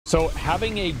So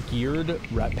having a geared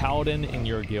ret paladin in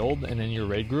your guild and in your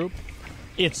raid group,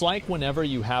 it's like whenever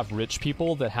you have rich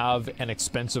people that have an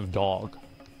expensive dog,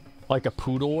 like a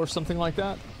poodle or something like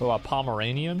that, or a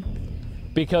Pomeranian,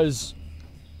 because,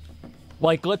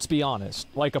 like, let's be honest,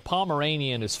 like, a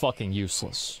Pomeranian is fucking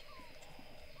useless,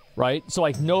 right? So,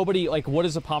 like, nobody, like, what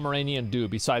does a Pomeranian do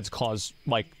besides cause,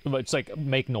 like, it's like,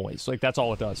 make noise, like, that's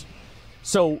all it does.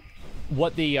 So,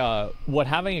 what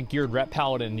having a geared ret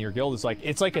paladin in your guild is like,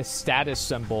 it's like a status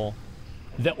symbol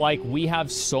that, like, we have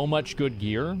so much good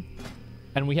gear,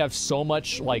 and we have so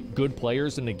much, like, good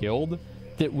players in the guild,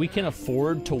 that we can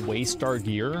afford to waste our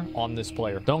gear on this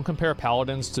player. Don't compare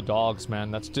paladins to dogs, man.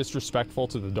 That's disrespectful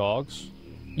to the dogs.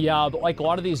 Yeah, but like a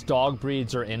lot of these dog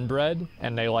breeds are inbred,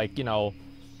 and they like, you know,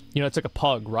 it's like a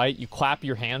pug, right? You clap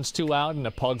your hands too loud, and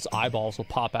the pug's eyeballs will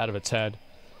pop out of its head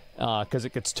because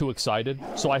it gets too excited.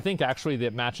 So I think actually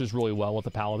that matches really well with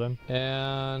the paladin.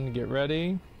 And get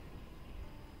ready.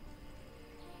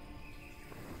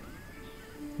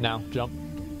 Now, jump.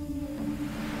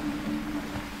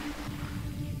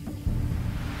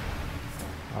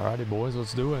 Alrighty, boys,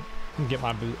 let's do it. Get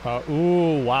my...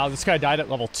 ooh, wow, this guy died at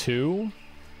level 2?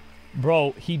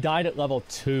 Bro, he died at level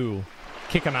 2.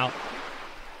 Kick him out.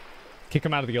 Kick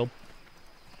him out of the guild.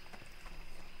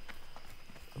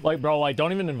 Like, bro, like,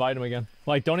 don't even invite him again.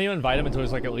 Like, don't even invite him until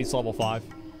he's, like, at least level 5.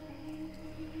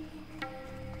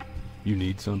 You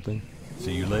need something?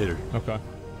 See you later. Okay.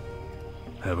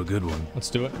 Have a good one. Let's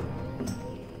do it.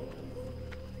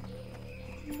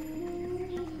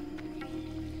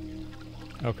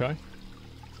 Okay.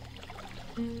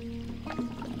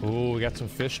 Ooh, we got some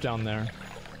fish down there.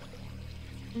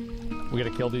 We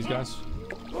gotta kill these guys.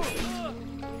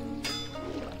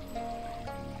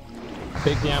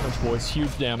 Big damage, boys.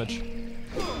 Huge damage.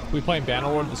 We playing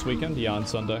Bannerlord this weekend? Yeah, on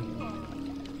Sunday.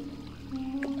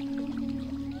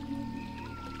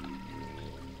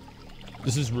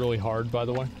 This is really hard, by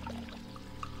the way.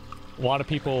 A lot of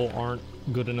people aren't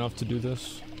good enough to do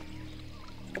this.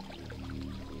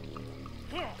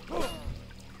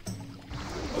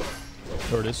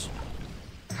 There it is.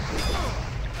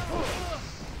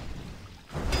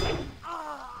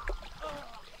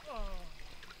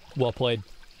 Well played.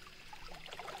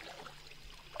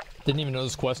 Didn't even know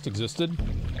this quest existed.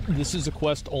 This is a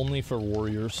quest only for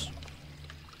warriors.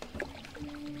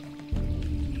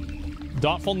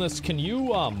 Thoughtfulness, can you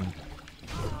resummon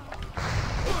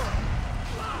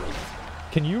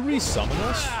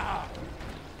us?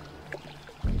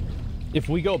 If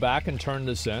we go back and turn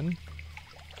this in?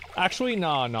 Actually,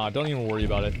 nah, don't even worry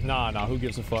about it. Nah, who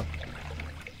gives a fuck?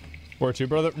 Where to,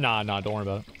 brother? Nah, don't worry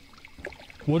about it.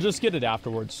 We'll just get it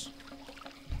afterwards.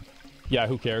 Yeah,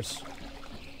 who cares?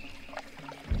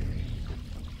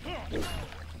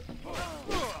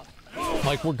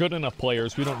 Like, we're good enough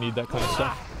players. We don't need that kind of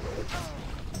stuff.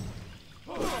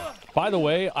 By the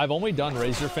way, I've only done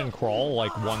Razorfen Kraul,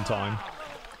 like, one time.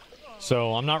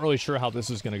 So, I'm not really sure how this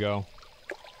is gonna go.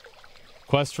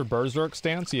 Quest for Berserk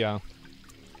stance? Yeah.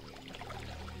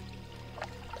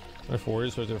 There are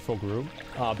 4s, or is there a full group?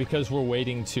 Because we're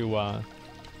waiting to,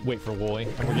 wait for Wooly,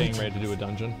 and we're getting ready to do a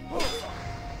dungeon.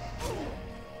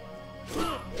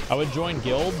 I would join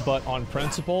guild, but on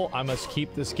principle, I must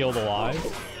keep this guild alive.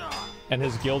 And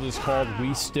his guild is called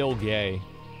We Still Gay.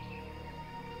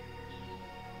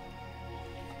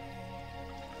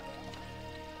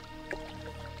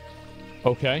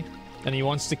 Okay. And he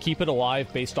wants to keep it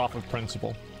alive based off of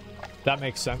principle. That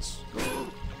makes sense.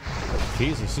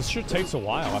 Jesus, this shit takes a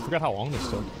while. I forgot how long this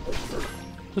took.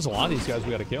 There's a lot of these guys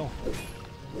we gotta kill.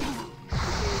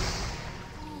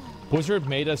 Blizzard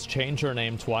made us change our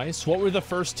name twice. What were the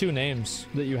first 2 names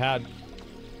that you had?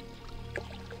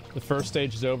 The first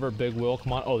stage is over. Big Will,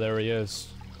 come on. Oh, there he is.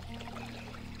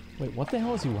 Wait, what the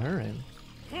hell is he wearing?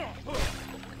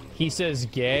 He says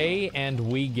gay and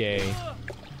we gay.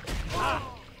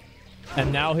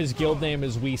 And now his guild name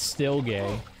is We Still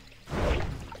Gay.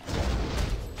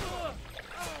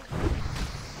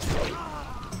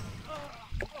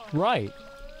 Right.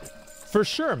 For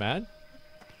sure, man.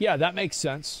 Yeah, that makes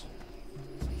sense.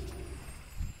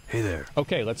 Hey there.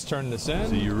 Okay, let's turn this in.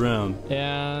 See you around.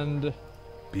 And...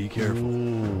 be careful.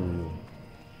 Ooh.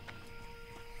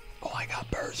 Oh, I got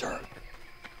Berserk.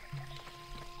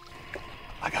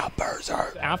 I got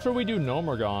Berserk. After we do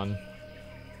Gnomeregan,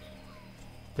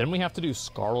 then we have to do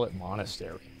Scarlet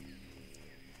Monastery.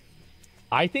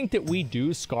 I think that we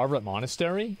do Scarlet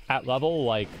Monastery at level,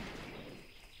 like,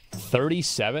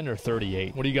 37 or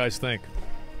 38. What do you guys think?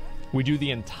 We do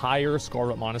the entire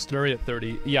Scarlet Monastery at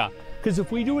 30. Yeah, because if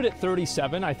we do it at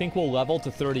 37, I think we'll level to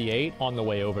 38 on the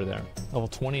way over there. Level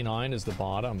 29 is the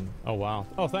bottom. Oh, wow.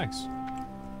 Oh, thanks.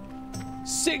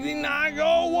 69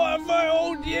 gold. What for?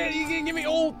 Oh, yeah, you can give me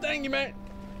old. Thank you, man.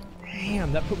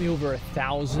 Damn, that put me over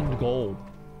 1,000 gold.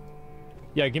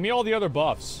 Yeah, give me all the other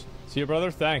buffs. See you,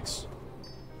 brother. Thanks.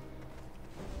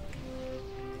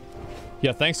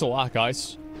 Yeah, thanks a lot,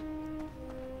 guys.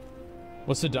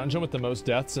 What's the dungeon with the most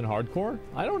deaths in hardcore?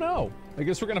 I don't know. I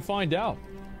guess we're gonna find out.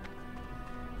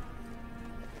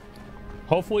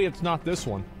 Hopefully it's not this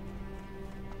one.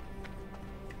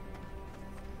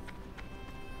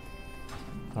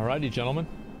 Alrighty, gentlemen.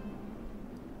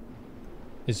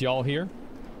 Is y'all here?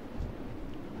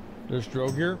 There's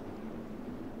Drogir.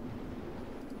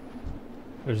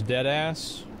 There's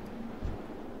Deadass.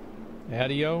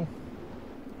 Adio.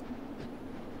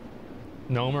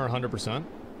 Gnomer 100%.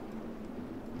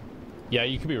 Yeah,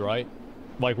 you could be right.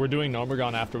 Like, we're doing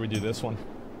Gnomeregan after we do this one.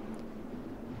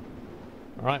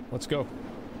 Alright, let's go.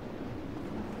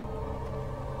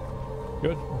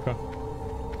 Good, okay.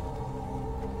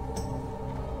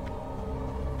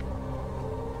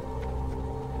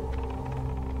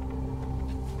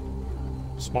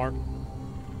 Smart.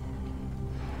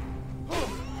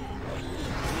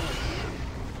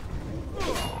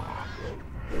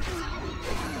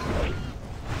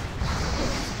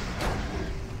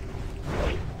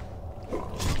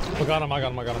 I got him, I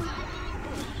got him, I got him.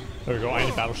 There we go, I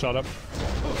need battle shot up.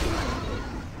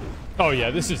 Oh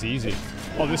yeah, this is easy.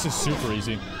 Oh, this is super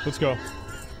easy. Let's go.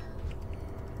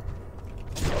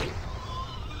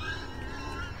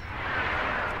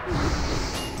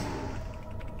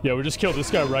 Yeah, we just killed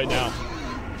this guy right now.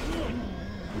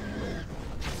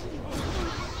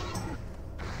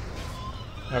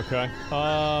 Okay.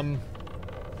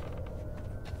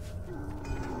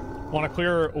 Want to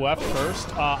clear left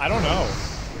first? I don't know.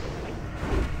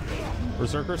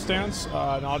 Berserker stance? No,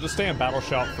 I'll just stay in battle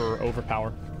shout for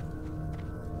overpower.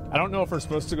 I don't know if we're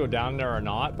supposed to go down there or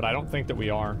not, but I don't think that we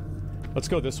are. Let's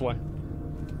go this way.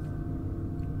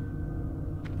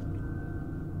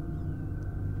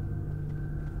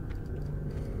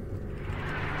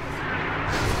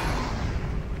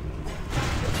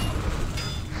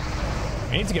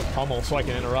 I need to get pummeled so I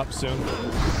can interrupt soon.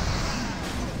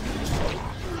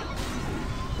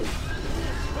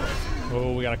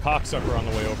 Oh, we got a cocksucker on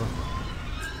the way over.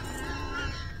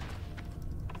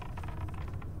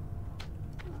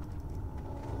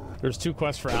 There's 2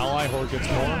 quests for ally, Horde gets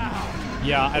more.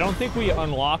 Yeah, I don't think we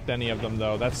unlocked any of them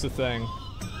though, that's the thing.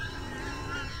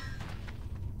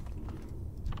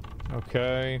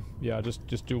 Okay, yeah,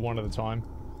 just do one at a time.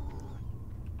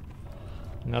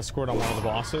 An escort on one of the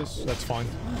bosses, that's fine.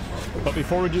 But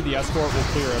before we do the escort, we'll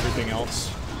clear everything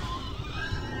else.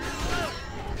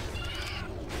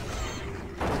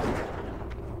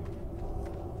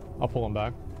 I'll pull him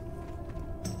back.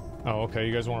 Oh, okay,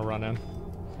 you guys want to run in.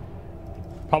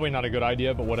 Probably not a good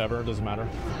idea, but whatever, it doesn't matter.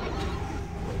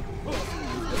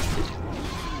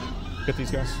 Get these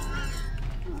guys.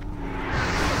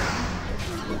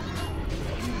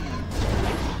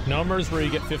 Gnomers where you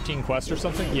get 15 quests or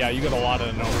something? Yeah, you get a lot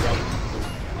of Gnomeregan.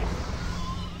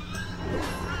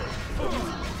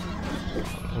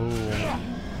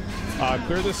 Ooh.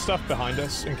 Clear this stuff behind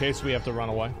us in case we have to run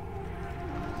away.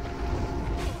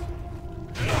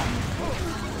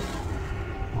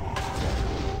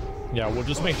 Yeah, we'll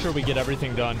just make sure we get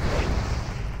everything done.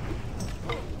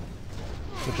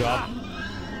 Good job.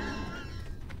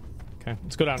 Okay,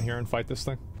 let's go down here and fight this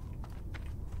thing.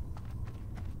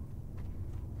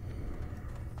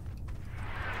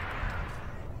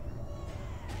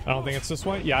 I don't think it's this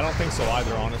way. Yeah, I don't think so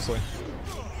either, honestly.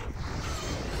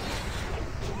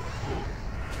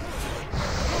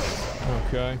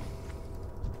 Okay.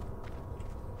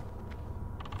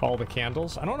 Follow the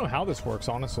candles. I don't know how this works,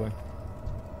 honestly.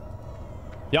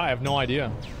 Yeah, I have no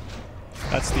idea.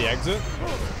 That's the exit.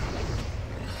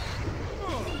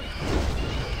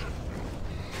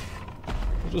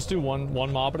 We'll just do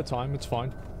one mob at a time. It's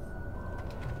fine.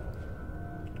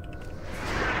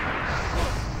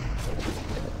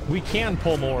 We can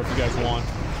pull more if you guys want.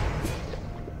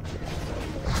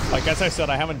 Like, as I said,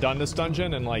 I haven't done this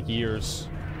dungeon in, like, years.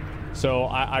 So,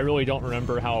 I really don't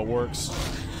remember how it works.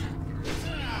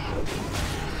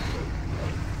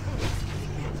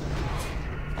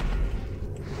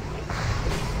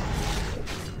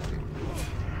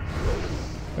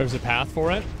 There's a path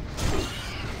for it?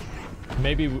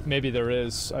 Maybe there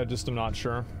is. I just am not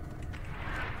sure.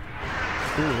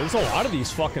 Dude, there's a lot of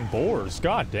these fucking boars.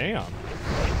 God damn.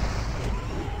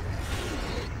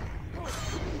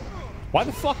 Why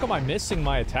the fuck am I missing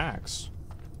my attacks?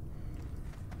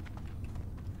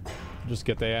 Just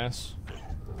get the ass.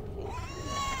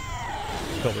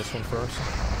 Kill this one first.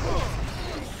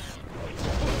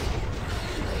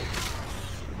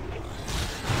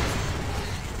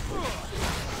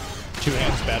 Two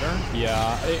hands better?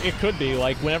 Yeah, it could be.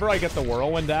 Like, whenever I get the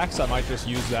Whirlwind Axe, I might just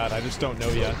use that. I just don't know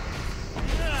yet.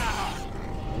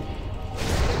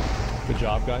 Good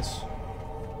job, guys.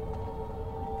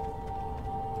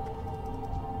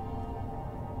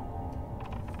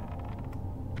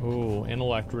 Ooh,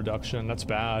 intellect reduction. That's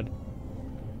bad.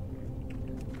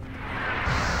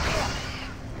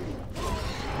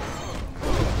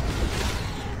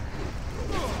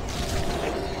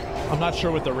 I'm not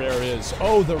sure what the rare is.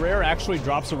 Oh, the rare actually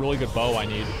drops a really good bow I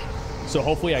need. So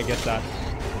hopefully I get that.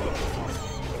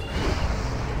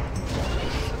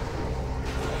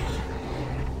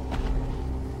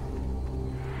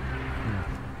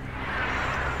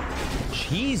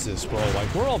 Jesus, bro.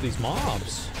 Like, where are all these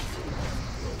mobs?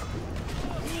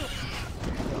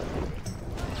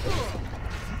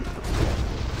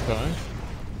 Okay.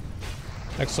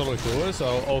 Next totally clueless.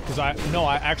 Oh, because I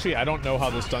don't know how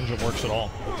this dungeon works at all.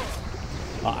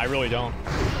 I really don't.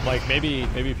 Like, maybe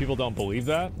people don't believe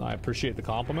that. I appreciate the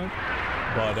compliment,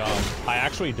 but I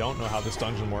actually don't know how this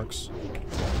dungeon works.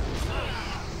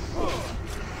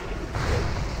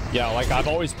 Yeah, like, I've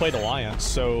always played Alliance,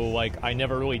 so, like, I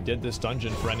never really did this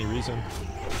dungeon for any reason.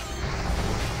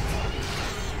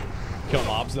 Kill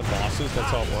mobs, then bosses,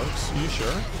 that's how it works. Are you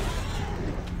sure?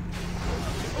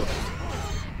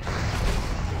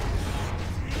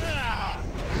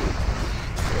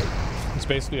 It's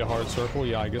basically a hard circle?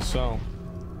 Yeah, I guess so.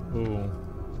 Ooh.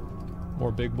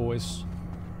 More big boys.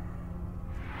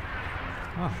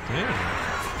 Oh,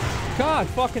 damn. God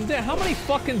fucking damn. How many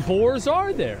fucking boars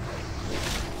are there?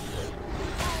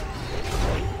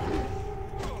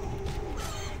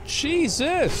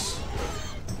 Jesus!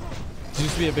 This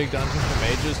used to be a big dungeon for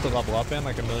mages to level up in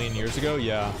like a million years ago?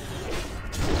 Yeah.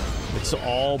 It's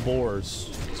all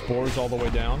boars. It's boars all the way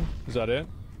down. Is that it?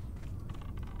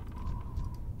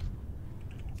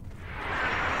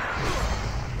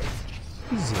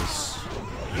 Jesus.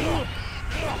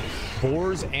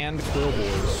 Boars and quill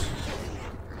boars.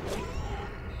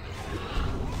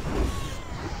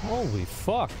 Holy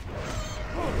fuck.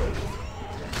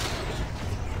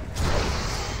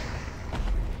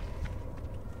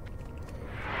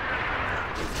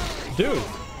 Dude.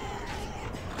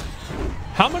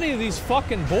 How many of these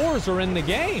fucking boars are in the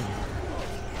game?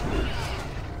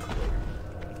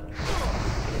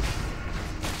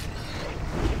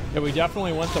 Yeah, we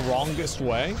definitely went the wrongest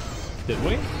way. Did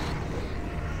we?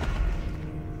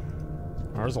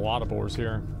 There's a lot of boars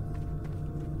here.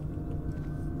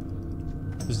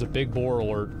 This is a big boar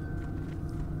alert.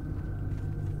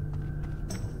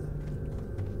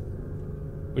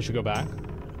 We should go back.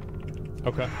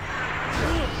 Okay.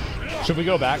 Should we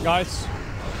go back, guys?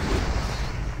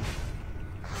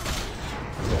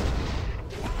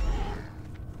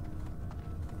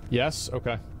 Yes?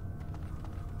 Okay.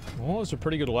 Well, those are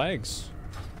pretty good legs.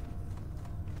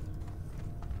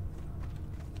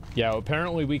 Yeah,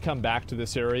 apparently we come back to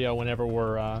this area whenever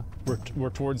we're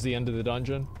towards the end of the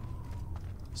dungeon.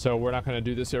 So we're not going to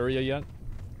do this area yet.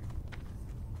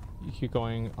 You keep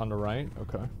going on the right.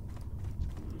 Okay.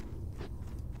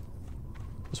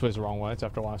 This way's the wrong way. It's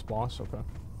after last boss. Okay.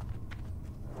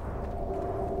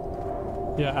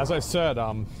 Yeah, as I said,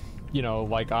 you know,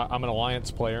 like, I'm an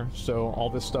Alliance player, so all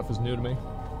this stuff is new to me.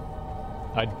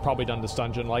 I'd probably done this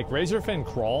dungeon. Like, Razorfen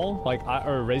Kraul, like,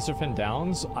 or Razorfen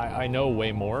Downs, I know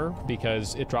way more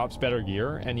because it drops better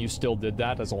gear, and you still did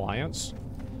that as Alliance.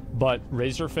 But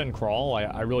Razorfen Kraul,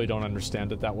 I really don't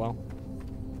understand it that well.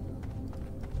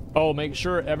 Oh, make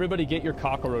sure everybody get your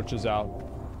cockroaches out.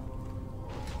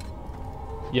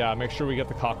 Yeah, make sure we get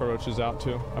the cockroaches out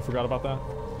too. I forgot about that.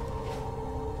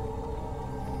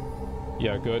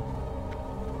 Yeah, good.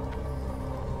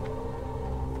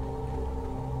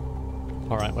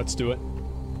 All right, let's do it.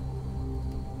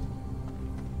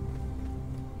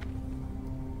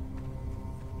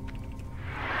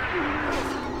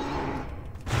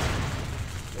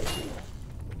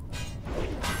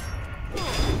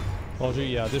 Well, gee,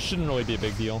 yeah, this shouldn't really be a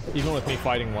big deal. Even with me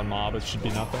fighting one mob, it should be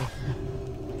nothing.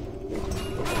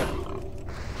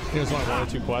 You guys want 1 or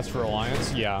 2 quests for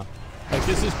Alliance? Yeah. Like,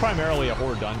 this is primarily a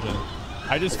horde dungeon.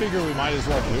 I just figure we might as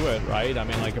well do it, right? I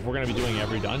mean, like, if we're gonna be doing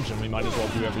every dungeon, we might as well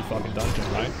do every fucking dungeon,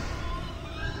 right?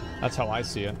 That's how I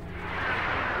see it.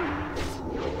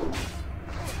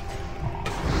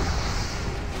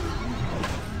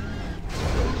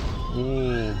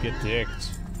 Ooh, get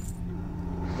dicked.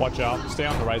 Watch out. Stay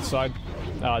on the right side.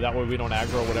 That way we don't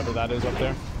aggro whatever that is up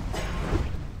there.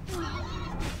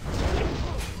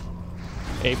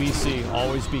 ABC,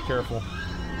 always be careful.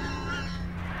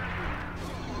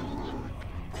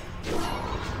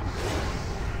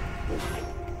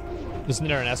 Isn't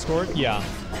there an escort? Yeah.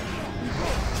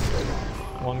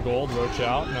 1 gold, roach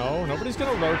out. No, nobody's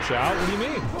gonna roach out. What do you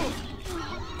mean?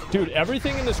 Dude,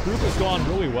 everything in this group has gone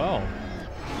really well.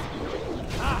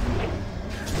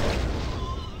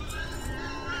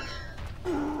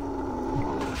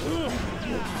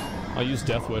 I'll use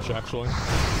Death Wish, actually.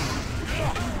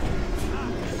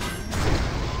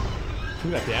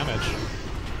 Look at that damage.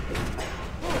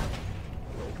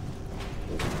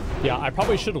 Yeah, I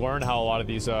probably should learn how a lot of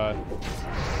these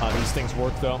things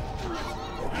work, though.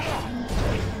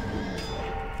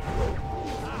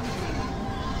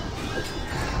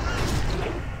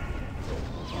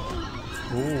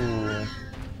 Ooh.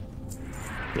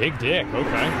 Big dick. Okay.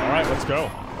 All right, let's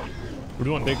go. We're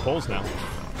doing big pulls now.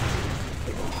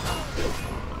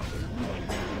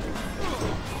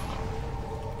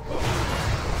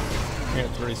 We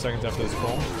got 30 seconds after this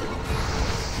pull.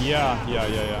 Yeah.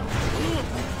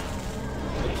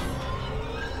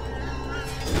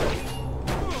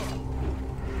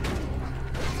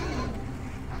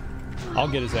 I'll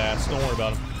get his ass. Don't worry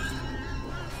about him.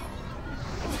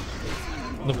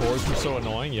 The boards were so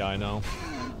annoying. Yeah, I know.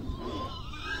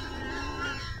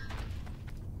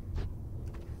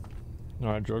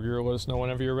 Alright, Drogear, let us know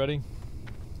whenever you're ready.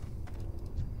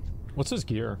 What's his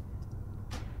gear?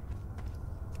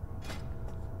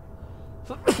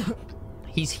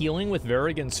 He's healing with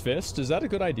Varigan's Fist? Is that a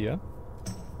good idea?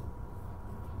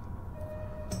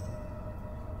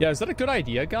 Yeah, is that a good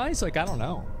idea, guys? Like, I don't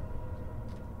know.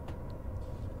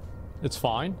 It's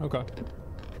fine? Okay.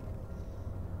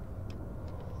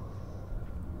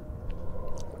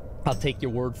 I'll take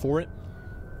your word for it.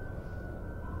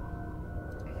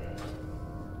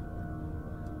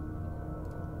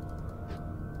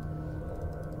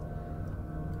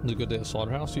 It's a good day at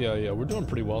Slaughterhouse? Yeah, we're doing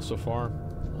pretty well so far.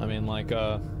 I mean, like,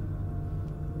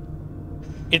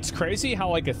 it's crazy how,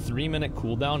 like, a 3-minute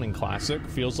cooldown in Classic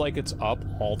feels like it's up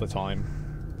all the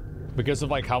time. Because of,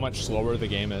 like, how much slower the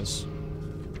game is.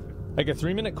 Like, a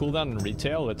 3-minute cooldown in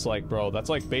Retail, it's like, bro, that's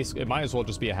like, basically, it might as well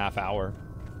just be a half hour.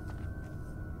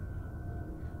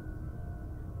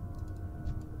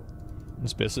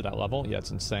 Is Biss at that level? Yeah,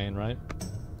 it's insane, right?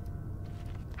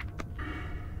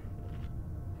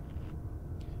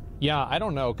 Yeah, I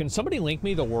don't know. Can somebody link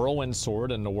me the Whirlwind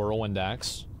Sword and the Whirlwind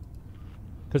Axe?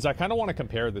 Because I kind of want to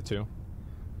compare the two.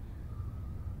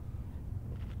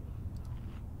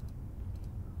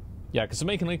 Yeah, because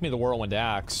somebody can link me the Whirlwind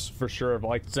Axe, for sure. But,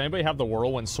 like, does anybody have the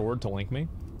Whirlwind Sword to link me?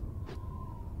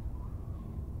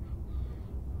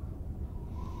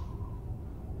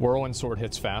 Whirlwind Sword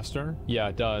hits faster? Yeah,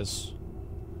 it does.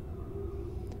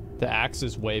 The Axe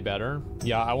is way better.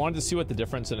 Yeah, I wanted to see what the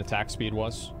difference in attack speed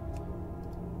was.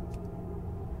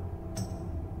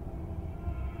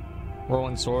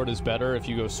 Whirlwind Sword is better if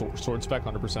you go sword spec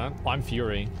 100%. I'm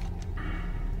Fury.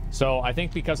 So I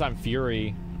think because I'm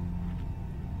Fury...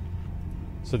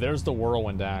 So there's the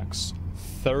Whirlwind Axe.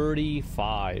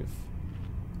 35.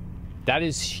 That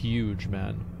is huge,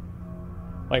 man.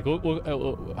 Like, look,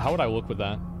 how would I look with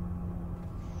that?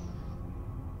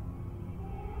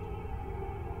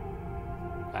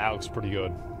 That looks pretty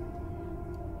good.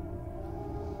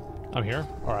 I'm here.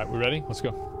 Alright, we ready? Let's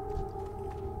go.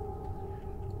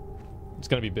 It's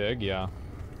gonna be big, yeah.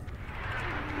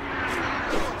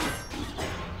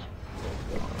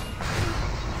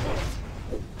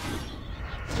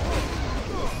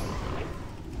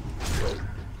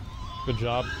 Good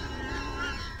job.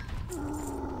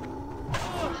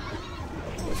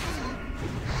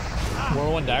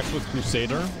 Whirlwind Axe with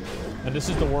Crusader. And this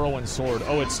is the Whirlwind Sword.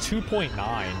 Oh, it's 2.9.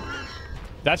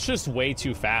 That's just way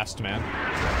too fast, man.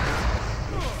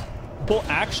 Well,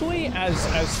 actually,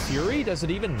 as Fury, does it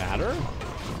even matter?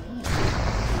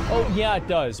 Oh, yeah, it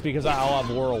does, because I'll have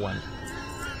Whirlwind.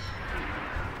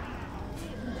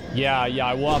 Yeah,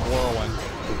 I will have Whirlwind.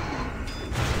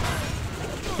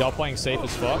 Y'all playing safe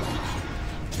as fuck?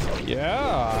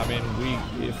 Yeah, I mean,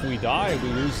 if we die, we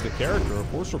lose the character.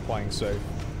 Of course we're playing safe.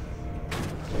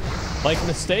 Like,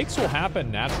 mistakes will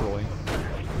happen naturally.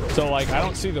 So, like, I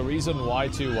don't see the reason why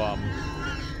to,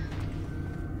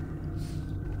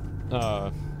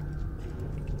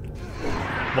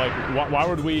 like, why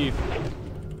would we,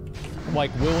 like,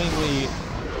 willingly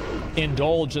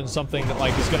indulge in something that,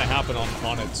 like, is gonna happen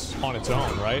on its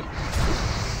own, right?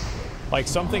 Like,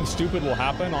 something stupid will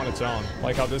happen on its own.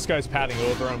 Like how this guy's padding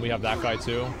over and we have that guy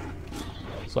too.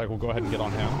 It's like, we'll go ahead and get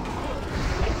on him.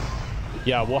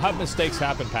 Yeah, we'll have mistakes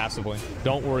happen passively.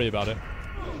 Don't worry about it.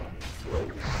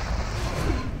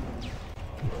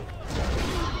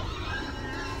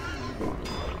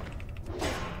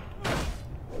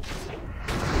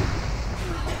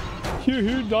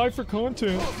 Die for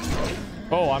content.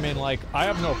 Oh, I mean, like, I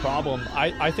have no problem.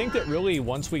 I think that really,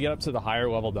 once we get up to the higher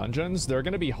level dungeons, they're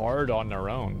going to be hard on their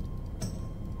own.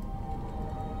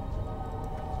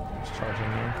 Just charge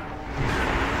in there.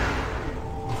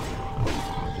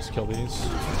 Just kill these.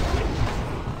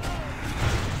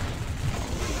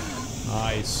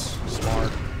 Nice.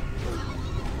 Smart.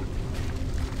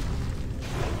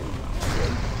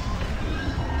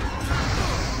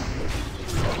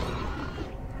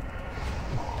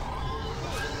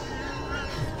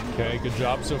 Okay, good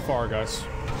job so far, guys.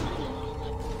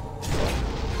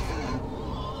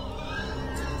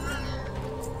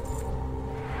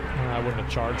 I wouldn't have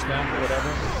charged that, but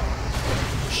whatever.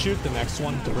 Shoot the next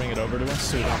one to bring it over to us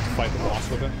so we don't have to fight the boss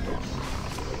with it.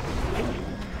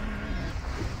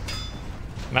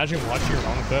 Imagine watching your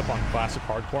own clip on classic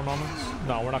hardcore moments.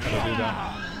 No, we're not going to do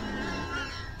that.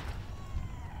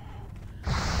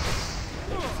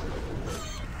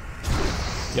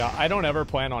 Yeah, I don't ever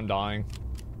plan on dying.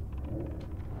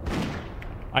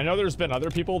 I know there's been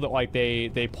other people that, like,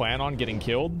 they plan on getting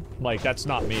killed. Like, that's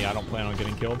not me. I don't plan on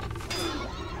getting killed.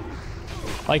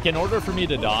 Like, in order for me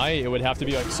to die, it would have to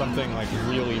be, like, something, like,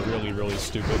 really, really, really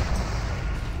stupid.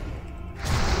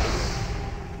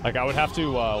 Like, I would have to,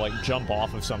 like, jump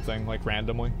off of something, like,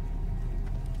 randomly.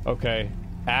 Okay.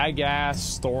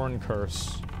 Agas Thorn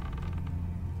Curse.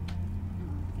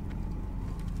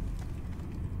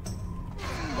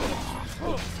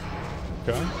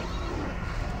 Okay.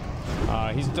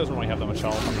 He doesn't really have that much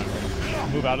health. I'm not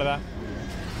gonna move out of that.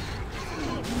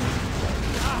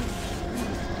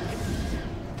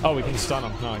 Oh, we can stun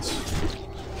him. Nice.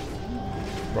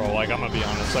 Bro, like, I'm gonna be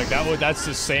honest. Like, that's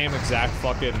the same exact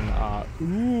fucking,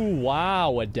 ooh,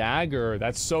 wow, a dagger.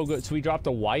 That's so good. So we dropped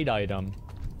a white item.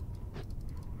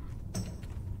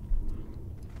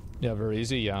 Yeah, very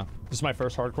easy, yeah. This is my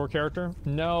first hardcore character?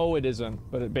 No, it isn't,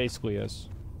 but it basically is.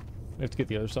 We have to get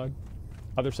the other side.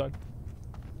 Other side.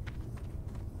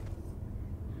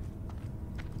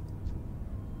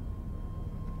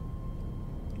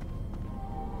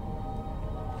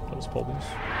 Let's pull these.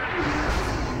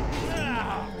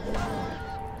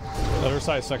 The other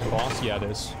side is second boss? Yeah, it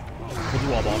is. We'll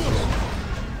do all bosses.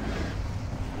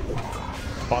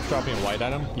 Boss dropping a white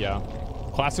item? Yeah.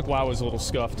 Classic WoW is a little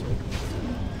scuffed.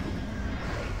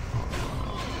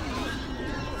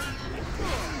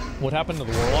 What happened to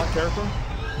the Warlock character?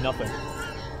 Nothing.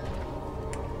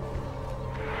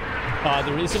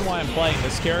 The reason why I'm playing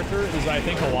this character is I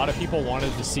think a lot of people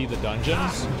wanted to see the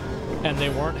dungeons, and they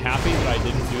weren't happy that I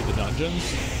didn't do the dungeons.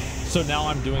 So now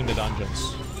I'm doing the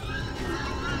dungeons.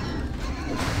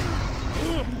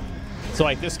 So,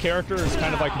 like, this character is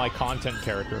kind of like my content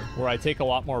character, where I take a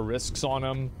lot more risks on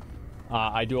him.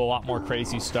 I do a lot more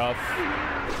crazy stuff.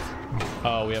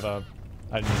 Oh, we have a...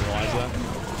 I didn't realize that.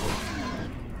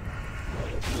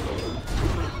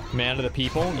 Man of the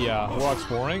people? Yeah. Warlock's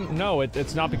boring? No,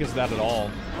 it's not because of that at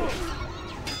all.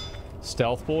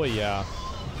 Stealth boy? Yeah.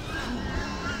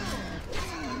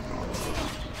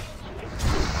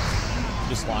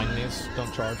 Just line these.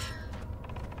 Don't charge.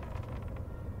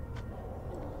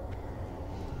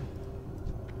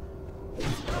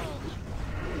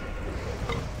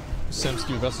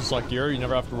 Simsky vessel select gear. You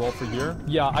never have to roll for gear.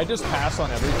 Yeah, I just pass on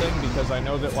everything because I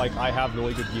know that, like, I have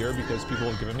really good gear because people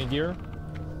have given me gear.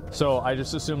 So I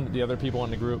just assume that the other people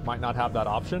in the group might not have that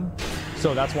option.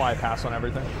 So that's why I pass on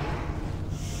everything.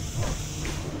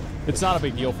 It's not a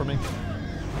big deal for me.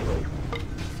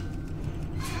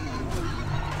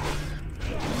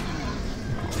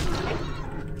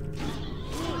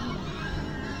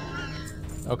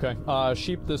 Okay,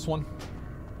 sheep this one.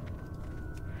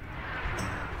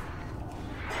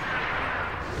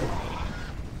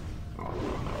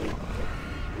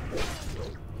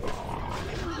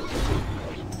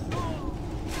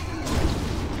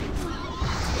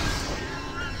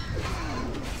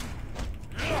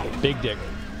 Big dick.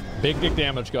 Big dick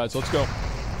damage, guys. Let's go.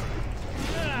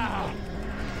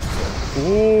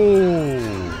 Ooh.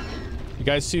 You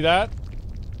guys see that?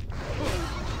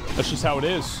 That's just how it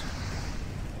is.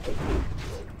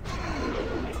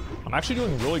 I'm actually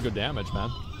doing really good damage,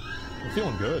 man. I'm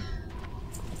feeling good.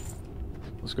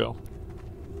 Let's go.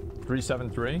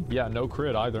 373? Yeah, no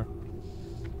crit either.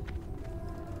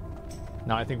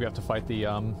 Now I think we have to fight the,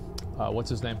 what's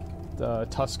his name? The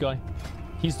Tusk guy.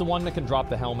 He's the one that can drop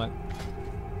the helmet.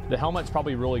 The helmet's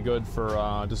probably really good for,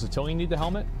 does Attili need the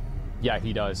helmet? Yeah,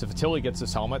 he does. If Attili gets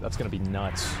this helmet, that's gonna be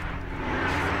nuts.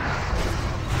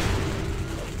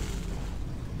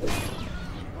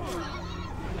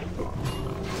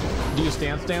 Do you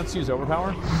stance use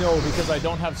overpower? No, because I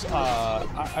don't have,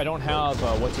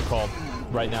 what's it called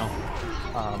right now?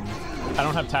 I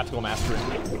don't have tactical mastery.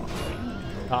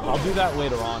 I'll do that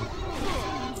later on.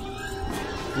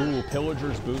 Ooh,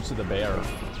 Pillager's Boots of the Bear.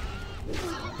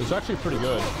 It's actually pretty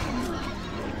good.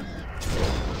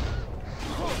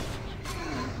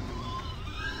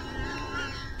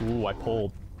 Ooh, I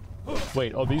pulled.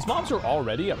 Wait, oh, these mobs are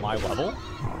already at my level?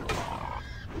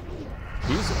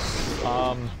 Jesus.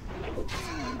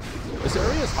 This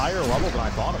area is higher level than I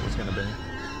thought it was going to be.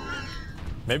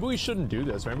 Maybe we shouldn't do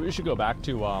this. Maybe we should go back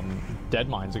to Dead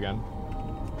Mines again.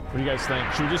 What do you guys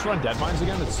think? Should we just run Dead Mines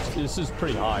again? This is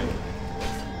pretty high.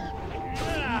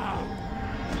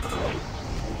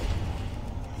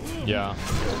 Yeah.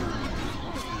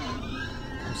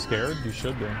 I'm scared? You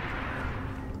should be.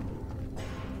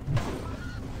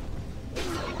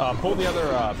 Pull the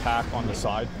other pack on the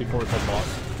side before we play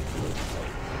boss.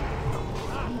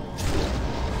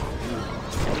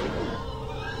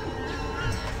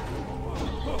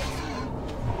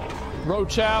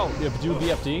 Roach out! You have to do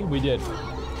BFD? We did.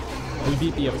 We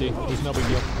beat BFD. It was no big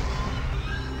deal.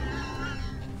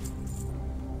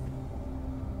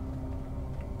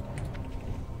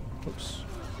 Oops.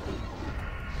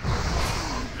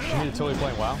 You need to totally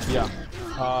playing WoW? Yeah.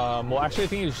 Well, actually, I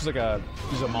think it's just like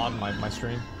he's a mod in my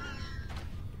stream.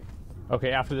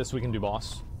 Okay, after this, we can do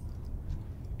boss.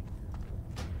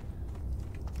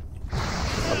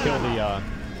 I'll kill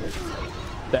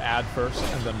the ad first,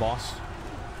 and then boss.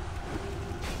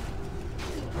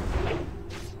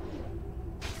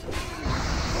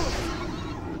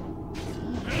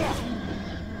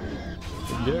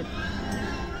 Dick.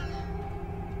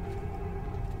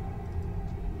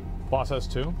 Boss has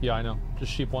 2? Yeah, I know.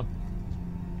 Just sheep 1.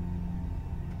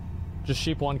 Just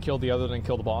sheep 1, kill the other, then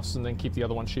kill the boss, and then keep the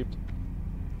other one sheeped.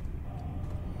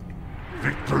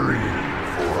 Victory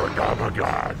for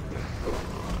Gnomeregan.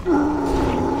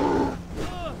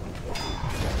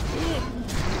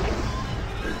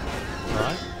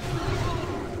 Alright.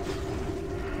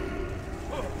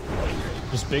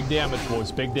 Just big damage,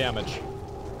 boys. Big damage.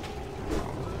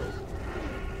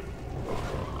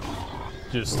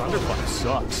 Dude, this Thunderclap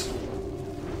sucks.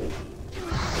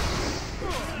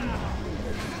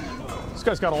 This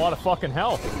guy's got a lot of fucking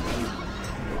health.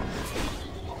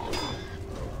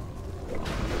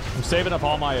 I'm saving up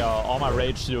all my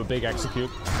rage to do a big execute.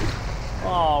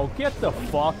 Oh, get the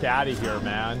fuck out of here,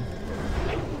 man.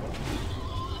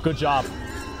 Good job.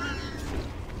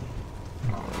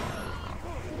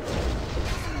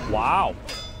 Wow.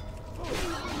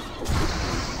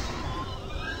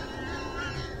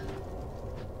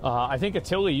 I think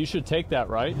Attila, you should take that,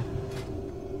 right?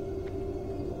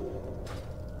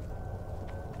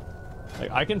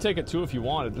 Like, I can take it too if you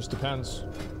want. It just depends.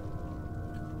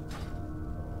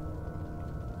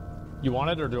 You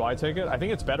want it or do I take it? I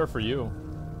think it's better for you.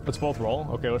 Let's both roll.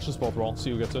 Okay, let's just both roll.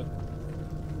 See who gets it.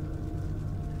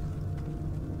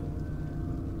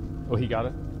 Oh, he got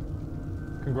it.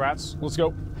 Congrats. Let's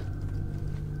go.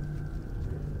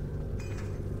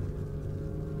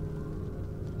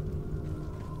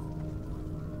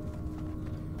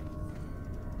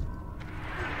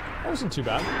 That wasn't too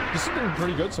bad. This has been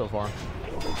pretty good so far.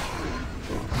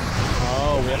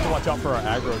 Oh, we have to watch out for our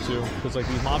aggro too, because like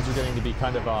these mobs are getting to be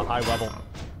kind of high level.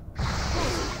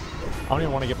 I don't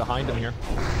even want to get behind them here.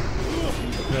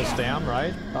 No stam,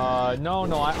 right?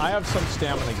 No, I have some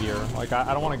stamina gear. Like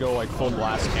I don't want to go like full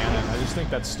blast cannon. I just think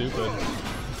that's stupid.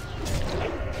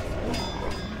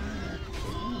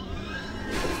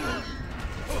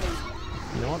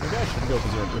 You know what? Maybe I should go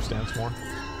Berserker stance more.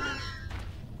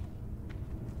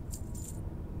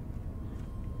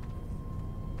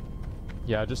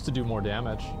 Yeah, just to do more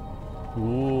damage.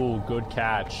 Ooh, good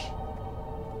catch.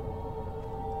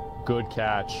 Good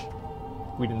catch.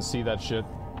 We didn't see that shit.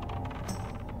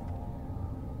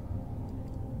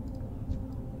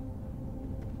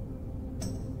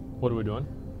 What are we doing?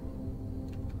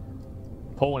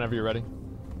 Pull whenever you're ready.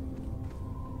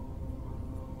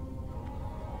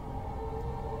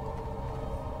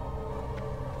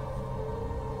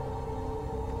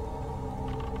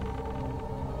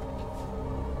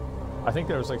 I think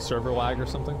there was like server lag or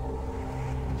something.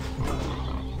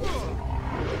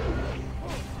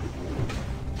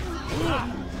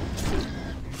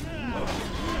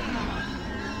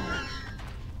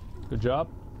 Good job.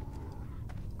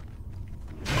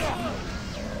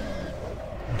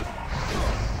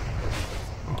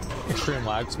 Extreme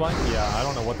lag spike? Yeah, I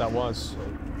don't know what that was.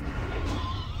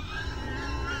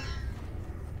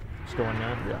 Just go in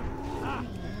there, yeah.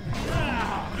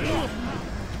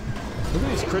 Look at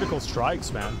these critical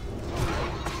strikes, man.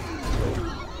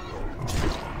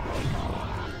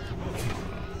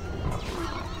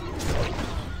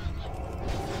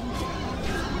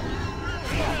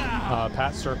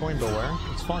 Pat circling, beware.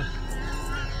 It's fine.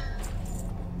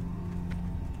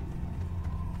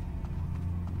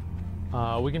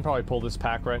 We can probably pull this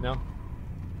pack right now.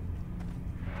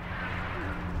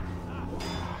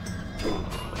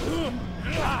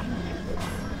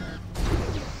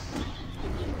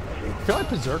 I feel like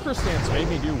Berserker Stance made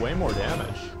me do way more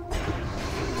damage.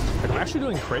 Like, I'm actually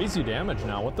doing crazy damage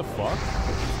now. What the fuck?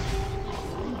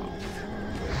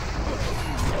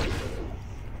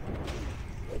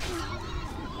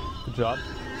 Good job.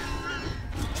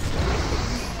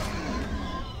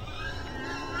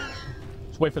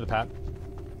 Just wait for the pat.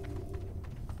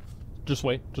 Just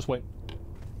wait. Just wait.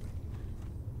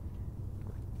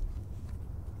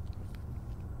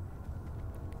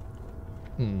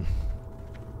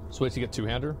 Just wait to get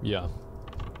two-hander? Yeah.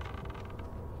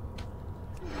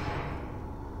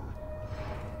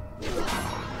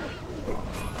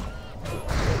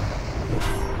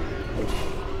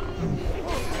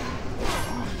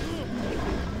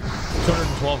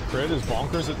 $212 crit is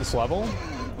bonkers at this level.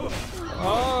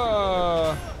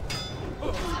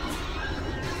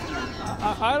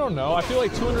 I don't know. I feel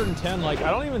like 210, like, I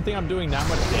don't even think I'm doing that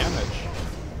much damage.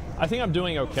 I think I'm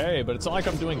doing okay, but it's not like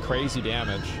I'm doing crazy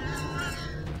damage.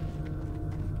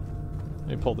 Let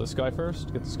me pull this guy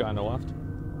first. Get this guy on the left.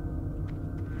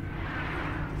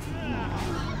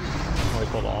 Oh, we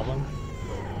pulled all of them.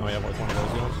 Oh, we have like one of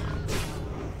those guys.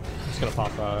 I'm just gonna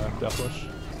pop Death Wish.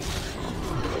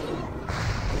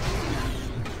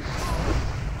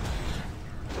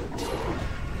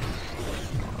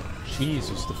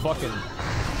 Jesus, the fucking...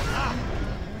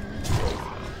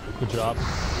 Good job.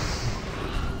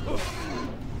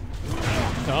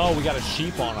 Oh, we got a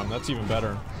sheep on him. That's even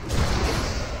better.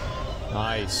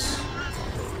 Nice.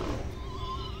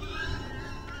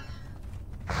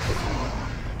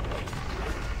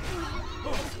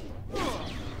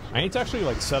 I need to actually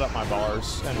like set up my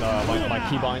bars and my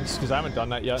keybinds because I haven't done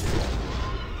that yet.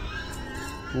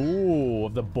 Ooh,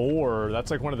 the boar. That's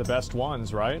like one of the best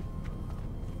ones, right?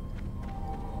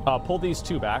 Pull these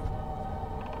two back.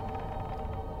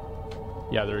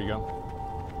 Yeah, there you go.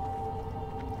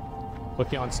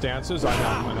 Looking on stances. I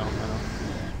know.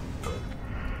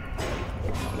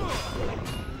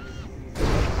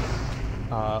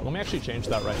 Let me actually change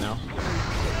that right now.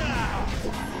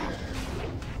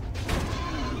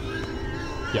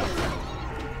 Yeah.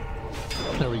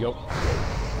 There we go.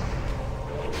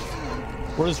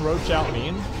 What does roach out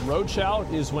mean? Roach out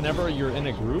is whenever you're in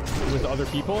a group with other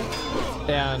people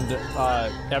and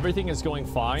everything is going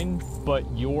fine, but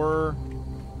your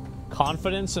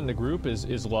confidence in the group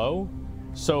is low.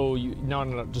 So you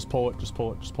no, just pull it, just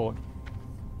pull it, just pull it.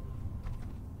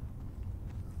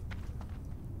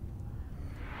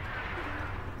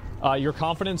 Your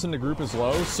confidence in the group is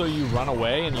low, so you run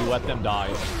away and you let them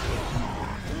die.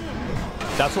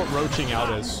 That's what roaching out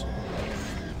is.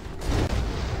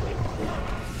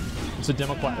 It's a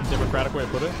democratic way to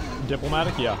put it.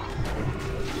 Diplomatic, yeah.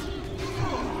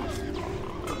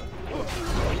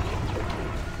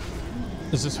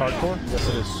 Is this hardcore? Yes,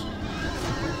 it is.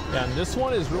 Yeah, and this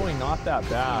one is really not that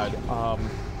bad.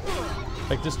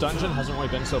 Like, this dungeon hasn't really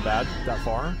been so bad that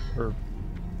far. Or,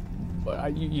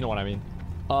 you know what I mean.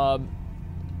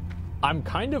 I'm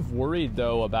kind of worried,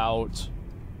 though, about,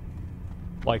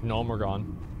 like,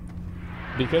 Gnomeregan.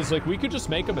 Because, like, we could just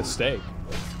make a mistake.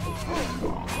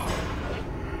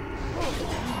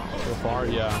 So far,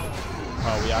 yeah.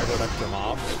 Oh, we aggroed extra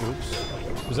mobs. Oops.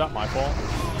 Was that my fault?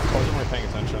 I wasn't really paying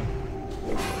attention.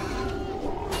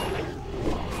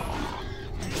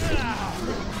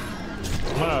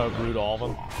 I'm gonna root all of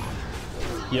them.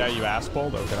 Yeah, you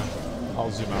Asmongold? Okay.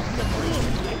 I'll zoom out a bit more.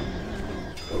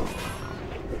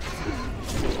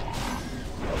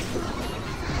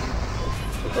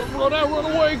 Run out, run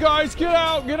away, guys! Get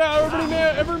out! Get out!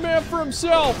 Every man for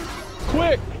himself!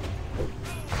 Quick!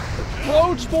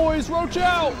 Roach, boys! Roach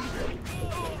out!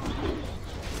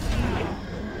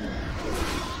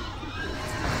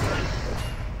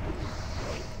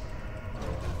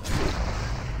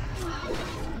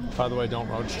 By the way, don't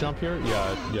roach jump here?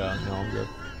 Yeah, no, I'm good.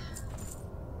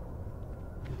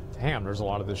 Damn, there's a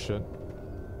lot of this shit.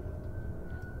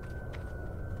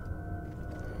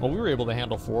 Well, we were able to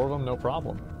handle 4 of them, no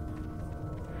problem.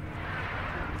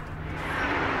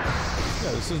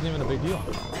 Yeah, this isn't even a big deal.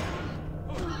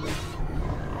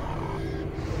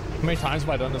 How many times have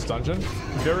I done this dungeon?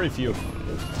 Very few.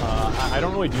 I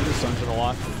don't really do this dungeon a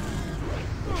lot.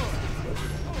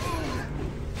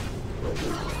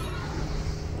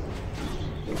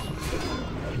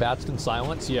 Bats can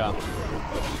silence? Yeah.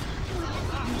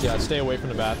 Yeah, stay away from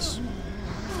the bats.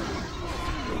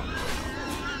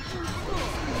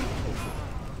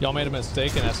 Y'all made a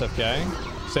mistake in SFK.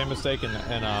 Same mistake in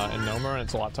Gnomer, and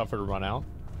it's a lot tougher to run out.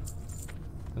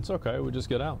 It's okay, we just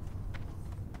get out.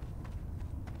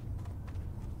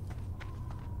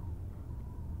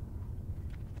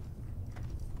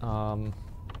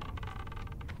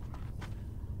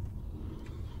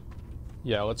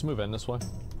 Yeah, let's move in this way.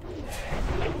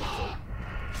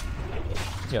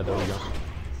 Yeah, there we go.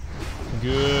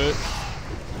 Good.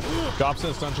 Drops in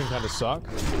this dungeon kind of suck.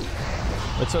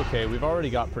 It's okay, we've already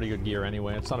got pretty good gear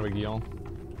anyway, it's not a big deal.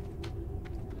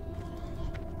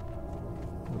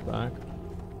 Move back.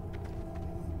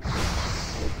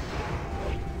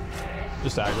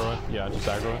 Just aggro it. Yeah, just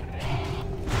aggro it.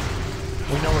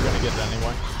 We know we're gonna get it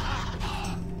anyway.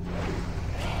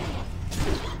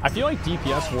 I feel like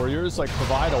DPS warriors like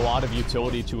provide a lot of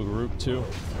utility to a group too.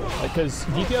 Like, cause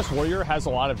DPS warrior has a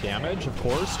lot of damage, of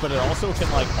course, but it also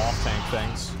can like off-tank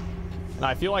things. And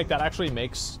I feel like that actually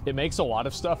makes a lot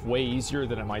of stuff way easier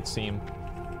than it might seem.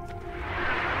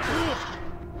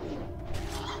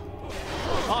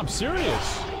 Oh, I'm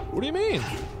serious. What do you mean?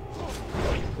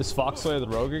 Is Fox Slayer the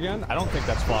rogue again? I don't think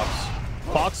that's Fox.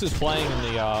 Fox is playing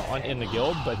in the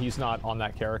guild, but he's not on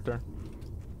that character.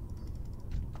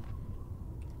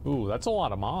 Ooh, that's a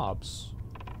lot of mobs.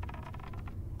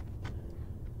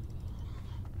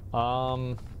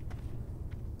 I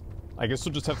guess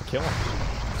we'll just have to kill him.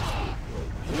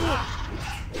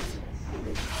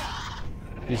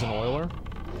 He's an oiler.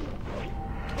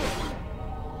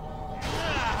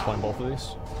 Let's find both of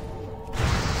these.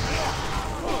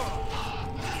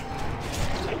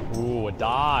 Ooh, a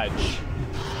dodge.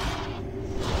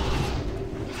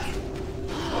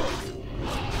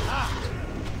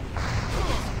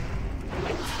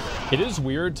 It is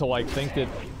weird to like think that...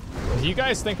 Do you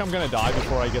guys think I'm gonna die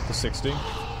before I get to 60?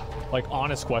 Like,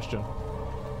 honest question.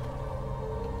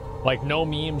 Like, no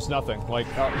memes, nothing. Like,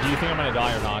 do you think I'm gonna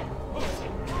die or not?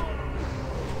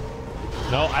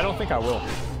 No, I don't think I will.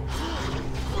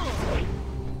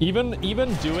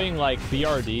 Even doing like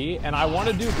BRD, and I want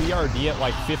to do BRD at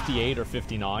like 58 or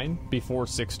 59 before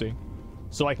 60,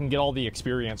 so I can get all the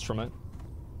experience from it.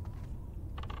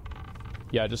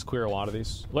 Yeah, just clear a lot of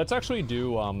these. Let's actually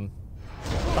do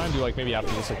try and do like maybe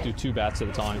after this, like do 2 bats at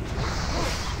a time.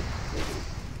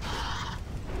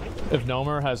 If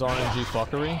Gnomer has RNG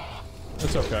fuckery,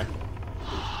 it's okay.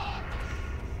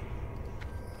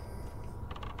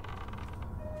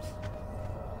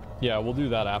 Yeah, we'll do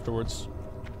that afterwards.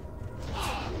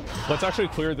 Let's actually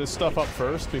clear this stuff up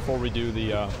first before we do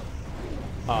the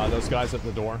those guys at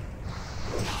the door.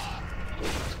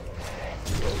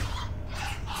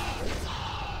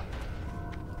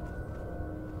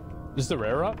 Is the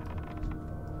rare up?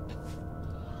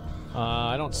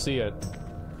 I don't see it.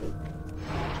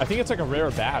 I think it's like a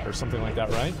rare bat or something like that,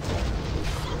 right?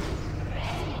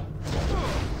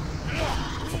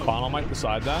 McConnell might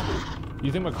decide that.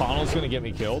 You think McConnell's gonna get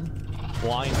me killed?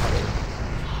 Blind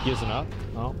hunter. He isn't up.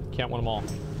 Oh, can't win them all.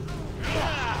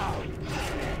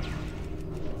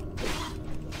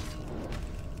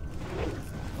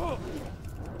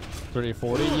 30,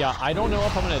 40. Yeah, I don't know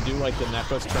if I'm gonna do like the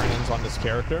necklace turn-ins on this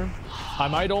character. I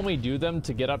might only do them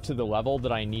to get up to the level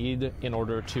that I need in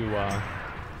order to do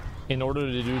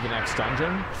the next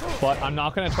dungeon. But I'm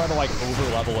not gonna try to like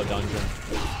over-level a dungeon.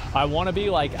 I want to be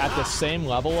like at the same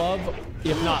level of,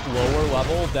 if not lower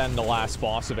level, than the last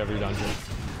boss of every dungeon.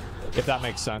 If that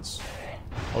makes sense.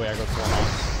 Oh yeah, I got 4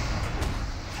 mobs.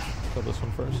 Kill this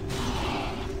one first.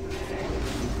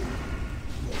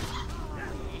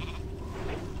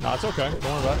 No, it's okay. Don't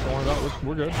worry about it. Don't worry about it.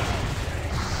 We're good.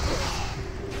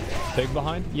 Pig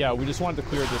behind? Yeah, we just wanted to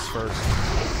clear this first.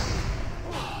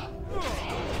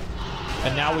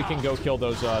 And now we can go kill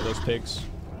those pigs.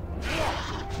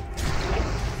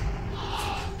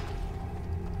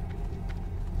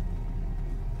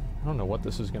 I don't know what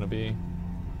this is gonna be.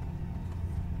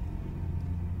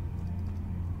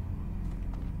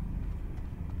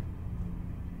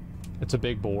 It's a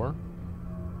big boar.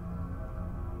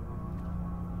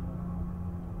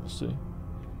 Let's see.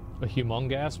 A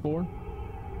humongous boar?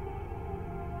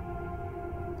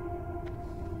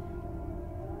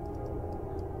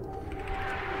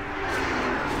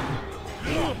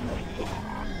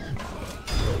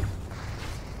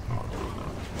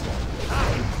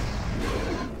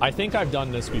 I think I've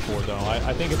done this before though.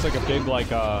 I think it's like a big like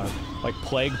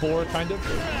plague boar kind of.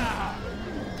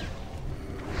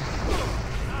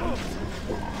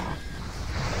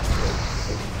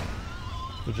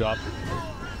 Good job.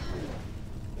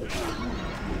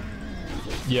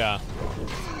 Yeah.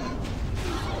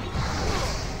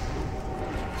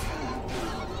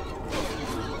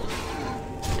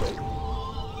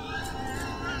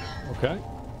 Okay.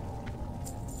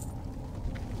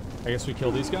 I guess we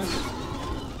kill these guys.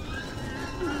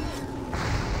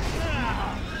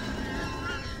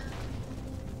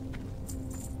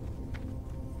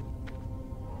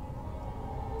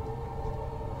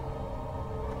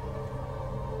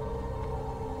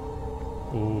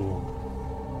 Ooh.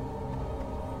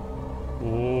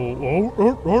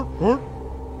 Ooh.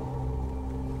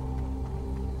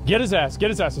 Get his ass. Get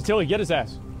his ass. Attila, get his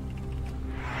ass.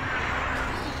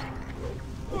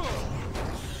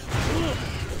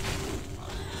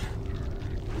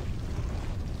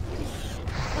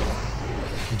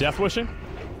 Death wishing.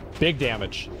 Big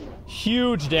damage.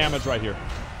 Huge damage right here.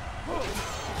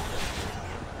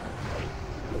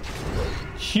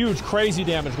 Huge, crazy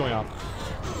damage going on.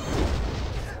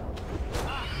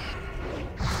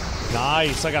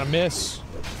 Nice. I got a miss.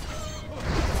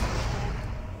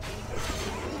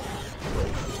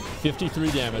 53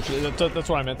 damage. That's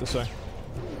what I meant to say.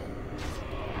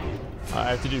 I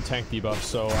have to do tank debuff,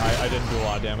 so I didn't do a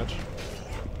lot of damage.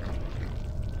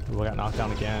 Ooh, I got knocked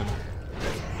down again.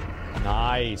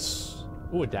 Nice.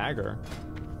 Ooh, a dagger.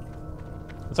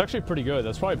 That's actually pretty good.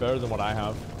 That's probably better than what I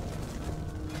have.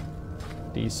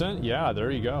 Decent. Yeah,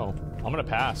 there you go. I'm gonna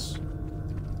pass.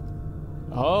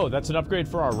 Oh, that's an upgrade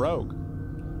for our rogue.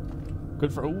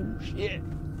 Good for... Ooh, shit.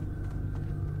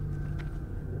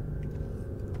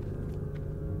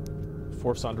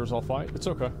 4 sunders I'll fight. It's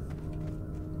okay.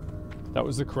 That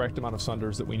was the correct amount of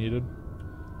sunders that we needed.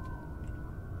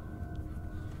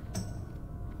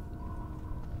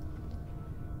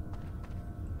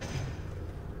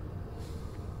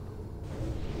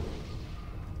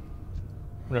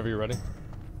 Whenever you're ready.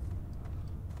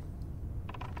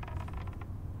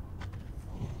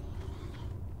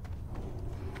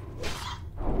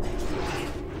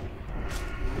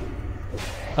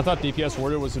 I thought DPS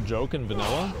Warrior was a joke in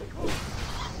vanilla.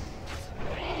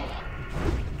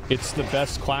 It's the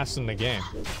best class in the game.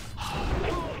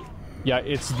 Yeah,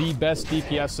 it's the best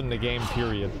DPS in the game,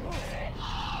 period.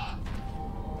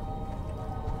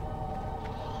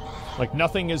 Like,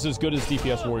 nothing is as good as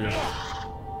DPS Warrior.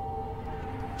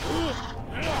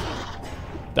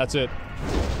 That's it.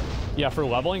 Yeah, for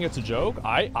leveling, it's a joke.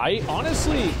 I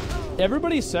honestly,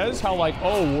 everybody says how, like,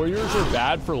 oh, warriors are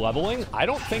bad for leveling. I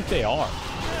don't think they are.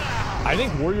 I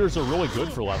think warriors are really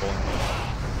good for leveling.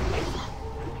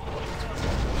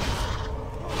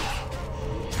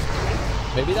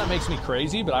 Maybe that makes me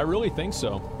crazy, but I really think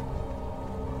so.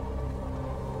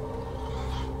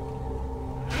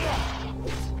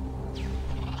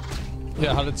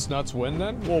 Yeah, how did Snuts win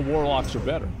then? Well, warlocks are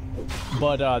better.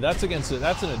 But that's against it.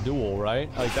 That's in a duel, right?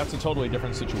 Like, that's a totally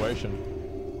different situation.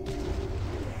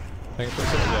 I think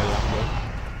that's it. Yeah,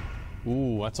 I'm good.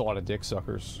 Ooh, that's a lot of dick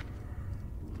suckers.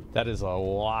 That is a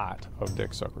lot of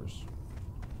dick suckers.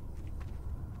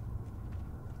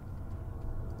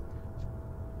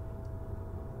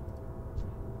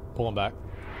 Pull them back.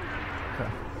 Okay.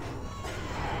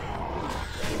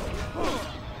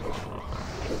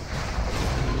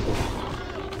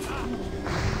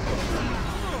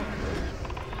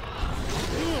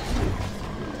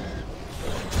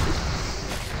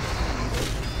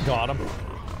 Got him.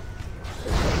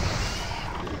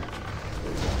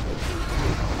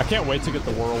 I can't wait to get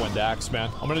the Whirlwind Axe, man.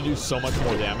 I'm gonna do so much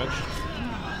more damage.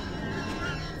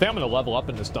 I think I'm gonna level up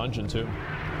in this dungeon, too.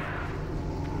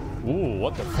 Ooh,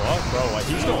 what the fuck, bro? Like,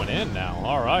 he's going in now.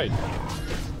 All right.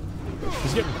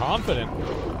 He's getting confident.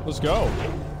 Let's go.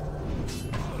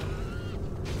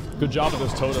 Good job with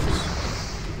those totems.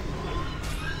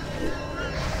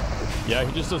 Yeah,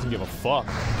 he just doesn't give a fuck.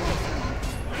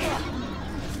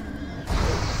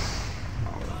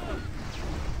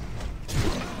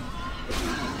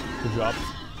 Good job.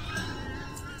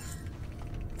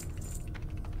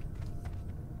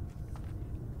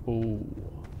 Ooh.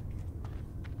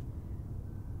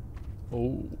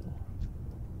 Oh.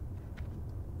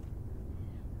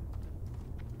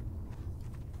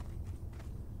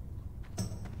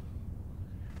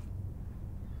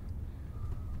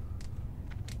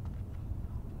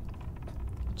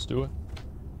 Let's do it.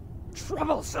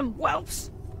 Troublesome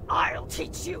whelps! I'll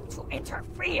teach you to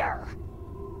interfere!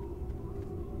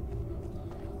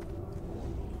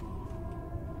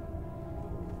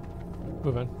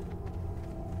 Move in.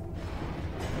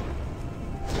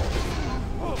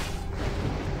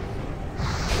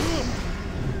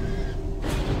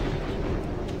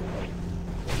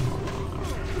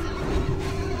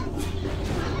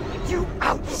 You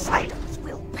outsiders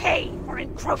will pay for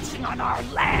encroaching on our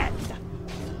land!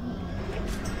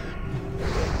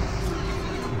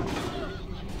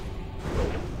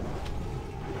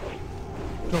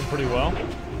 Doing pretty well.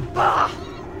 Bah!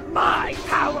 My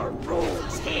power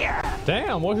rules here!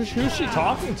 Damn, who's she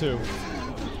talking to?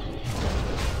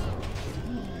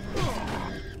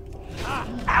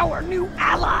 Our new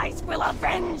allies will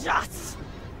avenge us!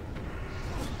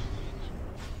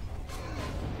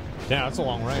 Damn, that's a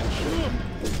long range.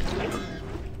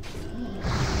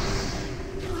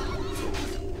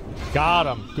 Got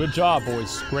him. Good job,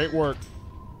 boys. Great work.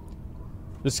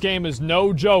 This game is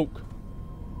no joke.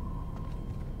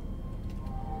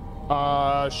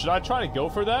 Should I try to go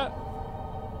for that?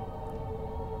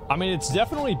 I mean, it's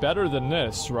definitely better than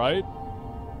this, right?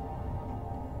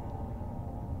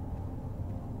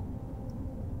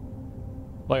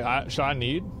 Like, should I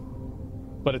need?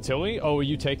 But Attili? Oh, are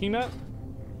you taking that?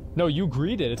 No, you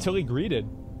greeted. Attili greeted.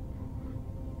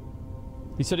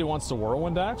 He said he wants to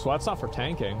Whirlwind Axe? Well, that's not for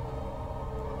tanking.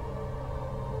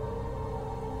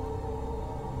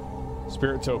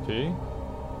 Spirit's OP.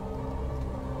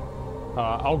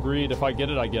 I'll greed. If I get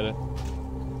it, I get it.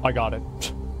 I got it.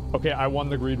 Okay, I won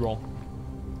the greed roll.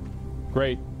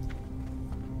 Great.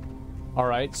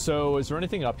 Alright, so is there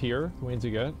anything up here we need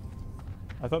to get?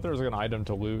 I thought there was like an item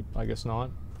to loot. I guess not.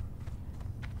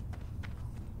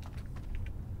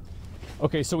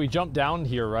 Okay, so we jump down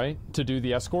here, right? To do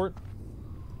the escort?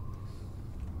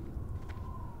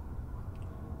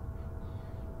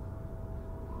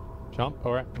 Jump?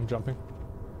 Alright, I'm jumping.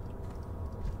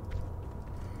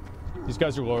 These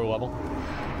guys are lower level.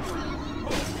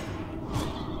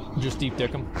 Just deep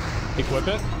dick them. Equip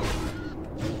it.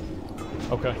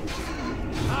 Okay.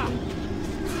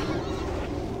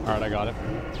 Alright, I got it.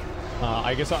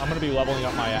 I guess I'm gonna be leveling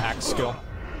up my axe skill.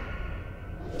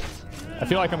 I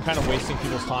feel like I'm kind of wasting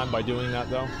people's time by doing that,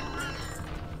 though.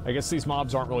 I guess these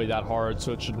mobs aren't really that hard,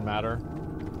 so it shouldn't matter.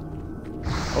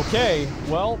 Okay,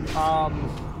 well,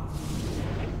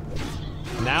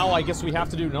 now I guess we have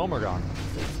to do Gnomeregan.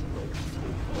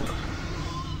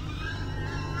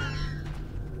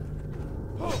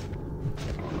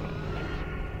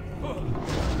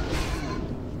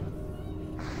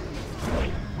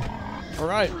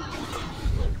 Alright.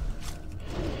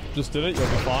 Just did it, you'll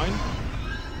be fine.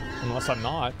 Unless I'm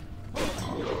not.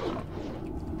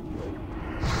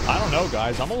 I don't know,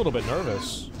 guys. I'm a little bit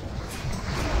nervous.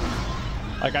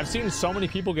 Like, I've seen so many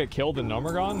people get killed in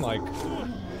Gnomeregan, like...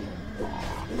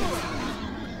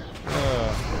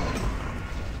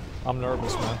 I'm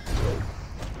nervous, man.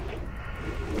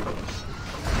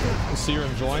 I see you're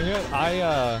enjoying it.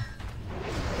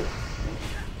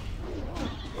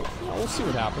 We'll see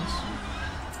what happens.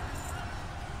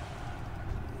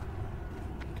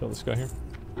 Kill this guy here.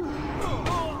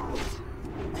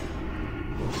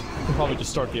 We'll probably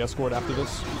just start the escort after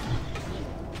this.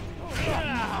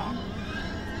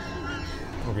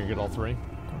 We're gonna get all three.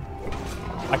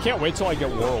 I can't wait till I get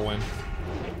Whirlwind.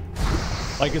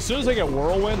 Like, as soon as I get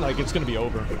Whirlwind, like, it's gonna be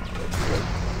over.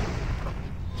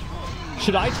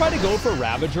 Should I try to go for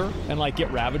Ravager and, like, get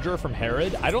Ravager from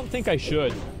Herod? I don't think I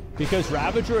should. Because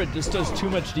Ravager, it just does too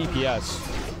much DPS.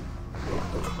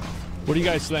 What do you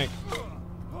guys think?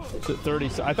 Is it 30?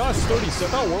 I thought it's 36. I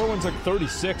thought Whirlwind's like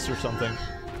 36 or something.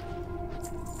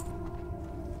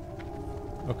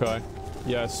 Okay.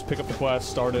 Yes, pick up the quest,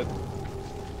 start it.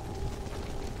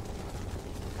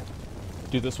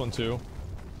 Do this one too.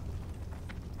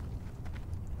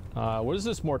 What is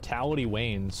this? Mortality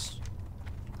wanes.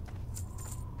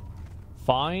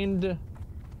 Find...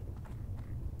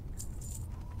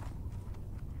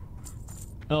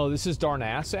 Oh, this is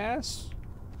Darnassus?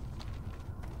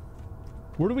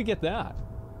 Where do we get that?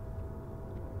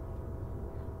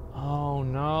 Oh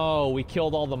no, we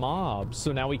killed all the mobs,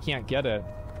 so now we can't get it.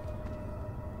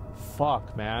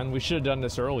 Fuck, man. We should have done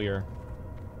this earlier.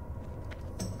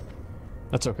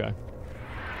 That's okay.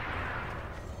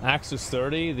 Axe is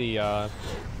 30, the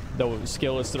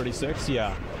skill is 36,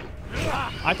 yeah.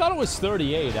 I thought it was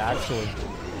 38, actually.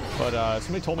 But,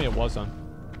 somebody told me it wasn't.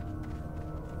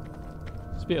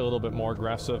 Let's be a little bit more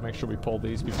aggressive, make sure we pull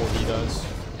these before he does.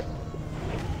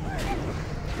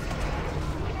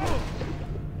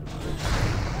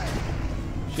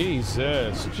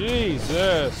 Jesus,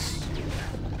 Jesus.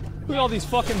 Look at all these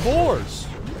fucking boars.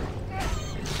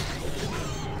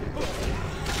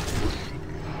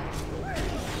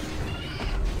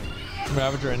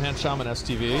 Ravager, Enhanced Shaman,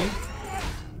 STV.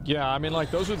 Yeah, I mean,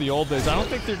 like, those were the old days. I don't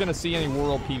think they're gonna see any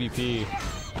world PvP,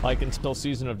 like, until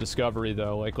Season of Discovery,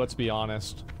 though. Like, let's be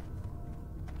honest.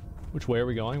 Which way are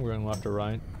we going? We're going left or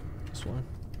right? This way.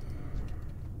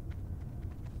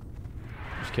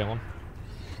 Just kill him.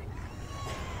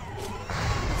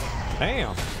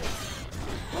 Damn.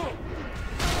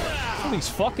 Look at these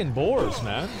fucking boars,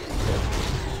 man.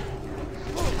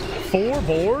 4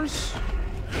 boars?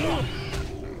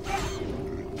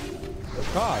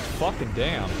 God fucking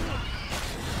damn.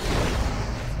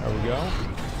 There we go.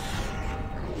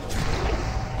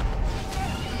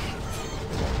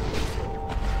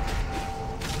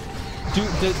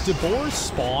 Do boars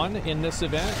spawn in this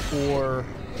event or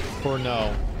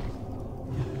no?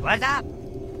 What's up?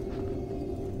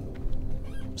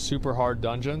 Super hard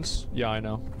dungeons? Yeah, I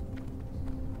know.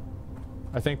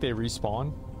 I think they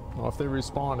respawn. Well, if they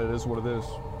respawn, it is what it is.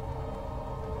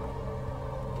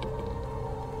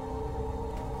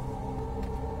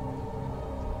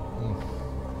 Mm.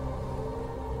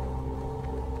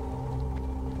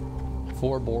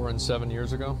 4 Boren 7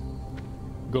 years ago.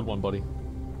 Good one, buddy.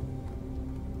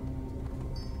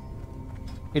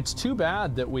 It's too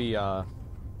bad that we, what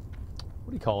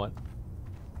do you call it?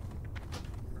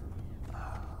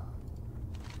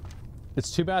 It's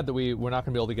too bad that we're not going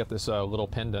to be able to get this little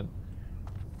pendant.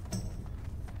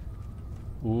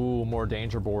 Ooh, more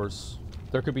danger boars.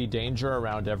 There could be danger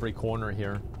around every corner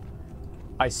here.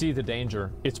 I see the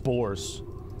danger. It's boars.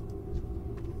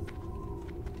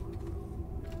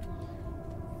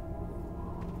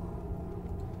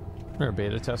 We're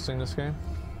beta testing this game.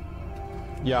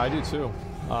 Yeah, I do too.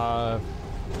 I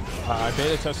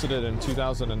beta tested it in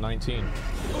 2019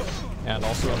 and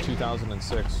also in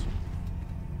 2006.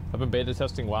 I've been beta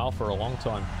testing WoW for a long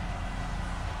time.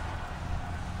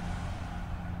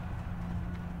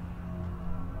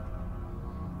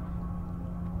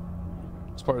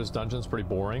 This part of this dungeon's pretty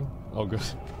boring. Oh, good.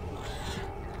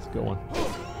 It's a good one.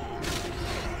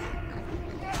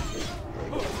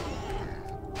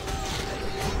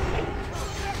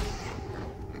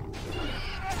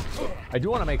 I do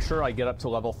want to make sure I get up to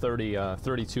level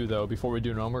 32 though before we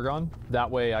do Gnomeregan. That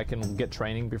way I can get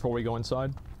training before we go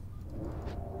inside.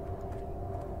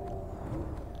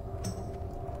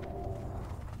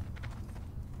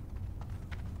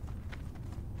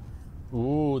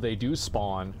 Ooh, they do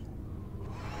spawn.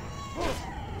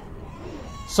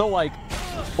 So, like,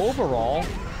 overall,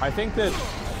 I think that...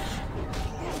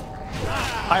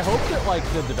 I hope that, like,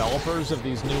 the developers of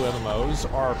these new MMOs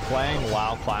are playing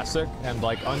WoW Classic and,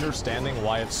 like, understanding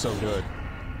why it's so good.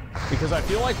 Because I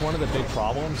feel like one of the big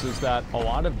problems is that a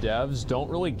lot of devs don't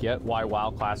really get why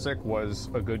WoW Classic was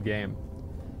a good game.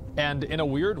 And in a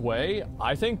weird way,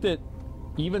 I think that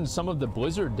even some of the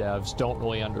Blizzard devs don't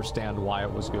really understand why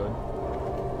it was good.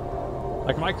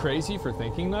 Like, am I crazy for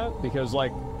thinking that? Because,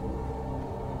 like,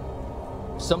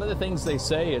 some of the things they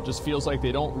say, it just feels like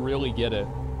they don't really get it.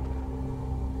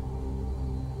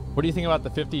 What do you think about the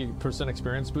 50%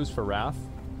 experience boost for Wrath?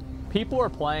 People are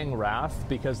playing Wrath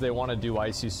because they want to do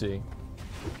ICC.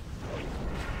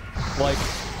 Like,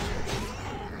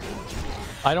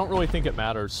 I don't really think it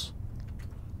matters.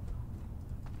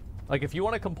 Like, if you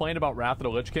want to complain about Wrath of the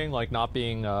Lich King, like, not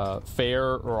being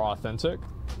fair or authentic,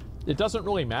 it doesn't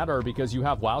really matter because you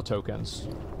have WoW tokens.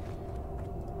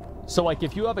 So, like,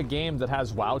 if you have a game that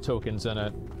has WoW tokens in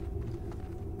it,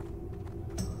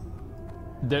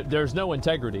 there's no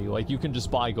integrity. Like, you can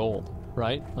just buy gold,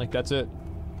 right? Like, that's it.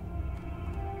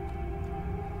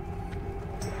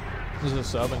 This is a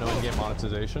sub and no in-game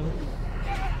monetization.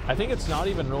 I think it's not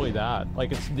even really that.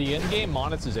 Like, it's the in-game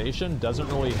monetization doesn't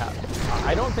really have...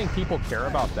 I don't think people care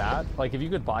about that. Like, if you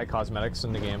could buy cosmetics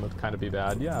in the game, it would kind of be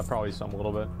bad. Yeah, probably some a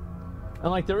little bit. And,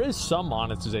 like, there is some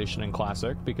monetization in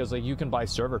Classic because, like, you can buy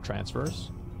server transfers.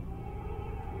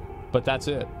 But that's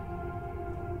it.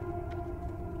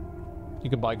 You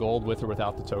can buy gold with or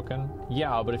without the token.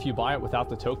 Yeah, but if you buy it without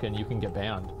the token, you can get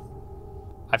banned.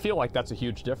 I feel like that's a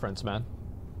huge difference, man.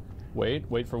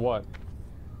 Wait for what?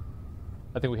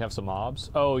 I think we have some mobs.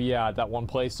 Oh, yeah, that one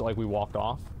place, like, we walked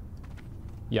off.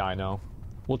 Yeah, I know.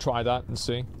 We'll try that and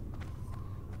see.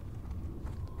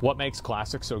 What makes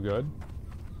Classic so good?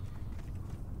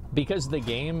 Because the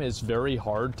game is very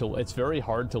hard to... It's very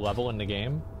hard to level in the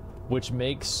game, which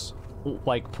makes,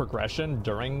 like, progression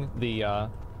during the,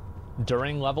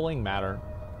 during leveling matter.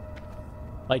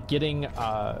 Like, getting,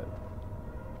 what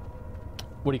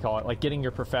do you call it? Like, getting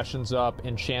your professions up,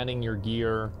 enchanting your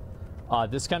gear.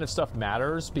 This kind of stuff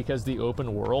matters because the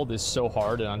open world is so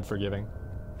hard and unforgiving.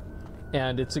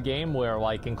 And it's a game where,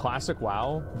 like, in Classic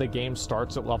WoW, the game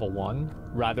starts at level 1,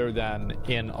 rather than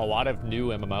in a lot of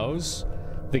new MMOs,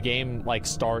 the game, like,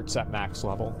 starts at max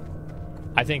level.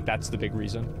 I think that's the big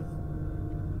reason.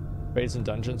 Raids and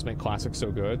dungeons make Classic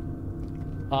so good.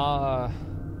 I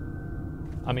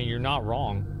mean, you're not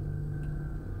wrong.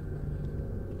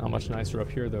 Not much nicer up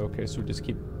here, though. Okay, so we just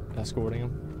keep escorting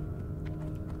him.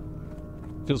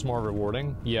 Feels more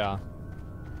rewarding. Yeah.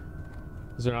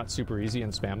 Is they're not super easy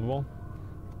and spammable?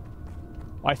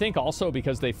 I think also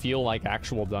because they feel like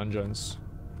actual dungeons.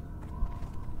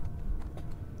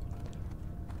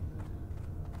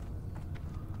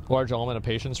 Large element of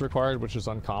patience required, which is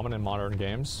uncommon in modern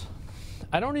games.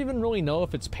 I don't even really know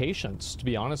if it's patience, to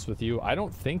be honest with you. I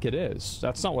don't think it is.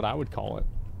 That's not what I would call it.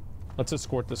 Let's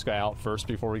escort this guy out first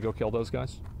before we go kill those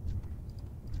guys.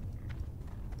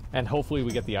 And hopefully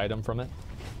we get the item from it.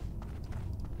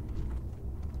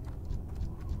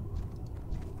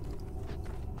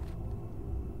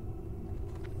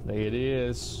 There it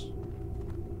is.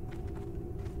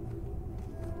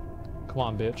 Come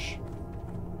on, bitch.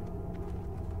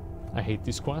 I hate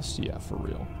these quests? Yeah, for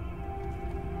real.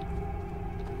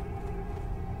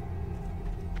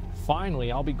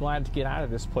 Finally, I'll be glad to get out of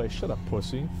this place. Shut up,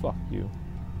 pussy. Fuck you.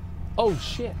 Oh,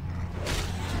 shit.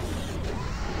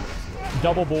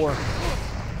 Double bore.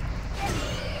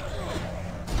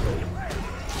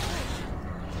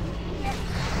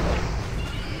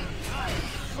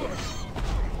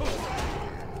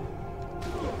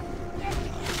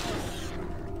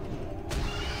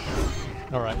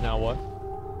 All right, now what?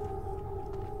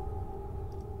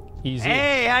 Easy.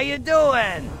 Hey, how you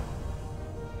doing?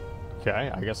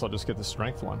 Okay, I guess I'll just get the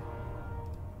strength one.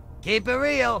 Keep it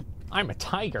real. I'm a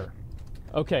tiger.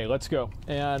 Okay, let's go.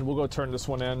 And we'll go turn this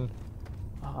one in.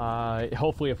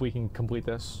 Hopefully if we can complete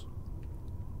this.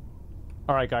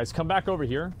 All right, guys, come back over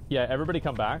here. Yeah, everybody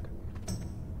come back.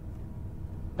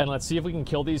 And let's see if we can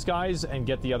kill these guys and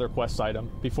get the other quest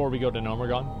item before we go to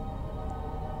Gnomeregan.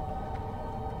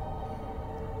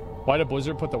 Why did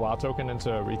Blizzard put the WoW token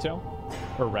into retail?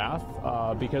 Or Wrath?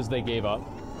 Because they gave up.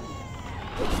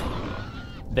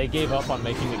 They gave up on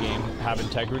making the game have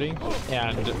integrity.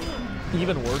 And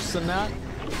even worse than that,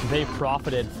 they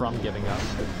profited from giving up.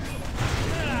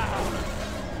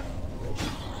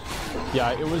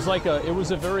 Yeah, it was like it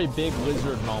was a very big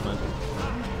Blizzard moment.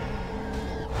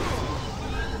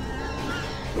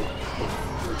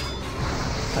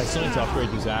 I still need to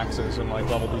upgrade these axes and like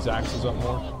level these axes up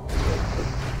more.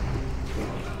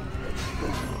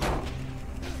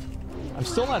 I'm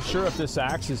still not sure if this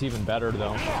axe is even better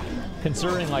though,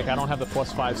 considering like I don't have the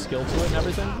 +5 skill to it and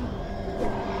everything.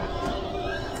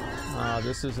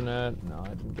 This isn't it. No, I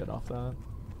didn't get off that.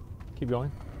 Keep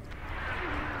going.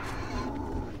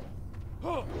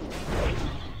 Oh,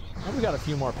 we got a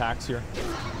few more packs here.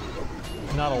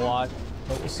 Not a lot,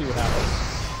 but we'll see what happens.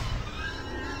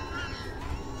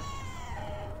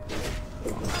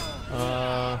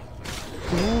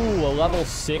 Ooh, a level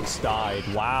 6 died.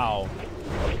 Wow.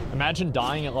 Imagine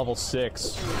dying at level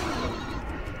 6.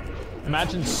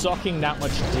 Imagine sucking that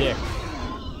much dick.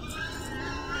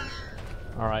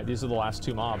 Alright, these are the last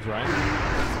 2 mobs, right?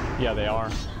 Yeah, they are.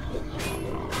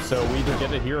 So we either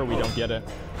get it here or we don't get it.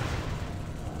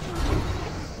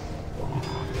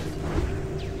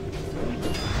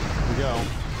 Here we go.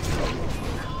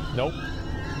 Nope.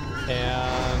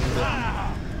 And...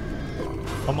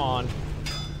 come on.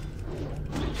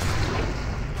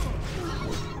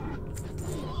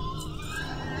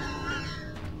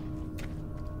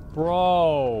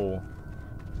 Bro.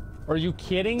 Are you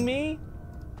kidding me?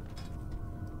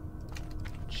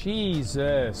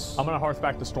 Jesus. I'm gonna hearth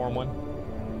back to Stormwind.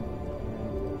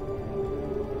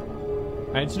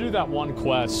 I need to do that one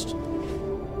quest.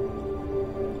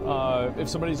 If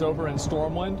somebody's over in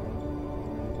Stormwind,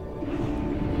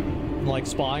 like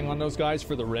spying on those guys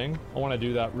for the ring, I want to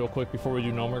do that real quick before we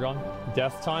do Gnomeregan.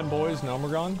 Death time, boys.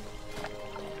 Gnomeregan.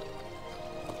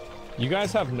 You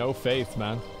guys have no faith,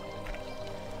 man.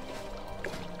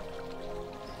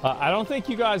 I don't think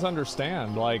you guys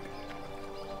understand. Like,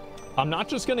 I'm not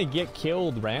just gonna get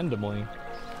killed randomly.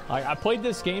 I played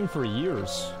this game for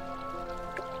years.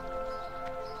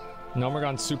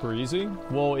 Gnomeregan's super easy.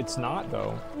 Well, it's not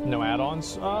though. No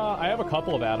add-ons. I have a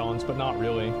couple of add-ons, but not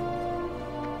really.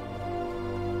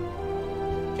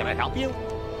 Can I help you?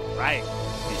 Right.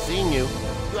 Be seeing you.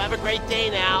 You have a great day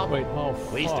now. Wait, oh,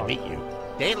 Pleased to meet you.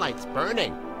 Daylight's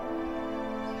burning.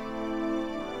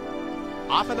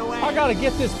 Off and away. I gotta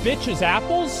get this bitch's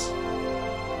apples?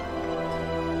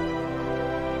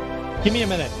 Give me a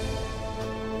minute.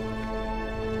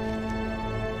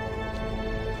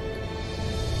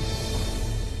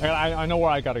 I know where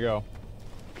I gotta go.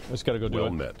 I just gotta go do it.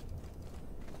 Well met.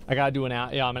 I gotta do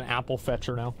yeah, I'm an apple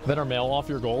fetcher now. Better mail off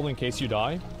your gold in case you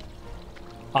die.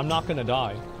 I'm not gonna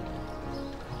die.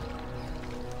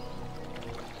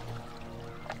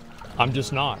 I'm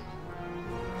just not.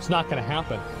 It's not gonna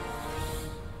happen.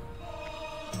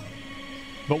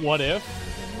 But what if?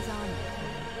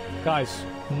 Guys,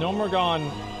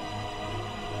 Gnomeregan...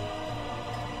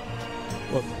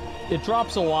 Look, it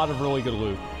drops a lot of really good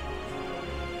loot.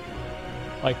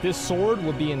 Like, this sword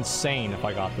would be insane if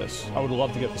I got this. I would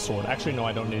love to get the sword. Actually, no,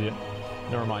 I don't need it.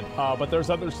 Never mind. But there's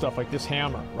other stuff, like this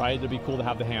hammer, right? It'd be cool to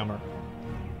have the hammer.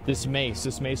 This mace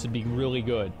would be really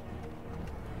good.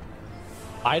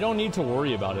 I don't need to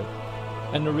worry about it.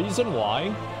 And the reason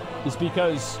why is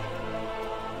because,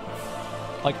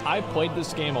 like, I've played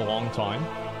this game a long time.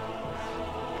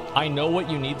 I know what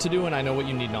you need to do, and I know what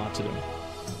you need not to do.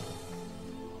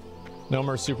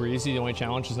 Gnomer is super easy. The only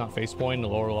challenge is not face point in the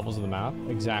lower levels of the map.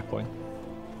 Exactly.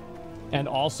 And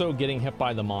also getting hit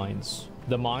by the mines.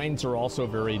 The mines are also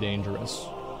very dangerous.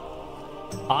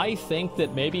 I think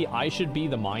that maybe I should be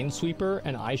the minesweeper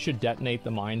and I should detonate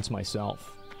the mines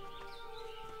myself.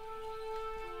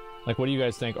 Like, what do you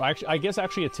guys think? Actually, I guess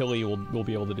actually Attili will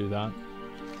be able to do that.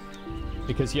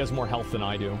 Because he has more health than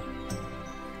I do.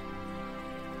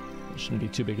 It shouldn't be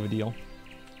too big of a deal.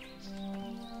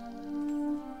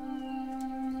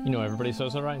 You know, everybody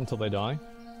says that, right? Until they die.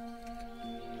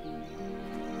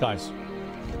 Guys.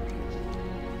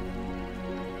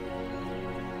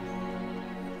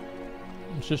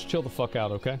 Let's just chill the fuck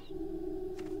out, okay?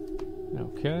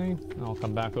 Okay, I'll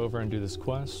come back over and do this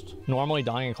quest. Normally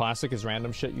dying in Classic is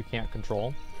random shit you can't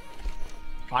control.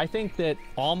 I think that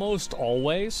almost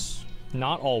always,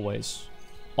 not always,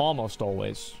 almost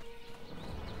always,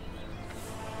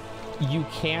 you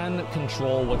can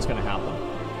control what's going to happen.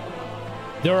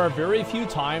 There are very few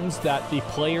times that the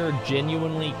player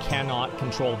genuinely cannot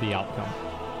control the outcome.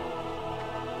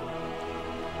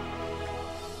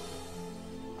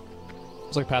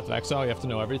 It's like Path of Exile, you have to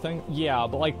know everything. Yeah,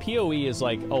 but like PoE is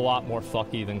like a lot more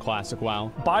fucky than Classic WoW.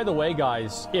 By the way,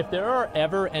 guys, if there are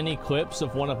ever any clips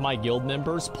of one of my guild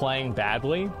members playing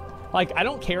badly, like I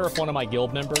don't care if one of my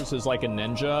guild members is like a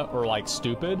ninja or like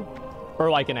stupid or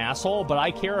like an asshole, but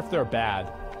I care if they're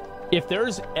bad. If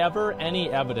there's ever any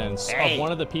evidence of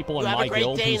one of the people in my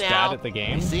guild who's bad at the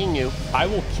game, I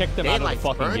will kick them out of the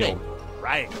fucking guild.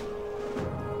 Right.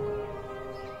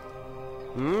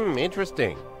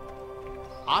 Interesting.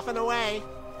 Off and away.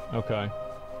 Okay.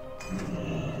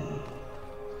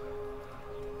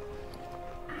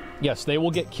 Yes, they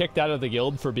will get kicked out of the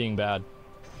guild for being bad.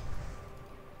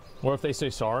 Or if they say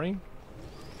sorry,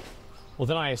 well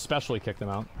then I especially kick them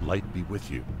out. Light be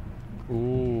with you.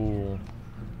 Ooh.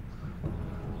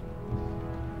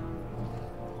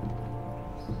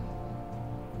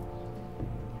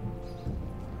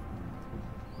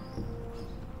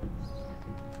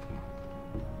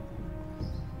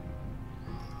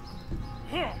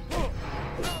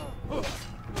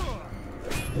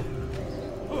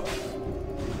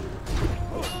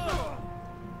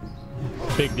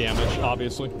 Big damage,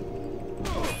 obviously.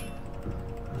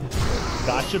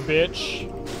 Gotcha,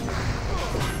 bitch.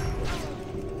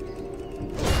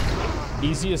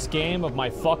 Easiest game of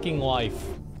my fucking life.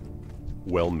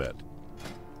 Well met.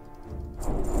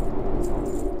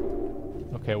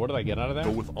 Okay, what did I get out of that?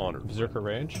 Go with honor. Berserker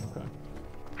Rage? Okay.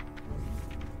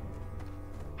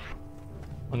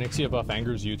 Onyxia buff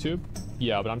angers YouTube?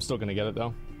 Yeah, but I'm still gonna get it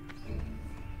though.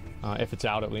 If it's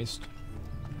out at least.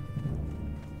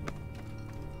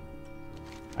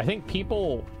 I think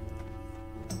people,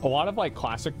 a lot of like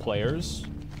classic players,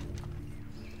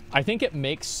 I think it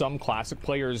makes some classic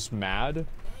players mad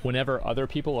whenever other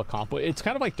people accomplish. It's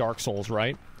kind of like Dark Souls,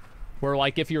 right? Where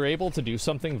like if you're able to do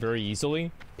something very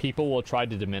easily, people will try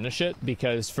to diminish it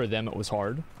because for them it was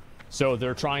hard. So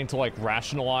they're trying to like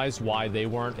rationalize why they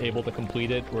weren't able to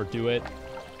complete it or do it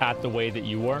at the way that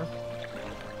you were.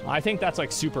 I think that's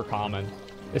like super common,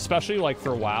 especially like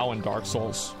for WoW and Dark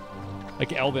Souls.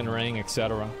 Like Elden Ring,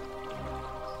 etc.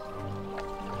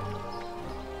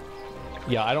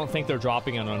 Yeah, I don't think they're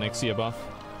dropping an Onyxia buff.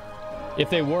 If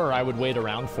they were, I would wait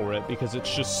around for it because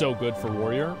it's just so good for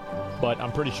Warrior. But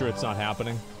I'm pretty sure it's not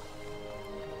happening.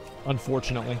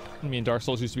 Unfortunately. I mean, Dark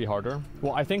Souls used to be harder.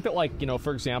 Well, I think that, like, you know,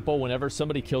 for example, whenever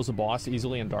somebody kills a boss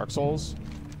easily in Dark Souls,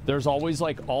 there's always,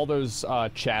 like, all those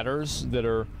chatters that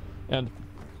are, and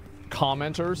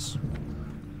commenters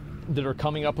that are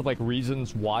coming up with like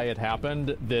reasons why it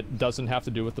happened that doesn't have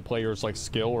to do with the player's like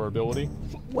skill or ability.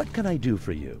 What can I do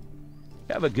for you?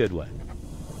 Have a good one.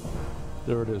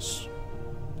 There it is.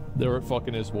 There it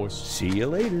fucking is, boys. See you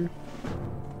later.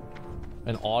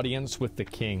 An audience with the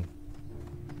king.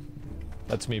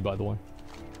 That's me, by the way.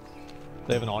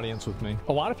 They have an audience with me.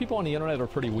 A lot of people on the internet are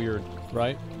pretty weird,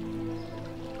 right?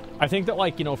 I think that,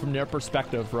 like, you know, from their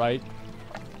perspective, right?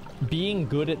 Being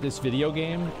good at this video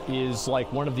game is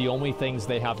like one of the only things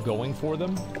they have going for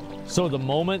them. So the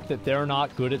moment that they're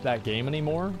not good at that game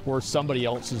anymore, or somebody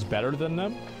else is better than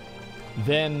them,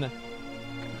 then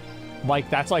like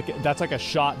that's like a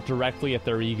shot directly at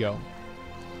their ego.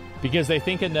 Because they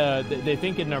think in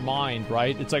their mind,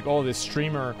 right? It's like, oh, this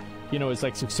streamer, you know, is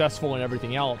like successful in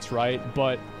everything else, right?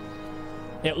 But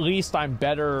at least I'm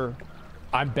better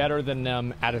than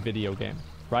them at a video game.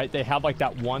 Right? They have like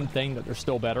that one thing that they're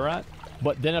still better at.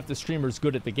 But then if the streamer's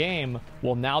good at the game,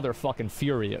 well, now they're fucking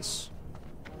furious.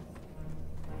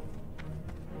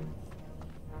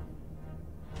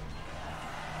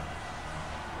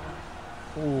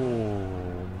 Oh,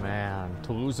 man.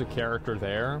 To lose a character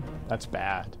there, that's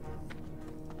bad.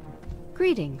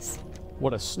 Greetings.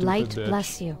 What a stupid Light bitch.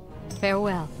 bless you.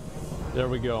 Farewell. There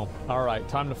we go. All right,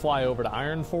 time to fly over to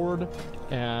Ironford,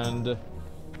 and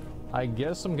I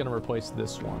guess I'm gonna replace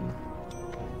this one.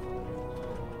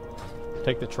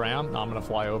 Take the tram. No, I'm gonna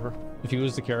fly over. If you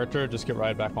lose the character, just get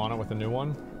right back on it with a new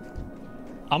one.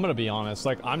 I'm gonna be honest,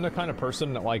 like, I'm the kind of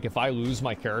person that, like, if I lose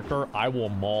my character, I will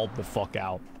maul the fuck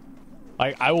out.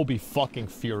 I will be fucking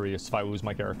furious if I lose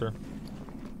my character.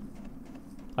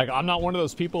 Like, I'm not one of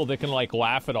those people that can, like,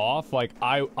 laugh it off. Like,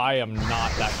 I am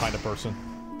not that kind of person.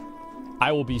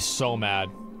 I will be so mad.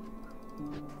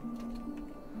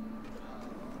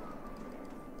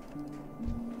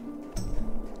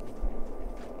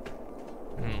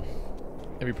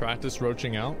 Have you practiced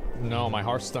roaching out? No, my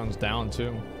Hearthstone's down,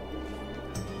 too.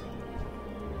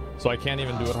 So I can't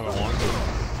even do it if I want to.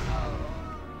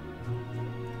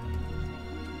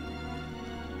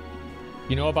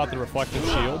 You know about the reflective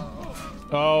shield?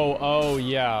 Oh,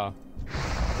 yeah.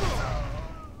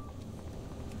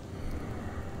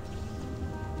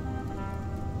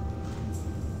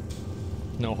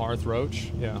 No Hearth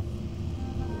Roach? Yeah.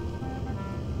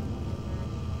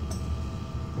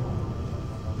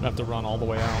 I have to run all the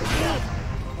way out.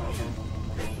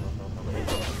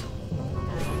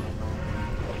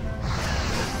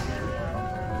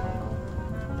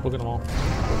 Look at them all.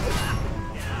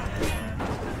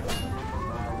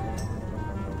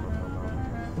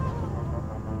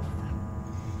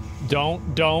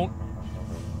 Don't.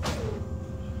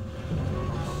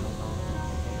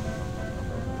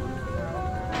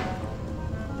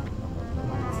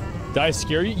 Did I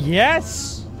scare you?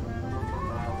 Yes!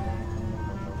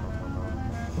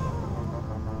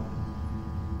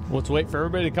 Let's wait for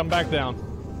everybody to come back down.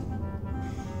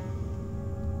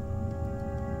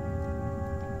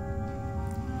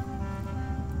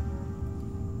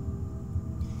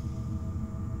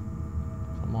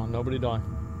 Come on, nobody die.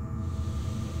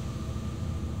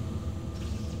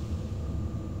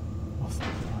 Oh,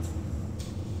 thank God.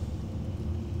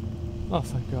 Oh,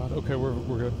 thank God. Okay, we're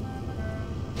good.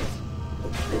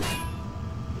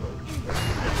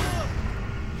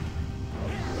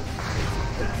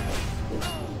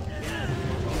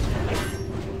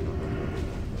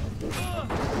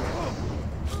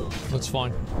 That's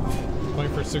fine. Going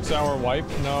for a 6-hour wipe?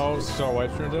 No, 6-hour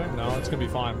wipe during the day? No, it's gonna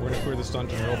be fine. We're gonna clear this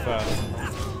dungeon real fast.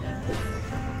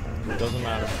 Doesn't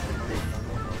matter.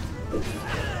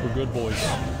 We're good boys.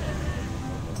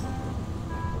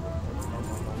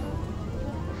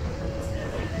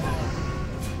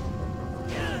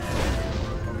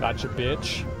 Gotcha,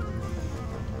 bitch.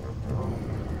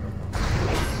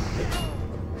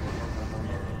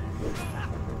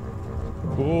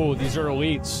 Ooh, these are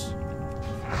elites.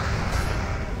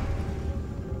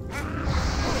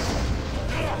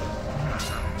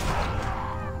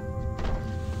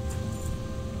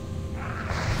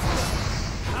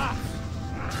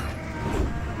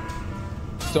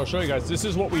 So I'll show you guys, this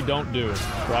is what we don't do,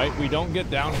 right? We don't get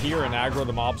down here and aggro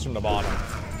the mobs from the bottom.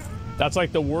 That's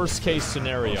like the worst case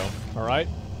scenario, all right?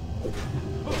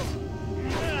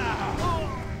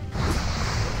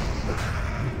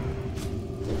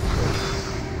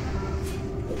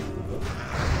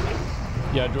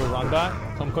 Yeah, do a run back.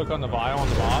 Come click on the vial on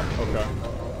the mob. Okay.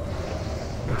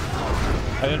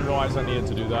 I didn't realize I needed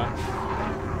to do that.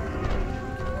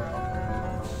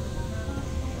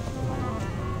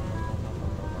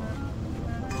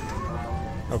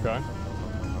 Okay.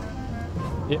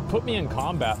 It put me in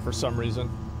combat for some reason.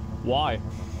 Why?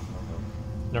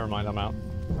 Never mind, I'm out.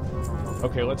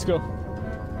 Okay, let's go.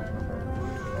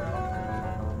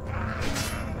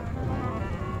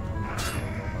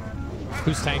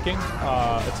 Who's tanking?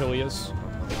 Attilia's.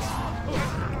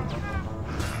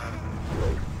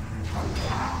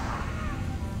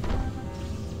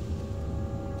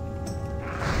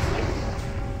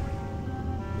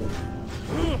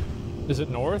 Is it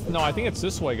north? No, I think it's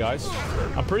this way, guys.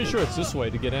 I'm pretty sure it's this way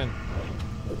to get in.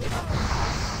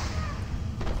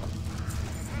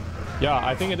 Yeah,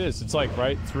 I think it is. It's like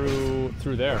right through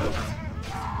there. You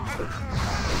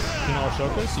know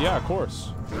Ashoka's? Yeah, of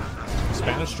course.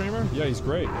 Spanish streamer? Yeah, he's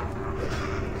great.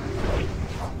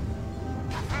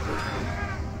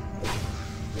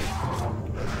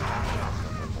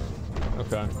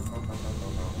 Okay.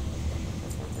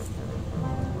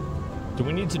 Do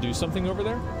we need to do something over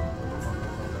there?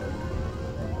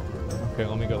 Okay,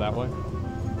 let me go that way.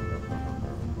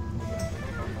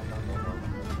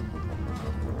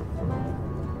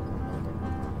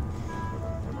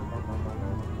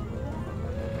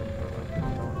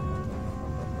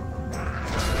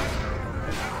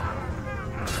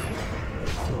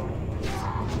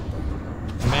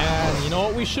 Man, you know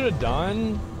what we should have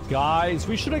done? Guys,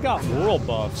 we should have got world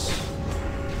buffs.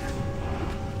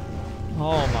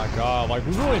 Oh my god, like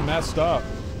we really messed up.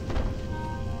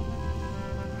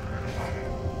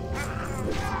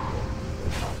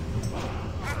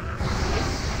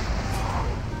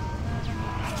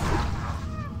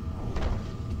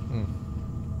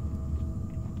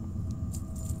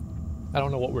 I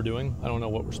don't know what we're doing. I don't know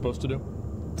what we're supposed to do.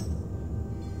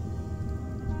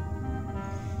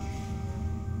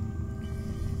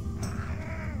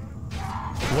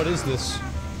 What is this?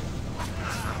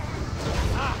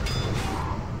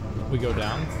 We go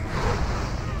down.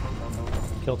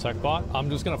 Kill tech bot. I'm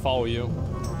just gonna follow you.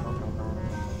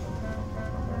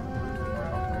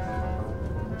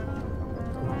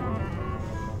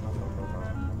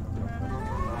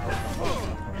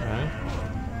 Okay.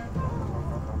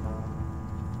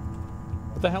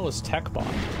 What the hell is tech bot?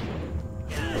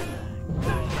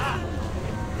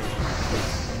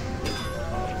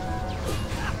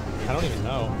 I don't even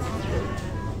know.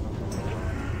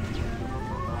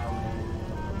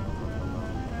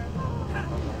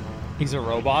 He's a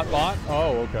robot bot?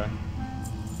 Oh, okay.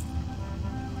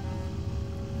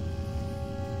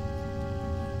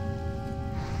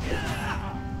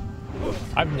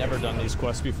 I've never done these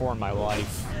quests before in my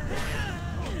life.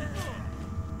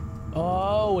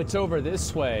 Oh, it's over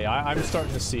this way. I'm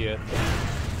starting to see it.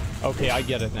 Okay, I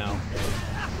get it now.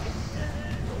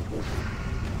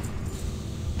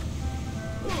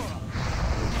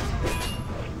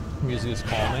 Music is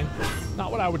calming.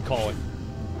 Not what I would call it.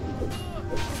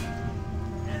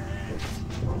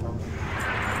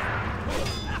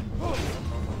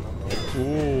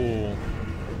 Ooh.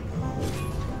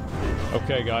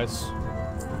 Okay, guys.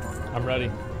 I'm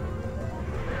ready.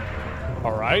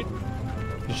 Alright.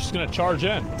 He's just gonna charge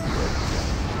in.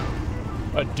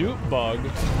 A dupe bug?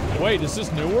 Wait, is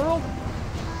this New World?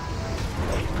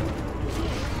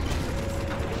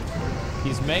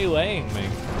 He's meleeing me.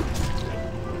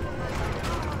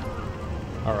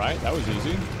 Alright, that was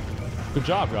easy. Good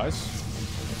job, guys.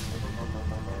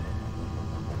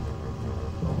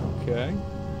 Okay.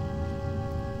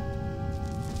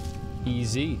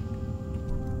 Easy.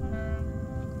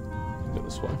 Go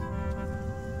this way.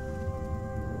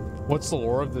 What's the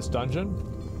lore of this dungeon?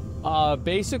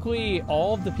 Basically,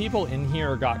 all of the people in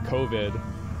here got COVID,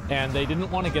 and they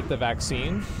didn't want to get the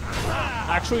vaccine.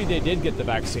 Actually, they did get the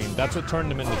vaccine. That's what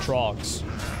turned them into trogs.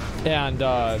 And,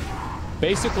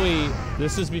 basically,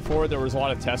 this is before there was a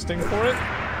lot of testing for it.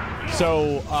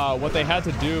 So, what they had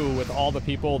to do with all the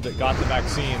people that got the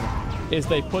vaccine is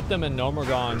they put them in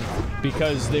Gnomeregan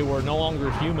because they were no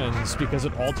longer humans because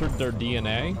it altered their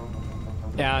DNA.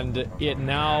 And it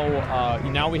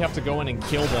now we have to go in and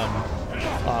kill them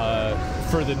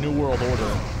for the New World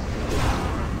Order.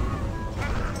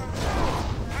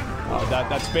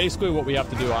 That's basically what we have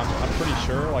to do. I'm pretty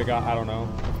sure. Like, I don't know.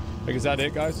 Like, is that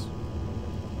it, guys?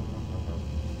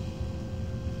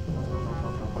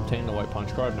 Obtain the white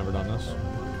punch card. I've never done this.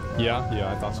 Yeah,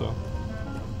 I thought so.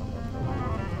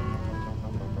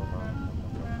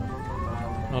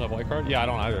 Not a white card? Yeah, I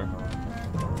don't either.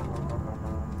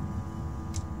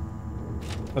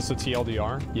 That's the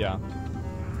TLDR? Yeah.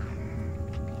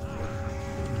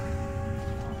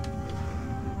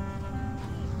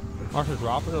 Marshall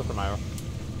drop it doesn't matter.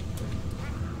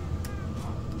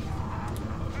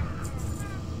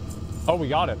 Oh, we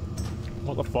got it.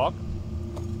 What the fuck?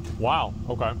 Wow,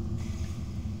 okay.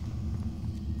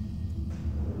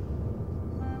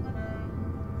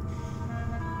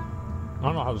 I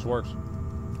don't know how this works.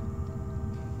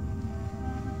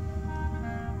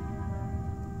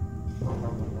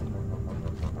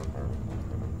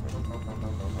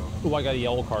 Ooh, I got a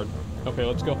yellow card. Okay,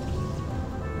 let's go.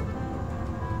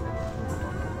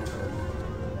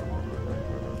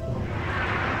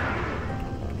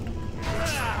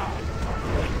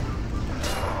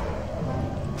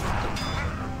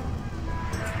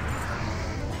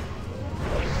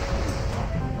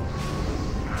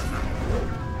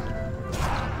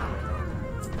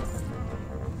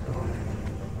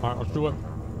 Alright, let's do it.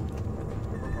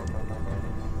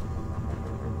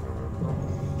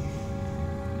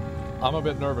 I'm a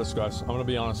bit nervous, guys. I'm gonna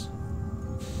be honest.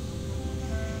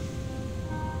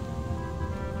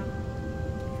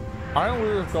 Why don't we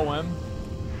just go in?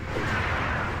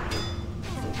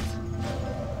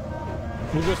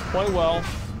 We just play well.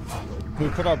 We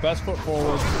put our best foot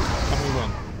forward, and we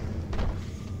win.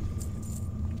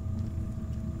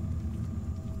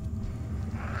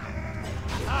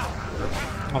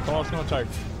 That's all it's gonna take.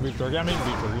 Beef jerky. I mean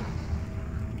beef jerky.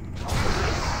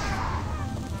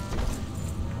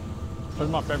 This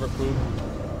is my favorite food.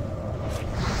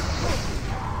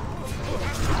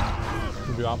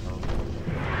 Good job.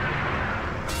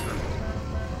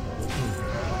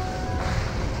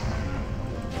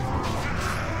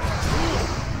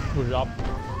 Good job.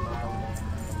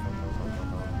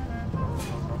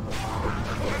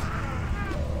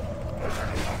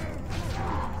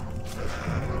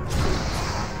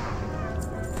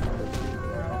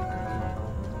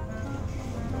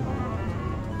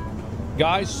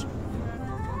 Guys,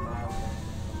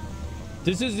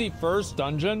 this is the first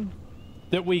dungeon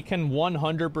that we can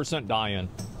 100% die in.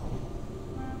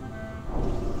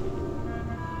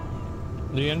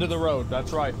 The end of the road,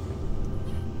 that's right.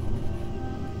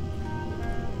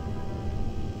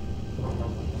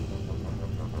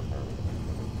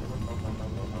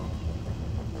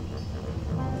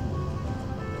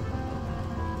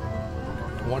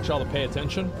 I want y'all to pay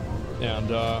attention, and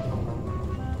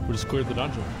we just cleared the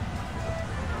dungeon.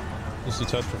 This is a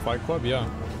test for Fight Club? Yeah.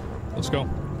 Let's go.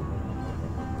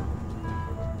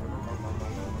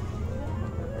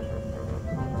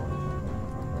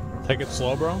 Take it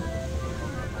slow, bro?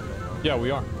 Yeah,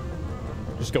 we are.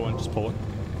 Just go in, just pull it.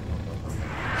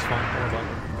 It's fine, don't worry about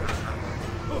it.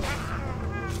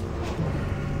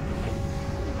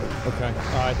 Okay,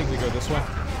 I think we go this way.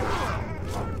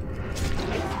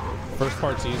 First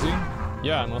part's easy.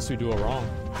 Yeah, unless we do it wrong.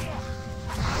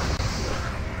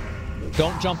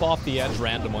 Don't jump off the edge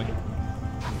randomly.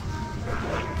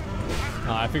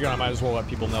 I figured I might as well let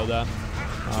people know that.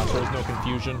 So there's no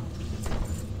confusion.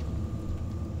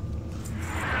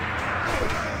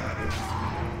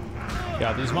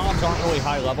 Yeah, these mobs aren't really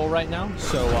high level right now,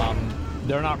 so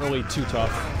they're not really too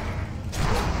tough.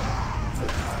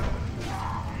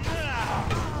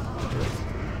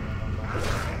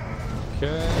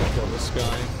 Okay, kill this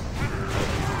guy.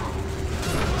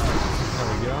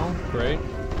 There we go, great.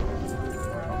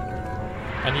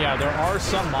 And yeah, there are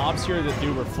some mobs here that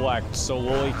do reflect, so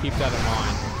Lily, keep that in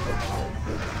mind.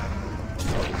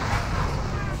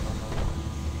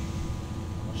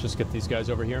 Let's just get these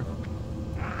guys over here.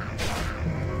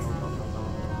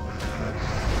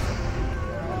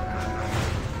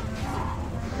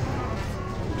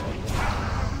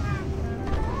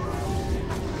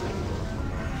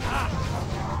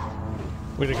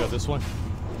 Way to go this way.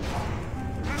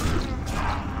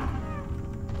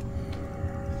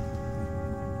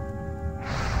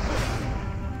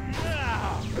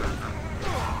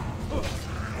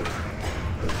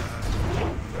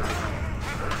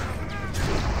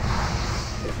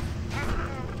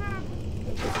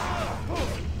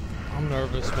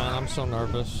 I'm so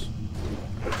nervous.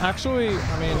 Actually,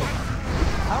 I mean,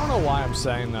 I don't know why I'm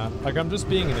saying that. Like, I'm just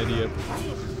being an idiot.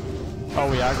 Oh,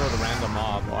 we aggroed a random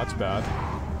mob. Oh, that's bad.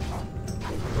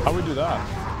 How'd we do that?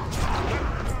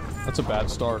 That's a bad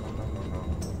start.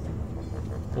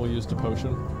 We'll use the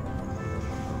potion.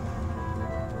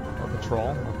 Oh, the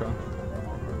troll? Okay.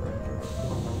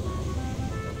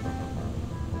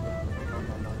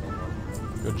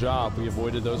 Good job. We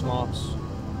avoided those mobs.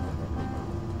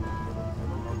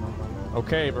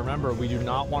 Okay, remember, we do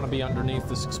not want to be underneath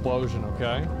this explosion,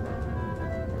 okay?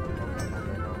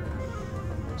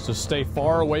 So stay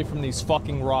far away from these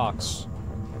fucking rocks.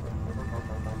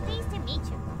 Pleased to meet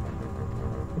you.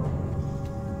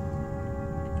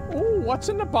 Ooh, what's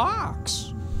in the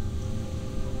box?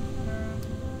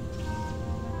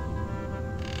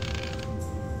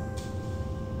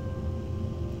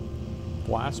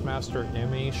 Blastmaster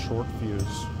ME short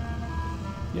fuse.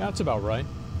 Yeah, that's about right.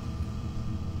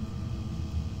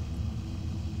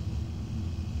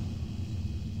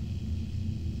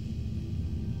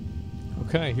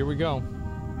 Okay, here we go.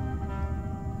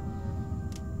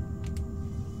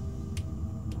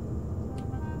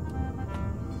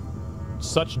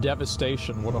 Such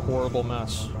devastation, what a horrible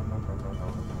mess.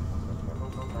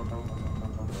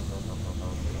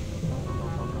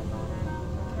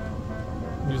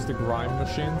 Use the grime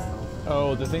machine?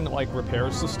 Oh, the thing that like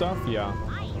repairs the stuff? Yeah.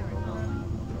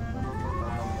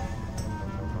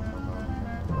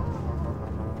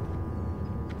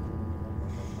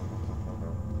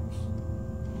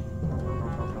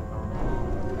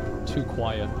 Too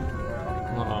quiet.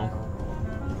 Uh-oh.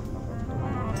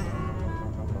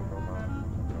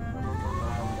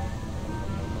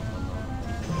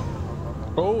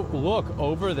 Oh, look,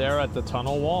 over there at the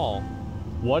tunnel wall.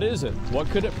 What is it? What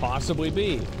could it possibly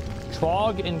be?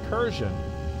 Trog incursion.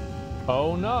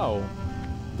 Oh no.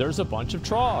 There's a bunch of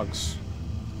trogs.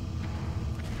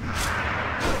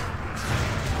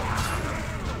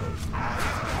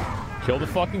 Kill the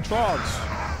fucking trogs.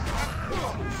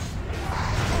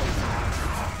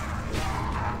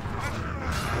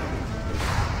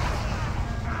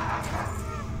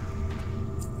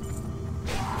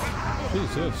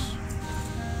 Jesus.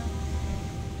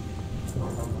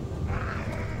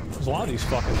 There's a lot of these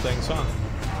fucking things, huh?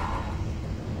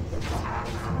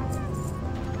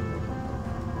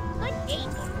 Good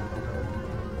game.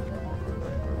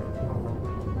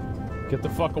 Get the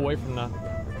fuck away from that.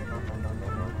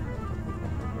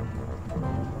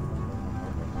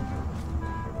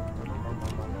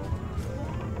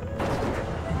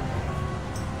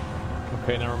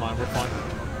 Okay, never mind, we're fine.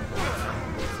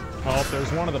 Oh,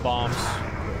 there's one of the bombs.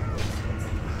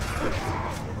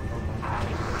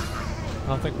 I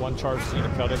don't think one charge is gonna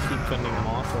cut it. Keep fending them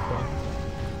off. Okay.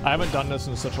 I haven't done this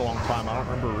in such a long time. I don't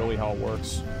remember really how it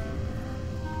works.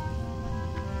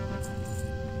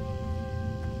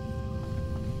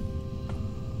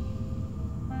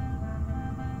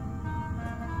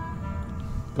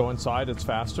 Go inside, it's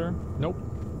faster. Nope.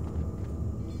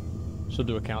 She'll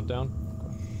do a countdown.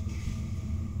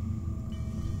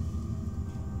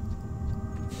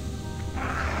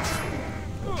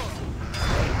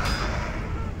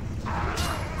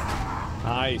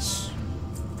 Nice.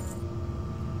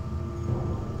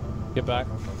 Get back.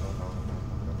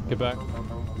 Get back.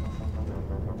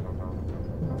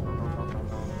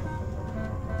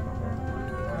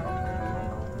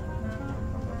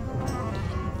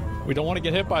 We don't want to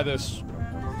get hit by this.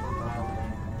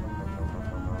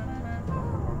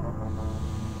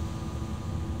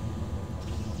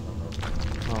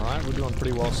 Alright, we're doing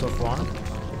pretty well so far.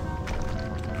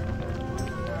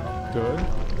 Good.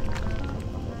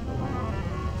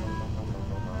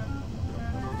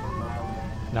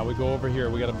 Now we go over here.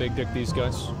 We gotta big dick these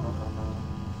guys.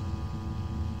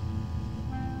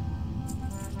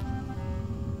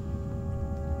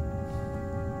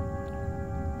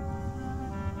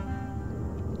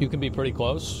 You can be pretty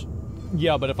close.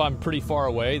 Yeah, but if I'm pretty far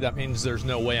away, that means there's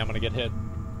no way I'm gonna get hit.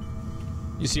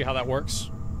 You see how that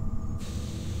works?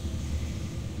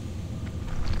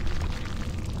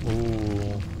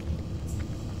 Ooh.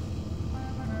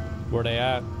 Where they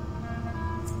at?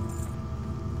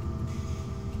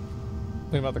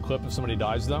 Think about the clip if somebody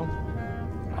dies, though.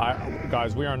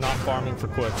 Guys, we are not farming for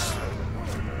clips.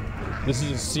 This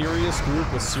is a serious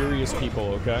group with serious people,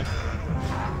 okay?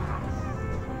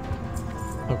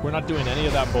 Look, we're not doing any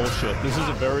of that bullshit. This is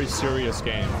a very serious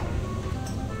game.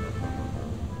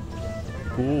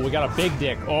 Ooh, we got a big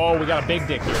dick. Oh, we got a big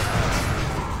dick here.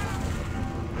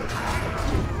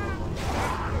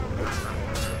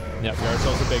 Yep, we got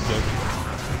ourselves a big dick.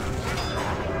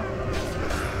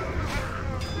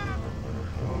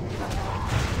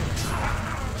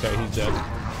 Okay, he's dead.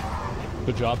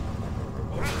 Good job.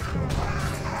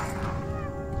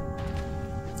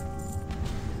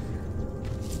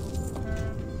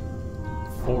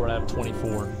 Four out of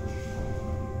 24.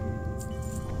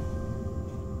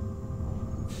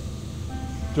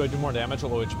 Do I do more damage at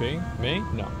low HP? Me?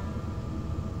 No.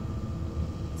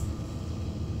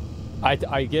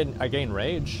 I gain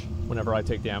rage whenever I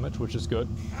take damage, which is good.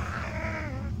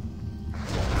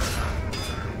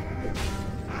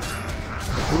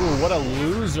 Ooh, what a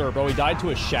loser, bro. He died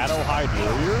to a Shadowhide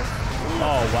warrior?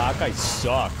 Oh, wow, that guy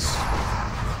sucks.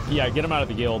 Yeah, get him out of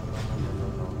the guild.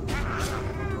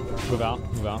 Move out,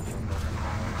 move out.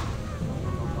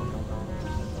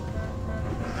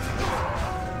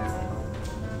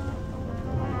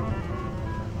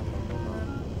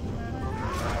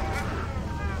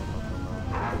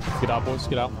 Get out, boys,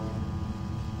 get out.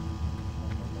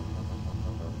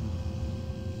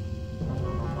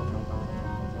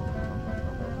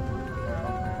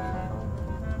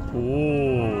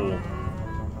 Ooh.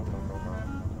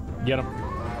 Get him.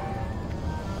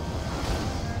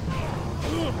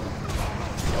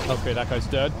 Okay, that guy's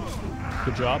dead.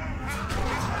 Good job.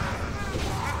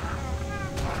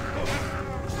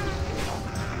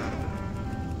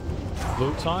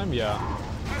 Loot time? Yeah.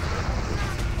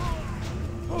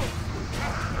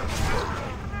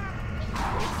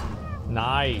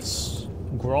 Nice.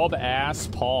 Grub ass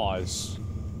paws.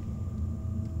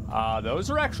 Those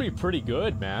are actually pretty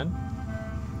good, man.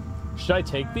 Should I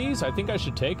take these? I think I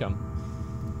should take them.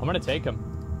 I'm gonna take them.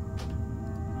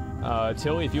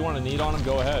 Tilly, if you want to need on them,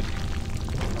 go ahead.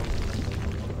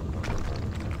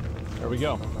 There we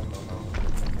go.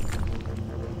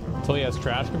 Tilly has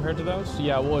trash compared to those?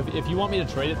 Yeah, well, if you want me to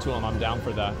trade it to him, I'm down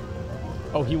for that.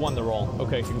 Oh, he won the roll.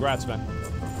 Okay, congrats, man.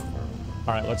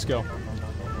 Alright, let's go.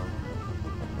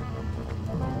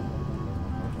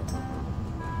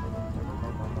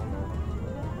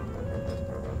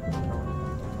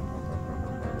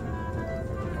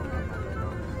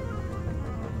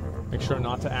 Make sure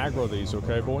not to aggro these,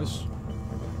 okay, boys?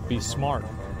 Be smart.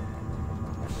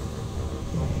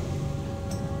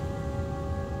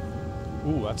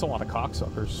 Ooh, that's a lot of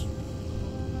cocksuckers.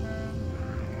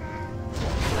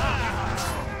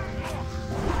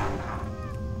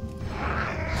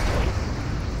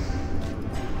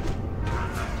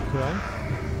 Okay.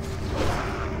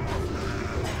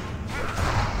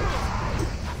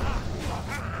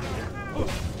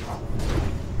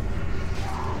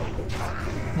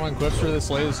 farming clips for this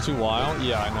late is too wild.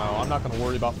 Yeah, I know. I'm not going to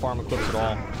worry about farming clips at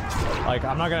all. Like,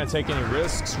 I'm not going to take any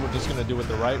risks. We're just going to do it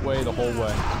the right way the whole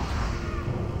way.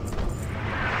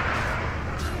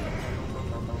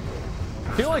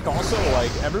 I feel like also,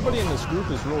 like, everybody in this group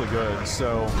is really good.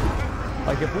 So,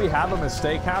 like, if we have a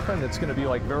mistake happen, it's going to be,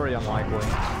 like, very unlikely.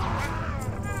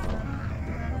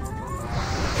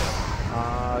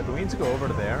 Do we need to go over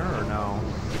to there or no?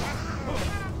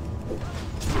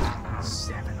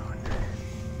 700.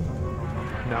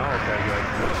 No? Okay,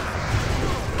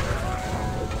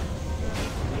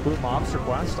 good. Loot mobs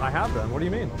request? I have them. What do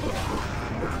you mean?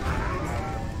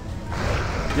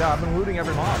 Yeah, I've been looting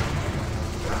every mob.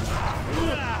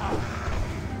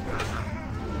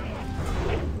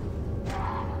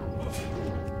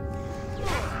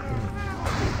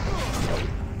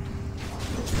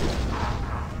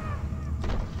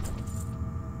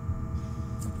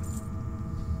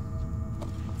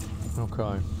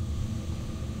 Okay.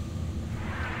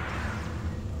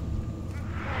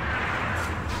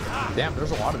 Damn,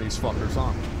 there's a lot of these fuckers,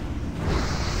 huh?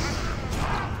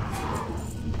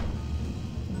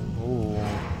 Ooh.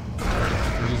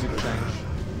 Music change.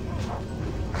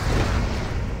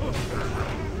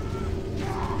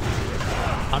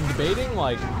 I'm debating,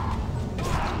 like,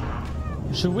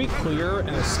 should we clear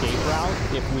an escape route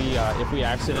if we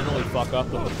accidentally fuck up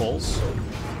with the pulse?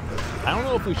 I don't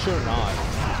know if we should or not.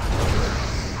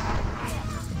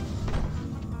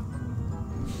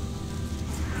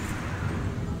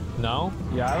 No?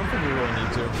 Yeah, I don't think we really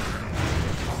need to.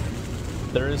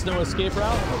 There is no escape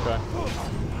route? Okay.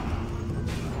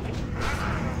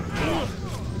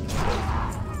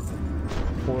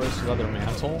 Forest leather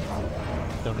mantle.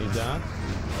 Don't need that.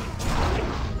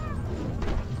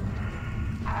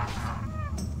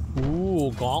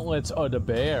 Ooh, gauntlets of the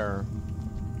bear.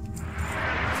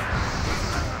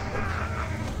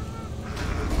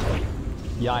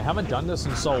 Yeah, I haven't done this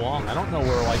in so long. I don't know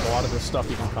where, like, a lot of this stuff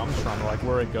even comes from, or, like,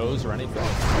 where it goes or anything.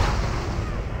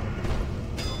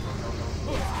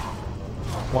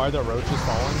 Why are there roaches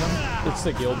following them? It's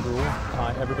the guild rule.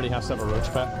 Everybody has to have a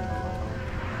roach pet.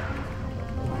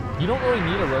 You don't really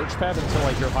need a roach pet until,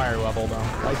 like, you're higher level, though.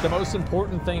 Like, the most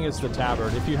important thing is the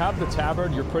tabard. If you have the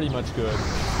tabard, you're pretty much good.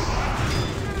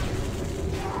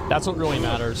 That's what really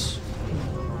matters.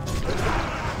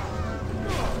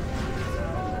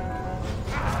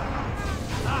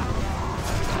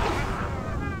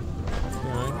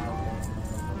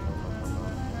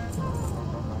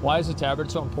 Why is the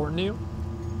tabard so important to you?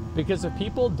 Because if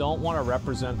people don't want to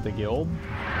represent the guild,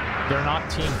 they're not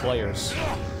team players.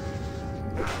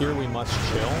 Here we must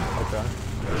chill. Okay.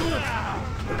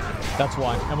 That's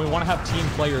why. And we want to have team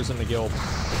players in the guild.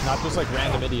 Not just like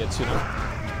random idiots, you know?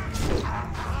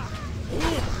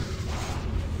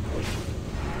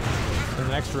 In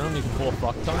the next room, you can pull a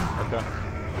fuck ton? Okay.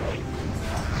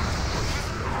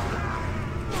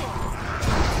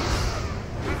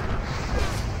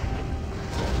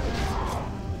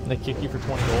 They kick you for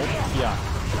 20 gold? Yeah.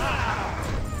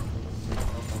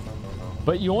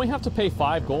 But you only have to pay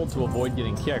 5 gold to avoid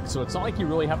getting kicked, so it's not like you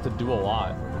really have to do a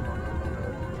lot.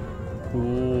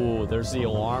 Ooh, there's the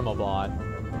Alarmabot.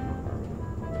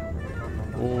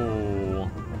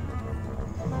 Ooh.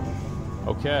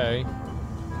 Okay.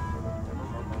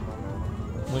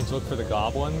 We need to look for the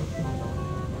goblin?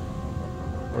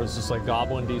 Or is this like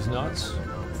goblin these nuts?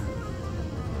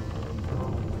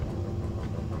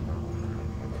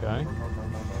 Okay.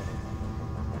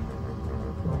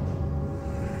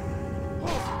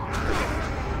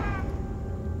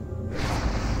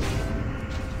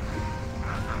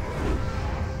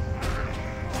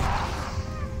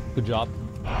 Good job.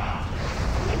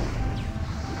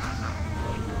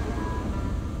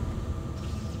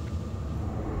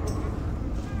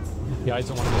 Yeah, I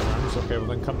don't want to get rooms. Okay, well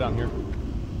then come down here.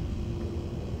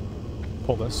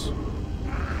 Pull this.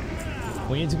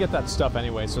 We need to get that stuff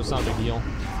anyway, so it's not a big deal.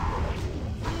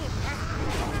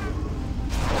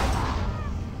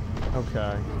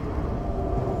 Okay.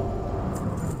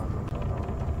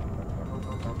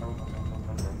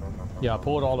 Yeah,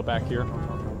 pull it all to back here.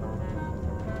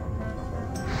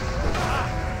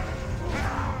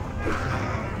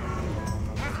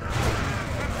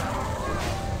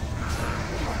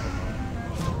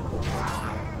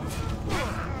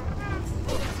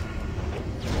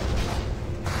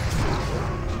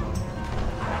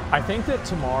 I think that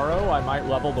tomorrow I might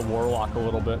level the Warlock a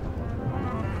little bit.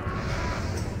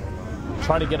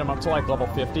 Try to get him up to like level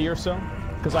 50 or so.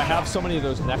 Because I have so many of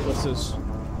those necklaces.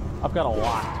 I've got a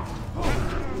lot.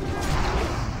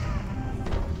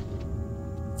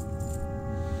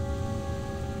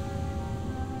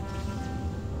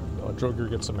 Droger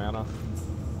gets some mana.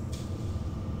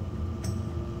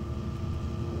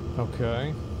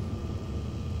 Okay.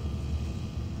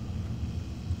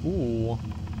 Ooh.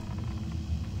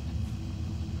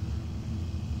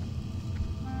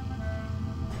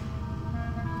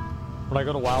 Would I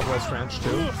go to Wild West Ranch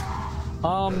too?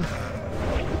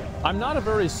 I'm not a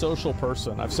very social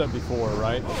person, I've said before,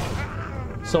 right?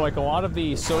 So like a lot of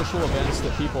the social events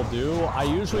that people do, I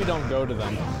usually don't go to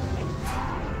them.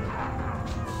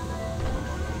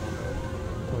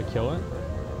 Can we kill it?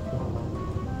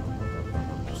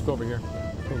 Just go over here.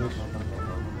 Kill this.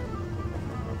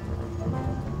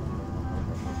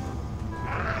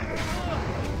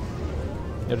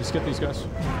 Yeah, just get these guys.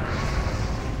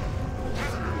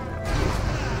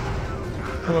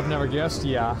 Who I've never guessed?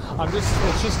 Yeah.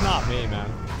 It's just not me, man.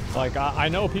 Like, I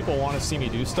know people want to see me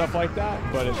do stuff like that,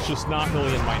 but it's just not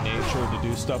really in my nature to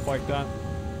do stuff like that.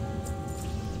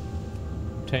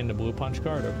 Obtain the blue punch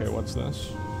card. Okay, what's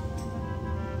this?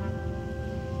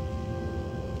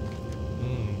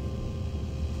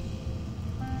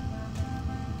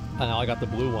 And now I got the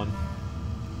blue one.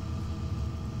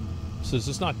 So does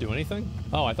this not do anything?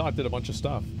 Oh, I thought it did a bunch of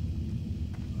stuff.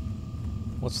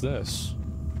 What's this?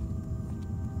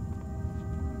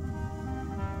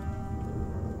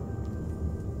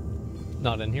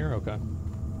 Not in here? Okay.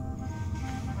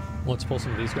 Let's pull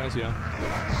some of these guys, yeah.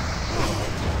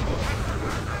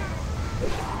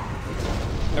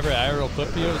 Every aerial clip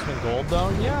video has been gold, though?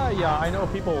 Yeah, I know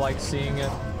people like seeing it.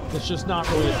 It's just not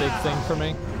really a big thing for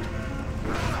me.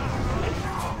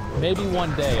 Maybe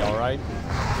one day, alright?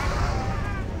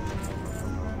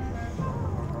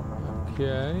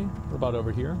 Okay. What about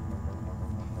over here?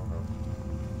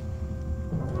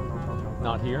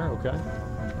 Not here? Okay.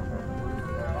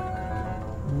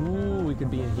 Ooh, we could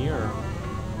be in here.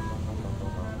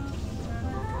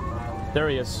 There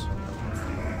he is.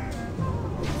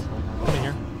 Come in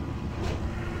here.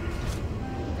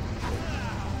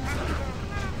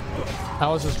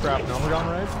 How is this crap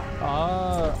Gnomeregan raid?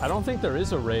 I don't think there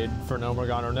is a raid for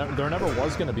Gnomeregan, or there never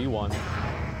was going to be one.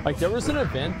 Like, there was an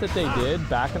event that they did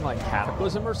back in, like,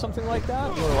 Cataclysm or something like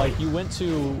that, where, like, you went to,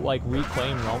 like,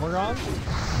 reclaim Gnomeregan,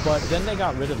 but then they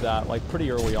got rid of that, like,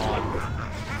 pretty early on.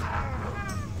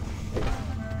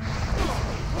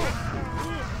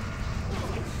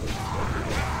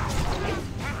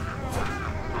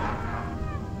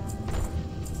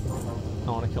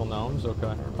 Kill gnomes?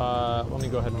 Okay. Let me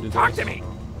go ahead and do this. Talk to me!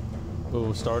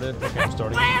 Ooh, started? Okay, I'm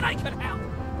starting. Glad I could help!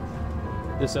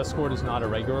 This escort is not a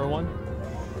regular one.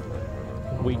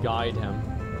 We guide him.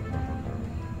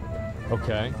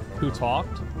 Okay. Who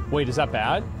talked? Wait, is that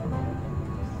bad?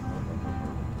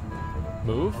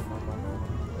 Move?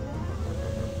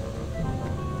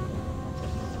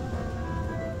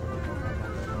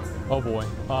 Oh boy.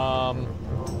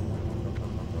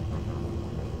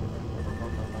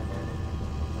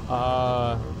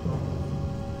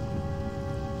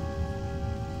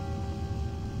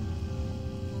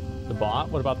 The bot?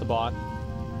 What about the bot?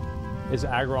 Is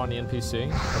aggro on the NPC?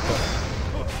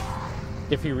 Okay.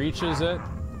 If he reaches it,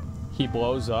 he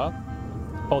blows up.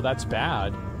 Oh, that's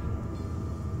bad.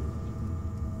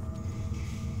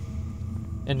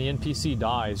 And the NPC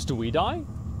dies. Do we die?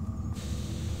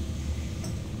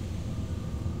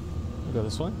 We'll go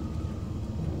this way.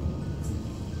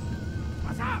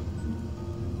 What's up?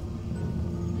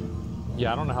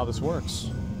 Yeah, I don't know how this works.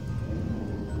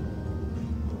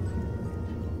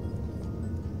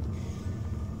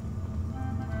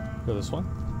 Go this way.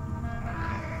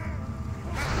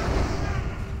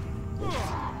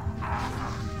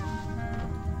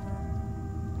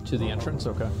 To the entrance?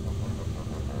 Okay.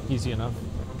 Easy enough.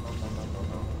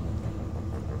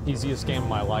 Easiest game of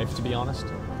my life, to be honest.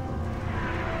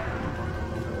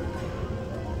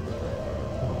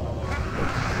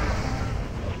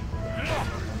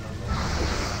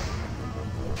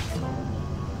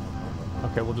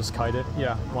 Okay, we'll just kite it.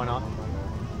 Yeah, why not?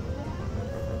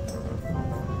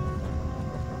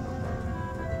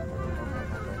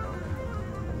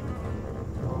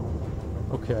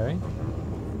 Okay.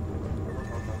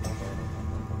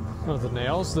 Oh, the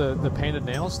nails, the painted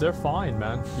nails, they're fine,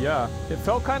 man. Yeah, it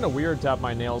felt kind of weird to have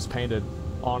my nails painted,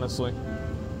 honestly.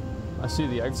 I see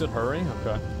the exit, hurry,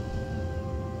 okay.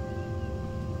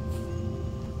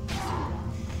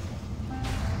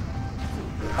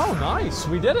 Oh, nice,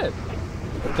 we did it.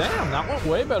 Damn, that went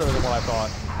way better than what I thought.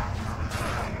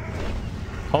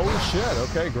 Holy shit,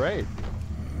 okay, great.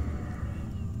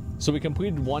 So we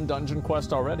completed one dungeon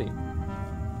quest already.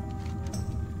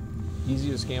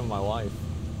 Easiest game of my life.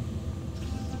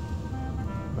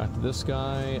 Back to this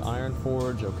guy, Iron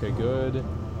Forge, okay, good.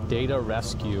 Data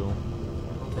rescue.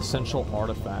 Essential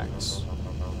artifacts.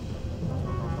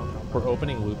 We're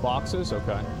opening loot boxes,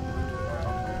 okay.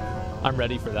 I'm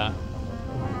ready for that.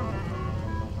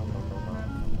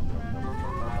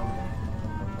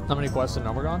 How many quests in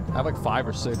Gnomeregan? I have like 5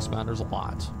 or 6, man. There's a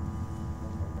lot.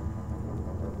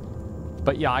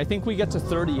 But yeah, I think we get to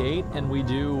 38 and we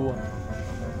do,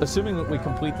 assuming that we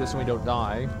complete this and we don't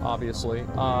die, obviously,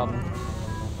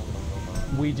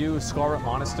 we do Scarlet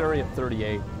Monastery at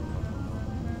 38.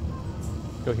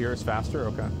 Go here is faster?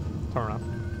 Okay. Turn around.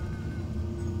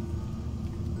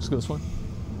 Let's go this way.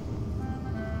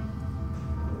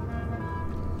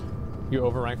 You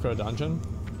overrank for a dungeon?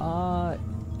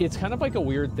 It's kind of like a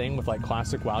weird thing with like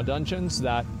classic WoW dungeons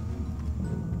that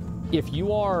if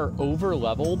you are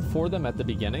over-leveled for them at the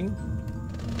beginning,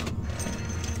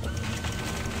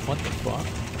 what the fuck?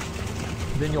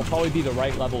 Then you'll probably be the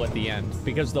right level at the end,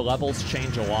 because the levels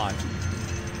change a lot.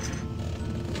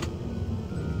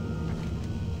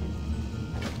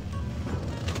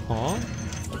 Huh?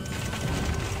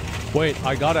 Wait,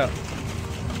 I got a...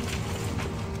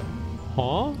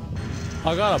 Huh?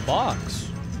 I got a box.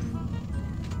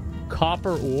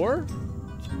 Copper ore?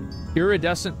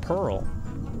 Iridescent pearl.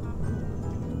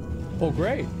 Oh,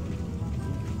 great.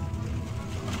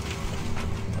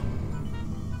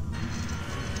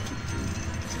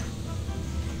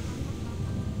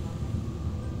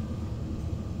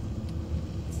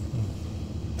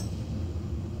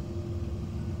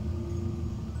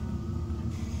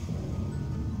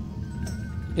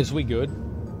 Is we good?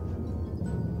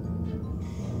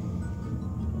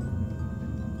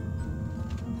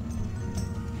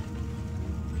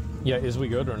 Yeah, is we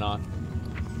good or not?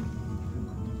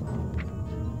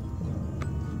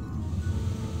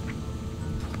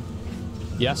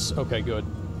 Yes? Okay, good.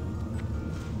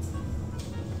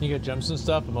 You get gems and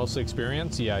stuff, but mostly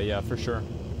experience? Yeah, for sure.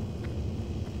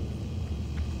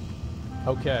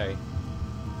 Okay.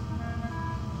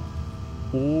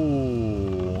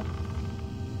 Ooh.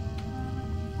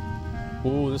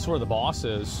 Ooh, this is where the boss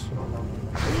is.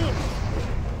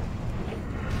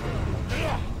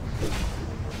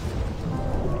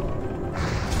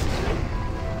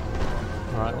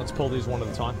 Alright, let's pull these one at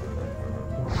a time.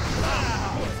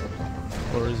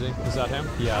 Where is he? Is that him?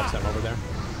 Yeah, it's him over there.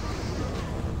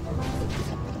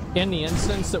 In the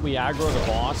instance that we aggro the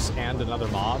boss and another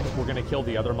mob, we're going to kill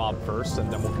the other mob first,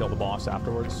 and then we'll kill the boss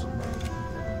afterwards.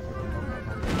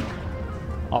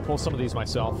 I'll pull some of these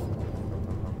myself.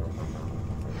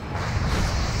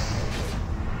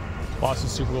 Boss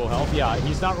is super low health. Yeah,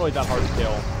 he's not really that hard to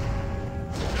kill.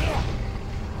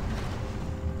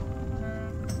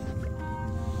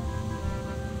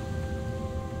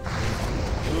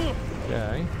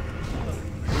 Okay.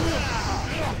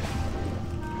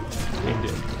 Aimed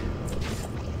it.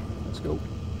 Let's go.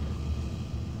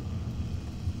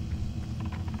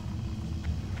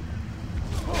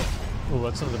 Oh,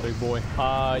 that's another big boy.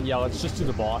 Yeah, let's just do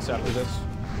the boss after this.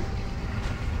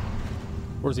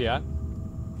 Where's he at?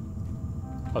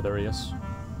 Oh, there he is.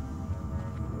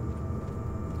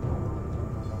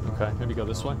 Okay, maybe go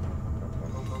this way.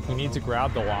 We need to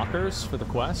grab the lockers for the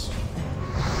quest.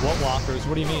 What lockers?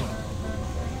 What do you mean?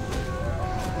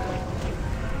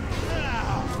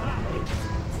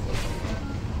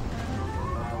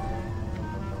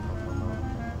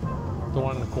 The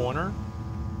one in the corner?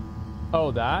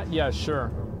 Oh, that? Yeah,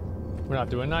 sure. We're not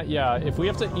doing that? Yeah, if we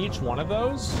have to each one of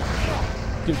those...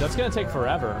 Dude, that's gonna take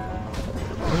forever.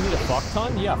 We need a fuck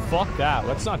ton? Yeah, fuck that.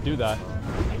 Let's not do that.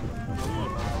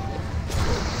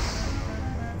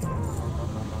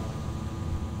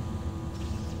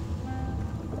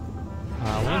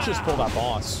 We need to just pull that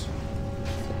boss.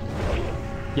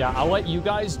 Yeah, I'll let you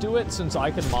guys do it since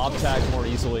I can mob tag more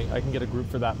easily. I can get a group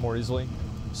for that more easily.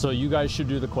 So you guys should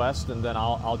do the quest, and then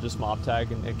I'll just mob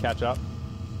tag and catch up.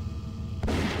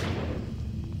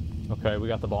 Okay, we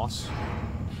got the boss.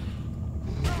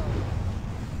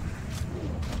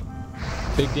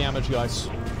 Big damage, guys.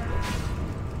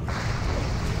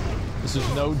 This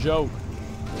is no joke.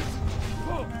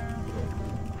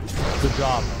 Good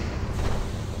job.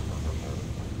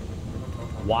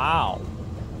 Wow.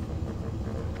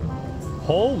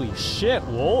 Holy shit,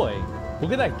 Loy.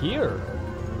 Look at that gear.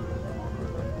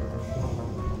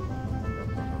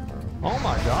 Oh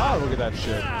my god, look at that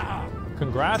shit.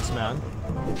 Congrats, man.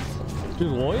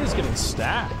 Dude, Loy is getting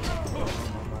stacked.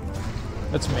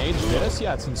 That's Mage this?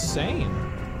 Yeah, it's insane.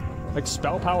 Like,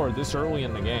 spell power this early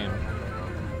in the game.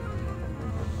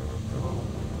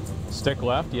 Stick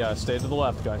left? Yeah, stay to the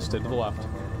left, guys. Stay to the left.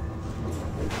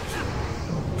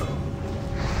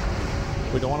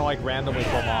 We don't want to, like, randomly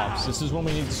pull mobs. This is when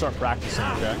we need to start practicing,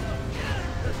 okay?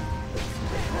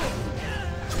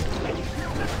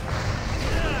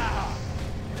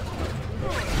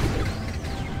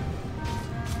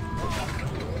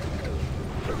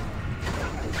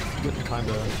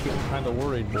 Getting kinda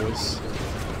worried, boys.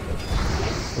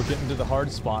 We're getting to the hard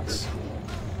spots.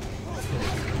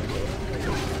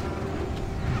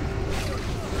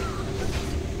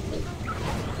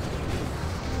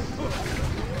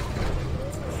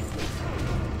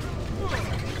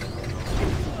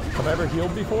 Have I ever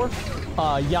healed before?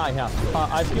 Yeah, I have.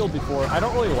 I've healed before. I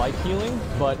don't really like healing,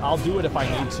 but I'll do it if I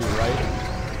need to, right?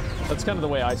 That's kind of the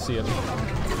way I see it.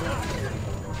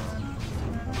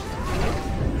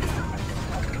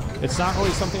 It's not really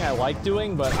something I like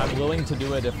doing, but I'm willing to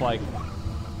do it if, like,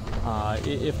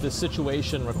 if the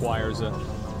situation requires it.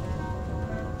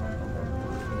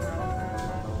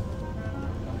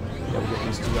 Yeah, we'll get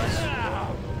these two guys.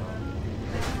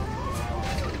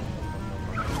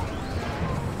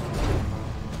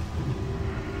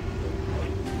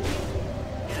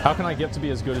 How can I get to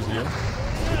be as good as you?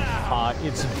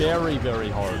 It's very, very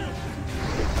hard.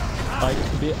 Like,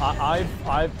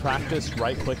 I've practiced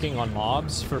right-clicking on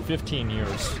mobs for 15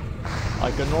 years.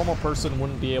 Like, a normal person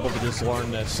wouldn't be able to just learn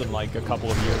this in, like, a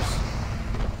couple of years.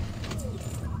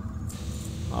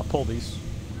 I'll pull these.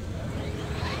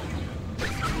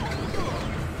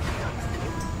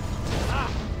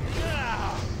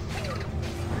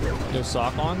 No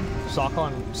sock on? Sock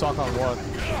on what?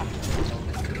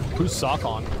 Who's sock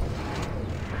on?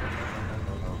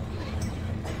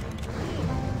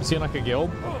 Is he in, like, a guild?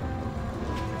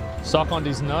 Sock on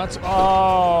these nuts?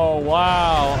 Oh,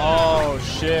 wow. Oh,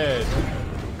 shit.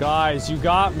 Guys, you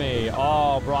got me.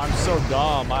 Oh, bro, I'm so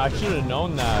dumb. I should have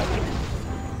known that.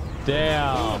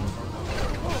 Damn.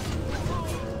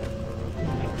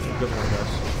 Good one,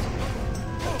 guys.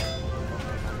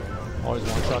 Always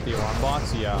one-shot the alarm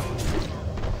bots? Yeah.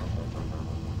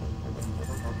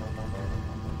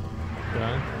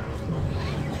 Okay.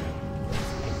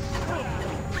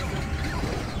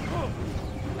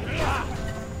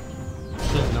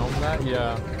 Should've known that?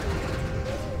 Yeah.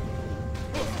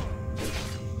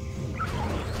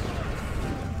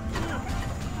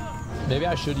 Maybe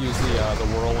I should use the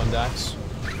whirlwind axe.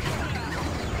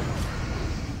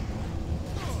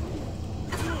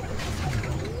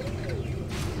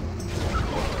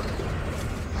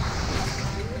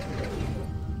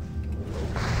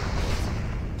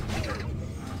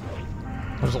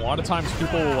 There's a lot of times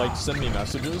people will, like, send me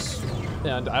messages,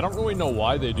 and I don't really know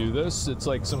why they do this. It's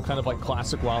like some kind of, like,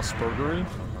 classic WoW spurgery.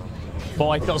 But,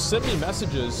 like, they'll send me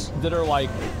messages that are, like,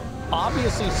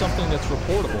 obviously something that's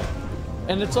reportable.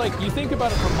 And it's like, you think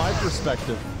about it from my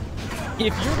perspective.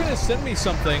 If you're gonna send me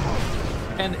something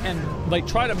and like,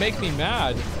 try to make me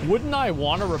mad, wouldn't I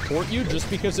want to report you just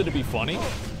because it'd be funny?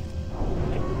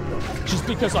 Just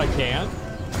because I can?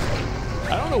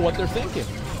 I don't know what they're thinking.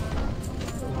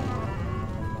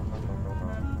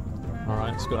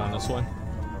 Alright, let's go down this way.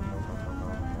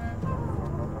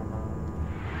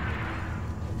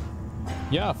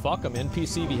 Yeah, fuck them.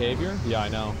 NPC behavior? Yeah, I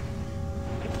know.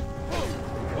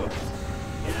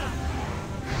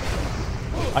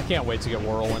 I can't wait to get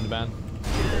Whirlwind, man.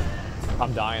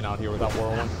 I'm dying out here without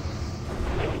Whirlwind.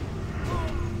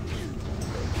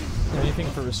 Anything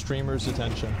for a streamer's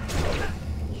attention.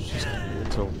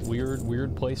 It's a weird,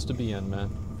 weird place to be in, man.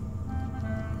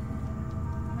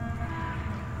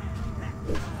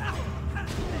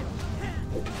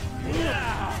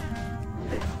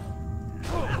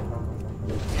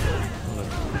 I'm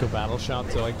gonna go battle shout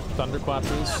to, like,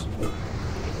 Thunderclappers.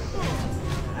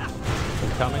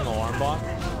 Incoming alarm bot.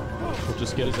 We'll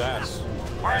just get his ass.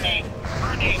 Warning!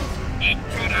 Warning!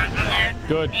 Intruder alert!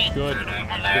 Good, good.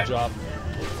 Good job.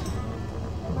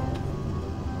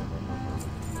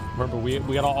 Remember, we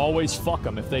gotta always fuck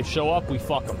them. If they show up, we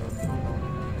fuck them.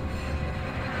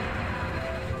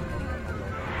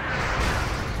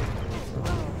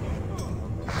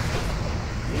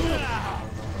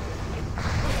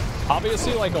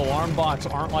 Obviously, like, alarm bots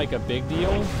aren't, like, a big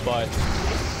deal, but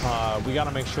we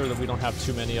gotta make sure that we don't have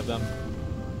too many of them.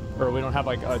 Or we don't have,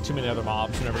 like, too many other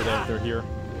mobs whenever they're here.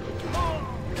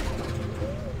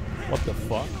 What the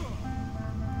fuck?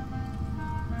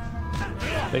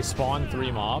 They spawn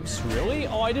 3 mobs? Really?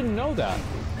 Oh, I didn't know that.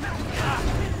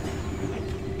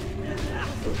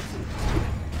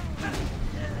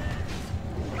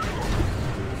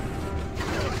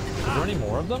 Is there any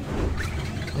more of them?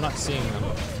 I'm not seeing them.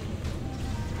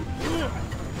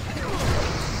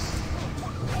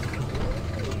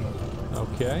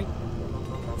 Okay.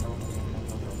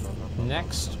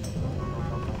 Next.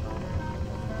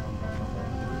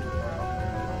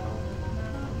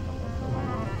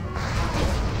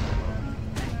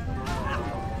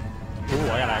 Ooh,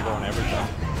 I got aggro on everything.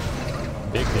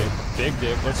 Big dig. Big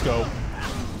dig. Let's go.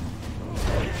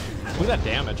 Look at that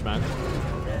damage, man.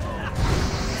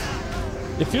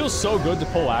 It feels so good to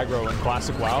pull aggro in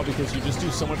Classic WoW because you just do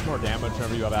so much more damage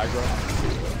whenever you have aggro.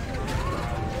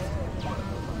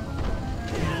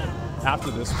 After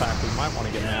this pack, we might want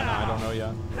to get mana. I don't know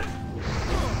yet.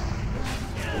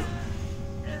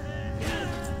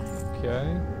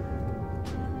 Okay.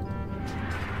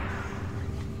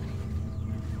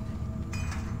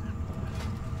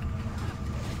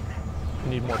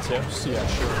 Need more tips? Yeah,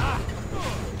 sure.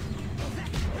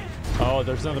 Oh,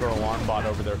 there's another alarm bot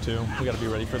over there too. We gotta be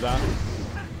ready for that.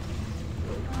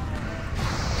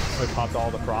 We popped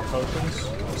all the prop potions.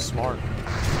 Smart.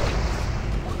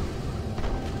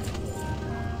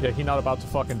 Yeah, he not about to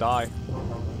fucking die.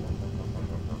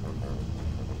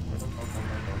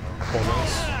 Hold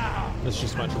this. This is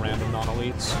just a bunch of random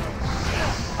non-elites.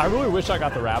 I really wish I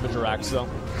got the Ravager axe though.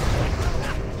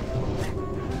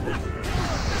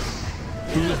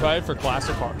 Who's excited for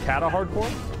Classic Kata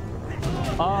Hardcore?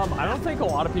 I don't think a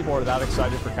lot of people are that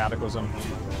excited for Cataclysm.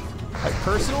 Like,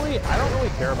 personally, I don't really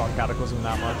care about Cataclysm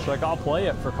that much. Like, I'll play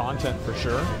it for content for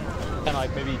sure, and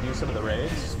like maybe do some of the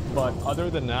raids. But other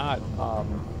than that,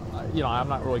 you know, I'm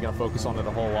not really gonna focus on it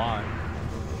a whole lot.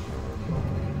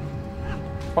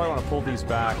 Probably want to pull these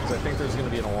back because I think there's gonna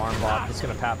be an alarm bot that's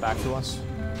gonna pat back to us.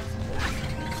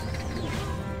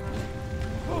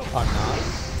 I'm not.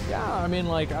 Yeah, I mean,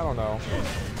 like, I don't know.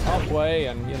 I'll play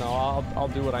and, you know, I'll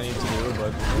do what I need to do,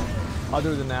 but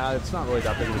other than that, it's not really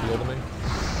that big of a deal to me.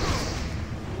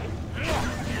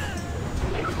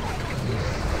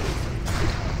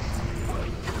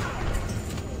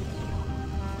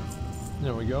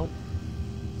 There we go.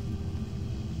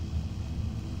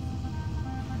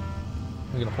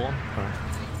 Are we gonna pull him? All right.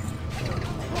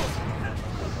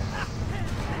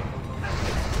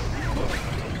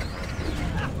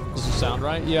 Does it sound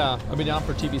right? Yeah, I'll be down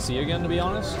for TBC again, to be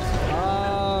honest.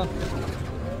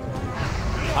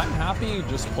 I'm happy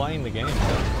just playing the game.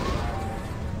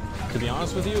 To be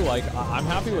honest with you, like, I'm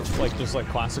happy with, like, just, like,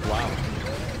 Classic WoW.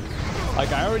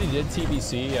 Like, I already did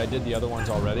TBC, I did the other ones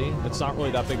already. It's not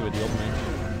really that big of a deal to me.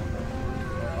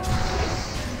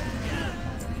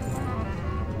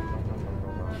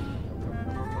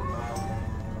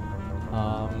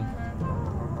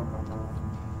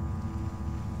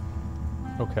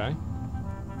 Okay.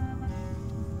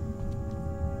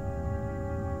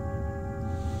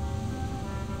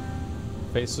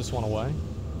 Face this one away?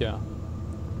 Yeah.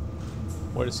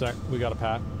 Wait a sec, we got a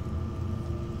pat.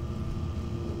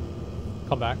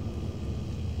 Come back.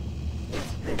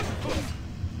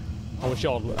 I wish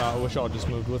y'all just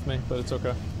moved with me, but it's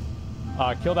okay.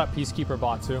 Kill that Peacekeeper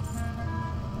bot too.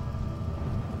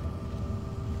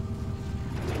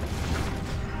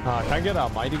 Can I get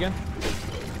Might again?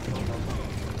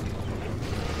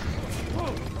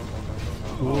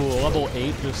 Ooh, level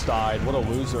 8 just died. What a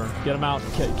loser. Get him out.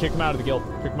 Kick him out of the guild.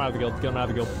 Kick him out of the guild. Get him out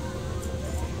of the guild.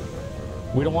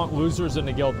 We don't want losers in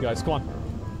the guild, guys. Come on.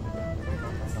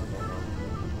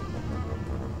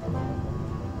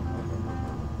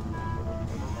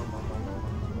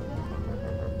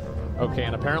 Okay,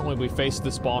 and apparently we faced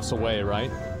this boss away,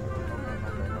 right?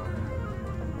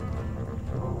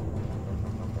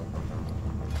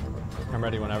 I'm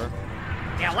ready whenever.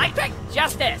 Electric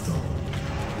justice!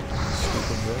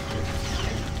 Stupid bitch.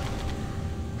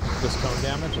 This cone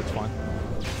damage, it's fine.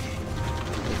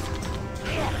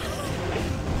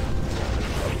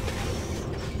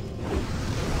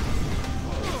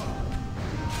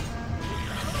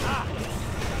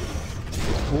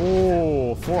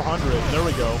 Ooh, 400. There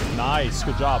we go. Nice.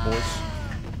 Good job, boys.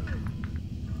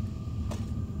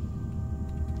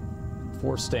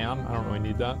 4 stam. I don't really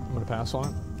need that. I'm going to pass on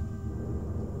it.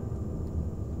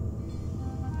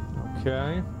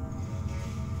 Okay.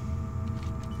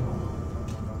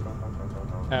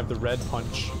 I have the red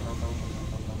punch.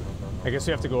 I guess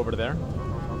we have to go over to there.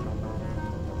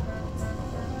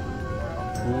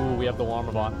 Ooh, we have the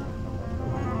llama bot.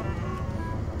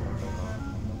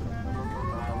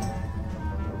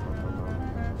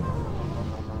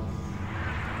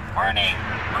 Warning,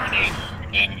 warning,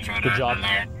 intruder Good job.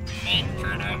 alert,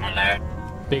 intruder alert.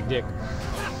 Big dick.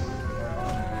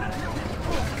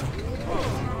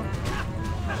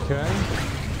 Okay.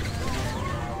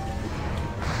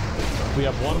 We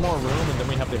have one more room and then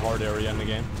we have the hard area in the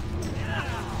game.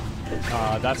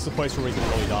 That's the place where we can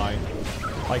really die.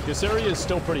 Like, this area is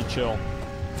still pretty chill.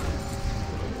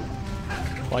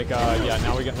 Like, yeah,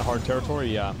 now we get in the hard territory,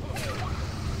 yeah.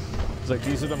 It's like,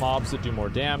 these are the mobs that do more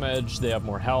damage, they have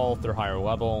more health, they're higher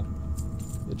level.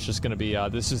 It's just gonna be,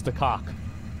 this is the cock.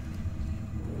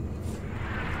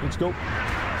 Let's go.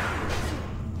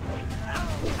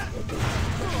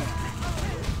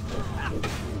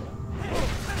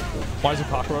 Why is a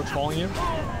cockroach following you?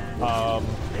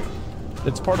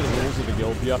 It's part of the rules of the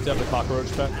guild. You have to have the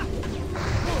cockroach pet.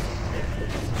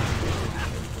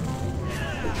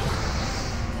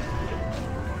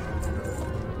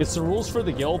 It's the rules for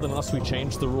the guild unless we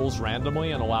change the rules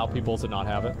randomly and allow people to not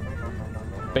have it.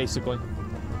 Basically.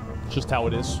 It's just how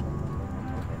it is.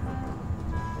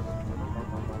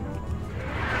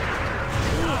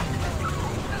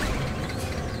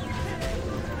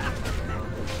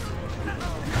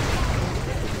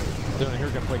 Here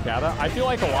gonna play Kata. I feel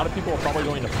like a lot of people are probably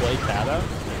going to play Kata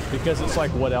because it's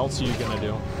like, what else are you gonna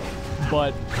do?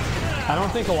 But I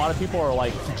don't think a lot of people are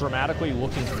like dramatically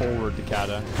looking forward to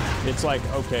Kata. It's like,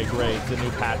 okay, great, the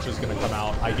new patch is gonna come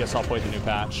out. I guess I'll play the new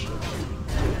patch.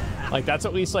 Like that's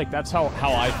at least like that's how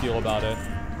I feel about it.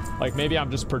 Like maybe I'm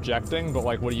just projecting, but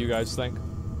like, what do you guys think?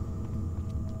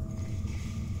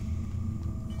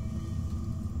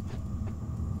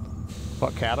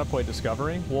 But Kata play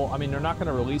Discovery? Well, I mean, they're not going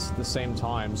to release at the same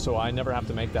time, so I never have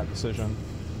to make that decision.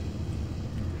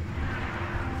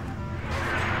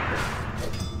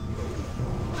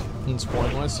 It's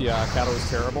pointless. Yeah, Kata was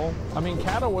terrible. I mean,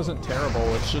 Kata wasn't terrible.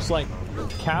 It's just like,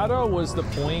 Kata was the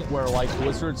point where like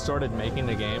Blizzard started making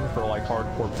the game for like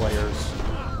hardcore players.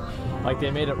 Like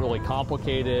they made it really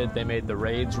complicated. They made the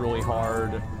raids really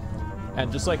hard.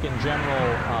 And just like in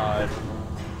general,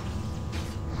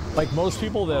 like most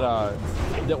people that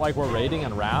like were raiding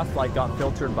in Wrath like got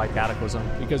filtered by Cataclysm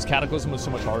because Cataclysm was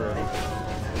so much harder.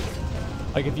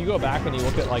 Like if you go back and you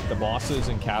look at like the bosses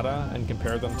in Kata and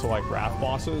compare them to like Wrath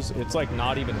bosses, it's like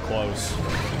not even close.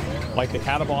 Like the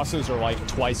Kata bosses are like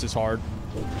twice as hard.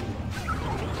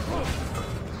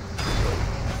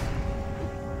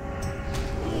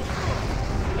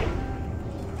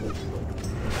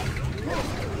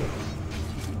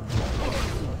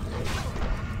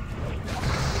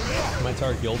 My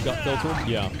entire guild got filtered?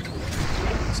 Yeah.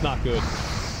 It's not good.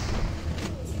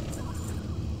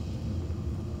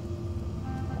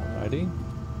 Alrighty.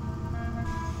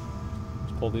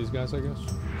 Let's pull these guys, I guess.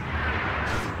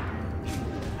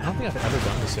 I don't think I've ever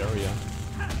done this area.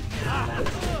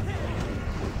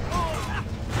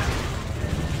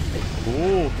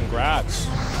 Ooh, congrats.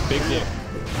 Big dick.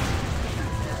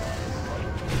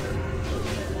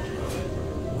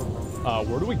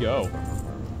 Where do we go?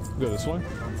 Go this way?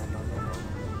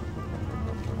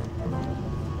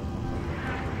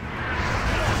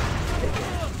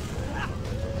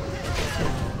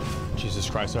 Jesus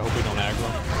Christ, I hope we don't aggro.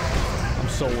 I'm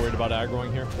so worried about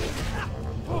aggroing here.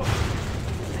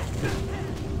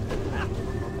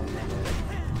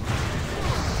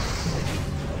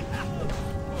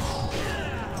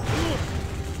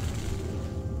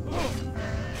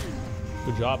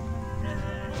 Good job.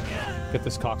 Get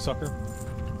this cocksucker.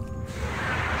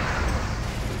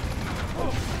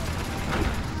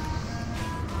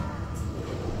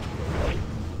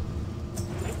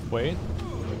 Wait.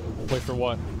 Wait for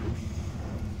what?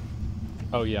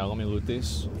 Oh yeah, let me loot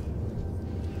these.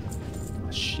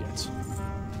 Shit.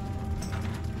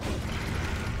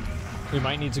 We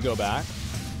might need to go back.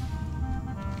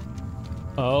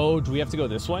 Oh, do we have to go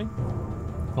this way?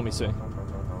 Let me see.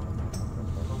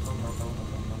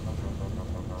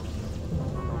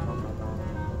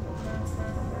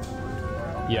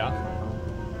 Yeah.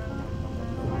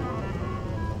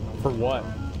 For what?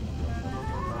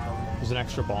 There's an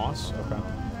extra boss? Okay.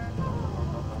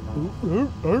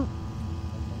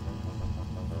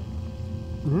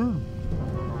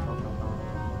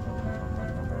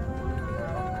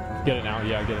 Get it now.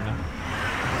 Yeah, get it now.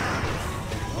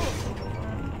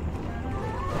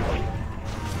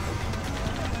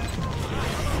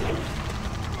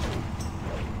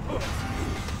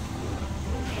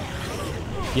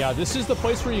 Yeah, this is the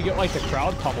place where you get like the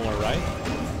crowd pummeler, right?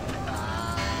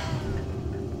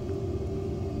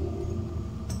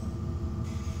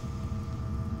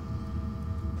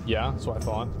 Yeah, that's what I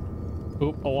thought.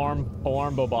 Oop, alarm,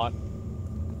 Bobot.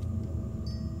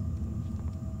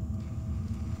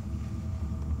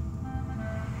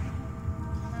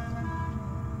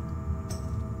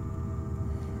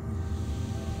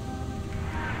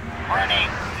 Warning.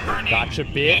 Gotcha,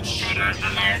 bitch. Intruder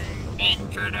alert.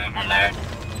 Intruder alert.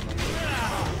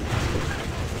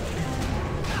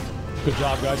 Good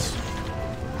job, guys.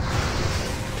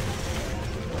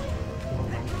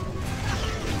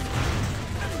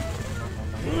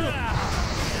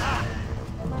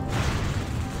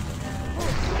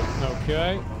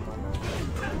 Okay.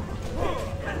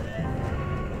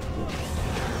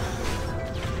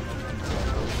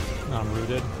 I'm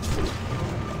rooted.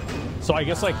 So I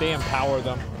guess like they empower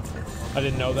them. I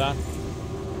didn't know that.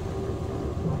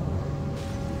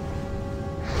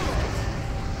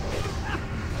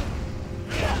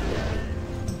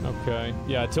 Okay.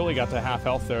 Yeah, Tilly got to half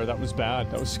health there. That was bad.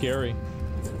 That was scary.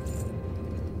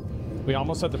 We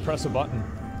almost had to press a button.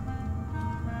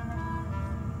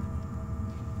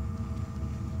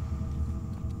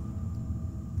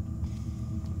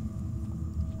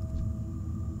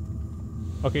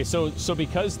 Okay, so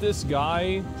because this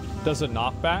guy does a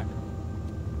knockback,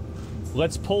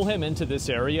 let's pull him into this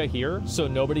area here so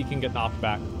nobody can get knocked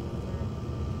back.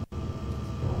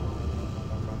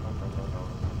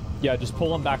 Yeah, just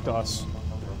pull him back to us.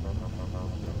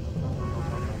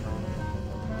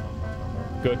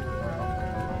 Good.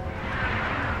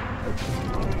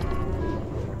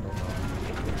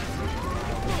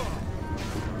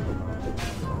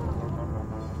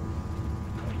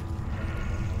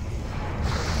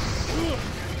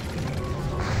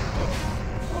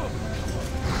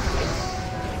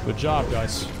 Good job,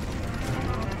 guys.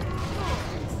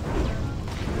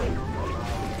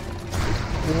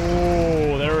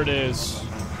 Oh, there it is.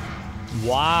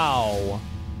 Wow.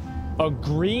 A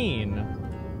green.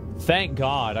 Thank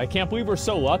God. I can't believe we're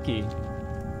so lucky.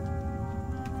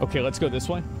 Okay, let's go this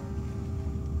way.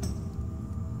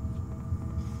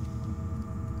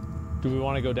 Do we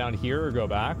want to go down here or go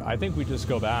back? I think we just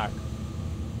go back.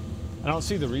 I don't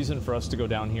see the reason for us to go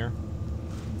down here.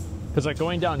 Because, like,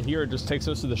 going down here just takes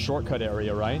us to the shortcut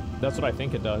area, right? That's what I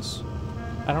think it does.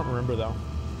 I don't remember, though.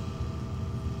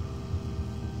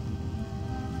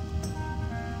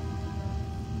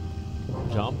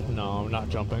 Jump? No, I'm not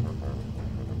jumping.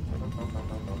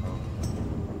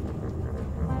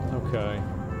 Okay.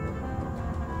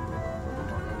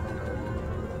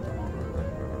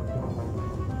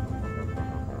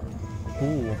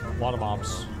 Ooh, a lot of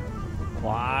mobs. A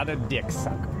lot of dick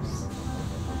suckers.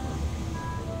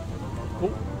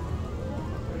 Ooh.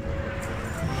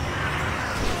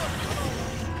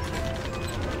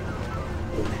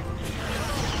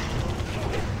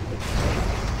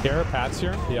 Garrett Pat's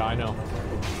here? Yeah, I know.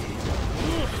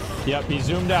 Yep, he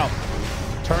zoomed out.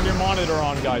 Turn your monitor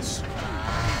on, guys.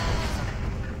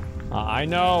 I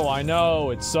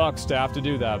know. It sucks to have to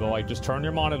do that, but, like, just turn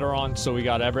your monitor on so we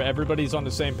got everybody's on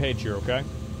the same page here, okay?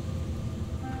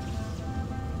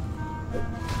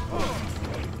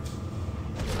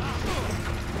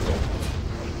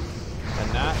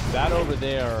 And that over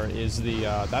there is the,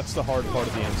 that's the hard part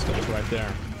of the instance right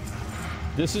there.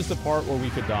 This is the part where we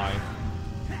could die.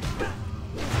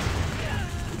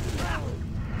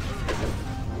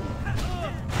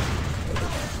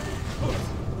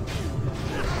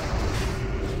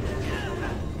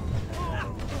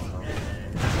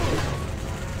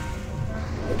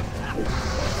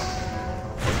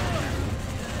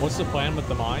 What's the plan with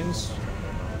the mines?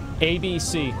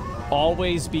 ABC.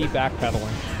 Always be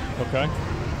backpedaling. Okay?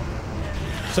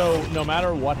 So, no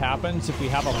matter what happens, if we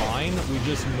have a mine, we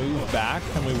just move back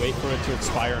and we wait for it to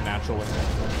expire naturally.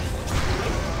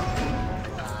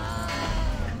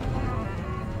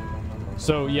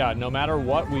 So, yeah, no matter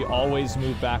what, we always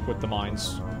move back with the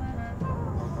mines.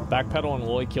 Backpedaling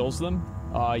really kills them?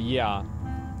 Yeah.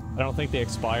 I don't think they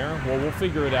expire. Well, we'll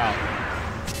figure it out.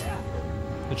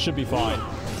 It should be fine.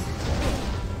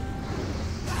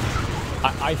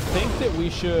 I think that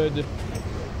we should...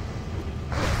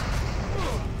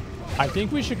 I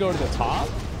think we should go to the top.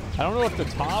 I don't know if the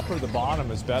top or the bottom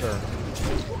is better.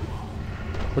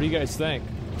 What do you guys think?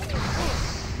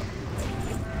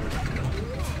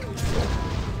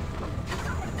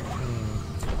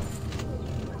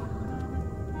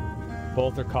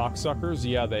 Both are cocksuckers?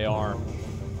 Yeah, they are.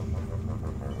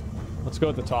 Let's go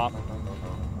at the top.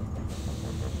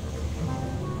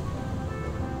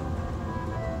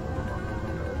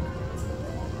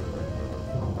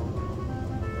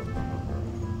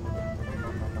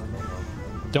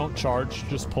 Don't charge,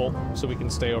 just pull, so we can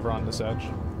stay over on this edge.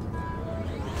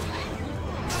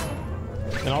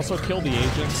 And also kill the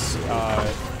agents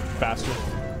faster,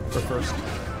 or first.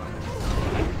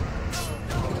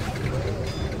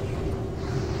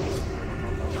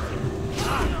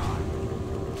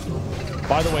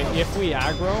 By the way, if we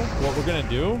aggro, what we're gonna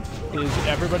do is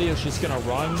everybody is just gonna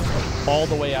run all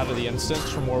the way out of the instance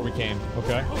from where we came,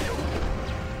 okay?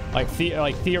 Like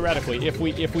theoretically, if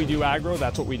we do aggro,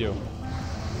 that's what we do.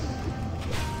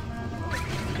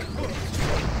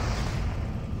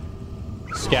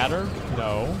 Scatter?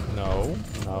 No, no,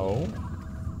 no.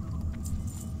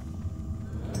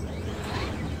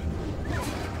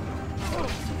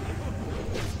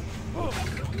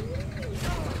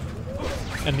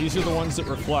 And these are the ones that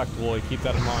reflect. We'll keep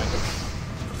that in mind.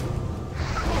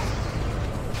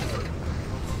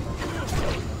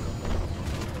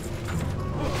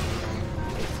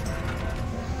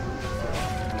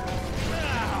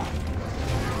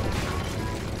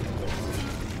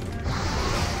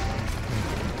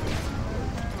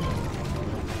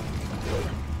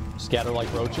 Scatter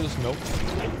like roaches? Nope.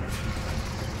 It's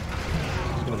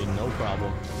gonna be no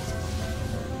problem.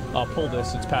 Pull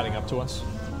this, it's padding up to us.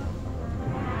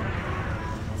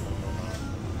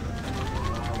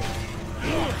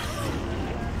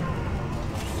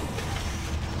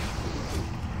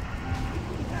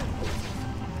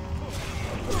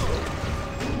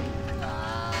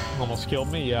 Almost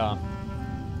killed me, yeah.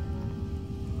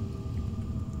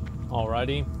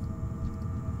 Alrighty.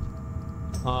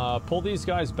 Pull these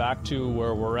guys back to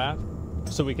where we're at,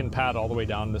 so we can pad all the way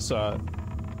down this,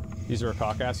 these are a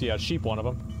caucasus. Yeah, sheep one of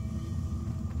them.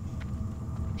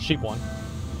 Sheep one.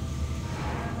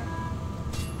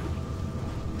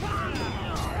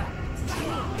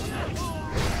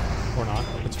 Or not,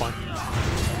 it's fine.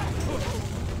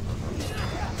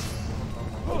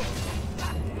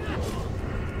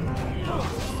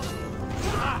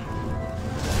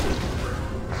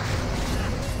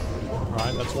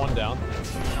 Alright, that's one down.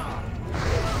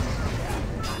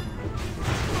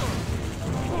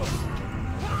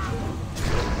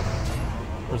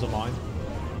 There's a mine.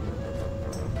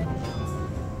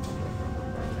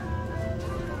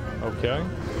 Okay.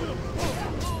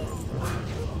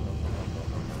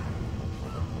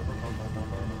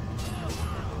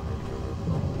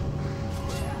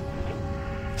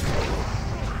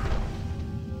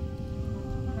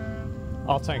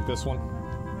 I'll tank this one.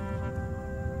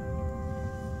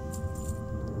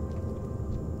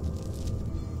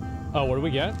 Oh, what do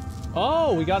we get?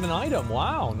 Oh, we got an item.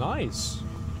 Wow, nice.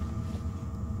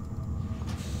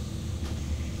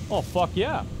 Oh, fuck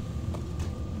yeah.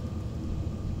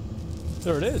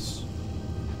 There it is.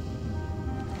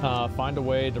 Find a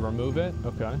way to remove it.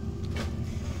 Okay.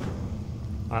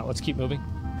 Alright, let's keep moving.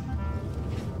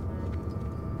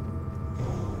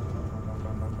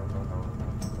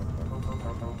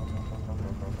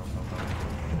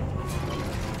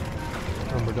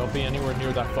 Remember, don't be anywhere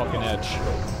near that fucking edge.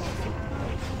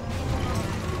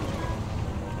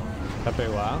 Pepe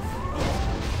laugh?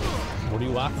 What are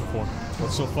you laughing for?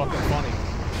 What's so fucking funny?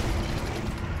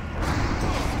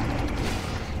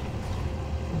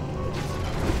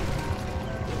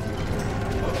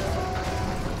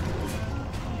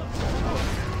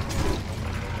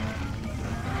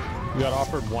 You got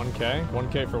offered 1K?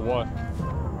 1K for what?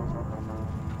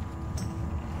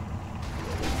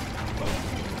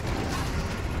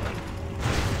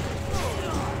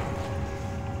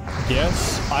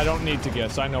 Guess? I don't need to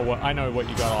guess. I know what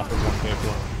you got offered 1K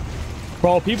for.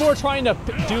 Bro, people are trying to...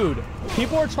 Dude,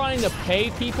 people are trying to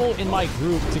pay people in my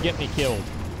group to get me killed.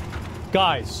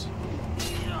 Guys.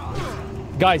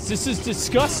 Guys, this is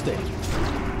disgusting.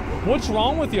 What's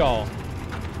wrong with y'all?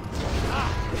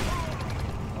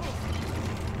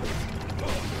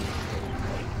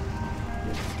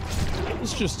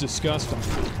 It's just disgusting.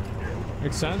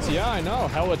 Makes sense? Yeah, I know.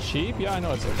 Hella cheap? Yeah, I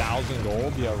know. It's 1,000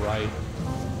 gold. Yeah, right.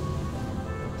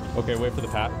 Okay, wait for the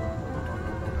pat.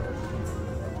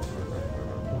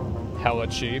 Hella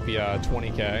cheap. Yeah,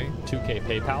 20K. 2K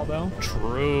PayPal, though.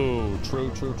 True.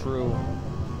 True, true, true.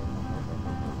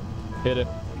 Hit it.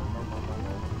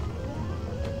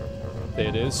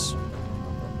 It is.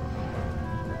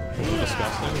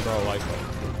 Disgusting, bro. Like,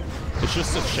 it's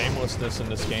just the shamelessness in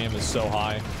this game is so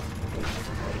high.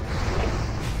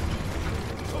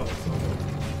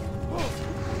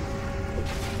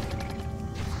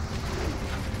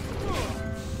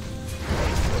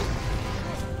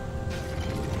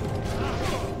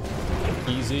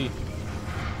 Easy.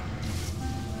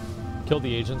 Kill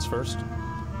the agents first.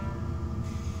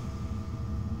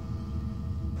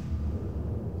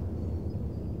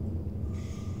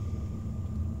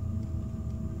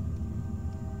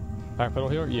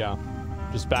 Backpedal here? Yeah.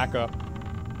 Just back up.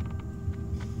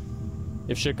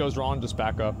 If shit goes wrong, just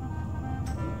back up.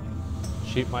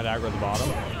 Sheep might aggro the bottom.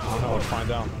 I don't know, let's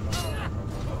find out.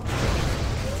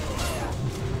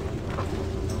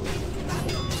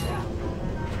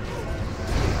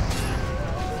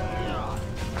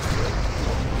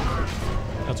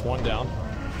 That's one down.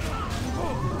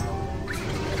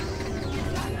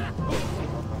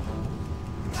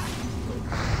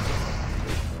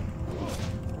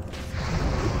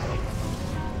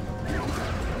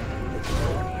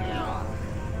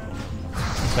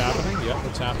 It's happening? Yep,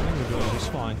 it's happening. We're doing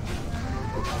just fine.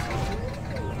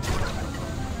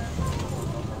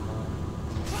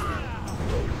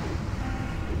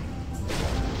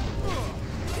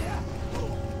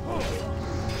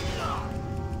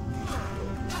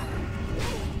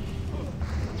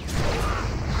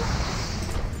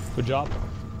 Good job.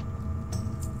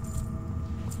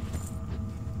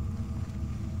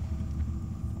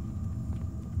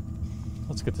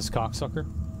 Let's get this cocksucker.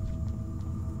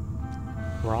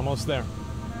 We're almost there.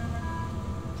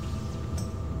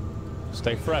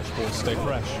 Stay fresh, boys. Stay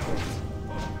fresh.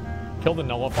 Kill the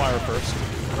nullifier first.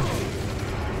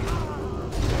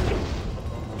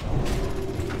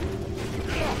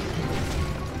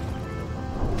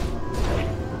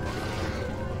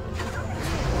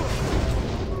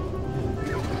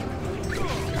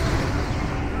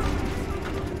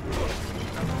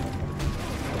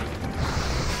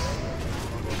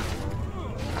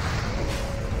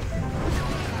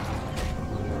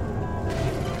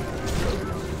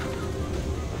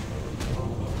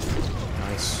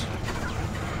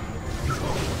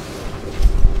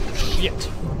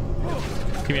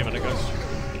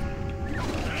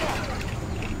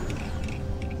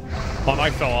 My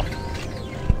mic fell off.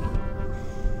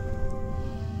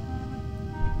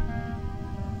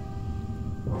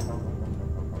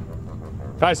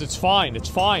 Guys, it's fine. It's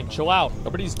fine. Chill out.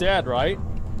 Nobody's dead, right?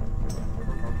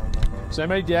 Is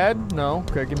anybody dead? No?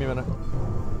 Okay, give me a minute.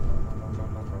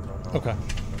 Okay.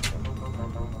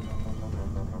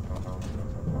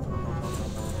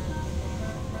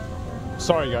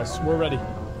 Sorry, guys. We're ready.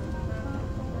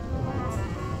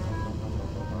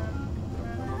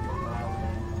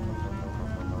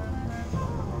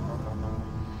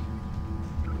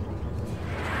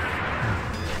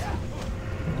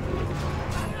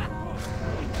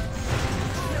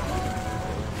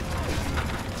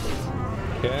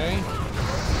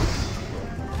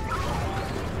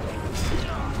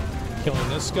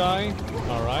 Guy.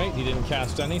 All right, he didn't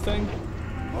cast anything.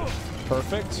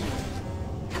 Perfect.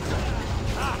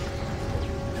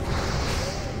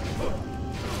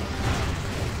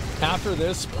 After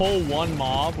this, pull one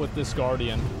mob with this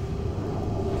guardian.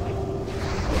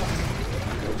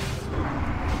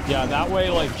 Yeah, that way,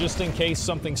 like, just in case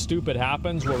something stupid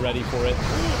happens, we're ready for it.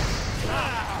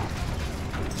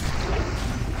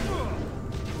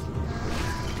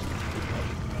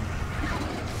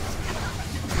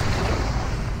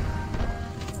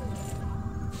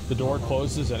 The door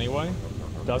closes anyway.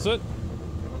 Does it?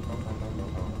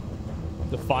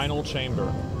 The final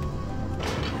chamber.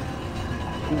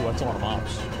 Ooh, that's a lot of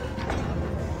mobs.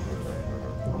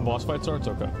 Boss fight starts?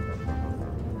 Okay.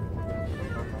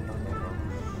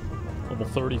 Level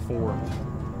 34.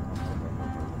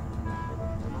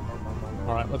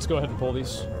 Alright, let's go ahead and pull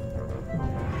these.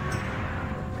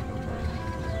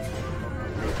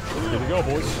 Here we go,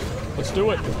 boys. Let's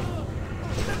do it.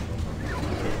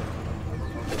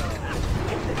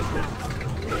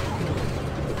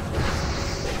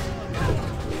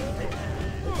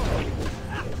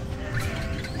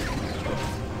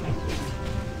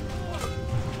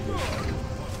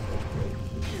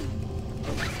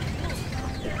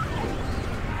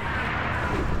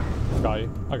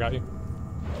 I got you.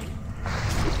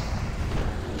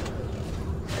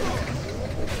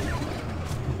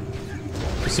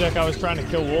 Sick, I was trying to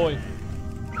kill Wooly.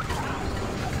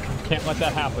 Can't let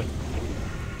that happen.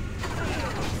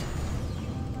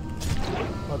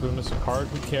 Oh, did we miss a card?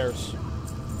 Who cares?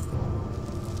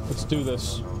 Let's do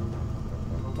this.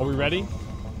 Are we ready?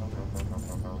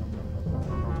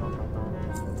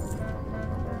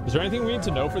 Is there anything we need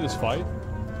to know for this fight?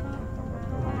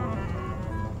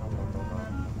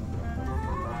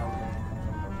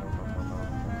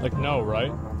 Like, no,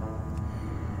 right?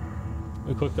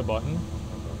 We click the button.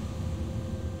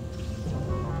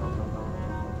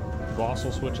 Boss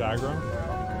will switch aggro.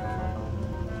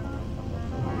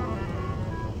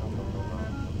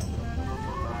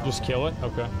 Just kill it?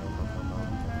 Okay.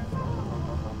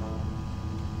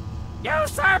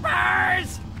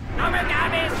 Usurpers!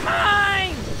 Gnomeregan is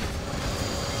mine!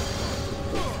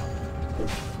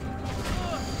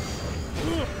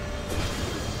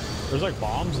 There's like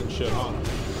bombs and shit, huh?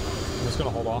 I'm just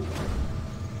gonna hold off.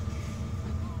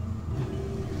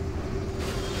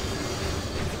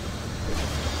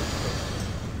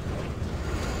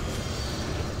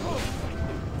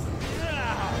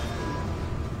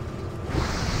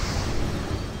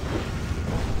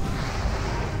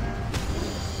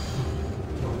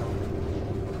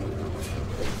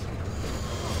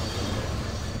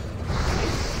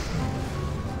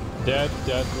 Dead,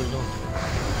 dead, what are you doing?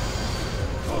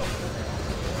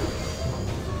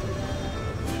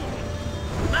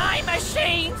 My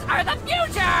machines are the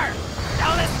future!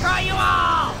 They'll destroy you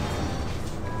all!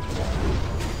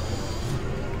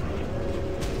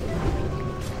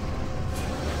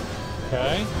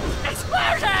 Okay.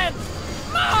 Explosions!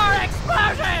 More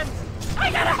explosions!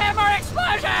 I gotta have more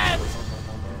explosions!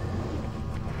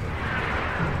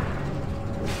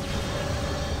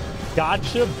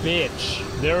 Gotcha, bitch.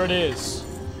 There it is.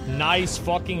 Nice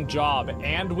fucking job.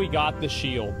 And we got the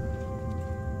shield.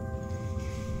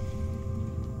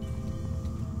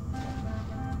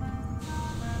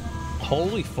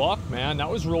 Holy fuck, man. That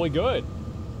was really good.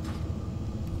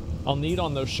 I'll need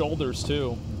on those shoulders,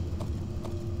 too.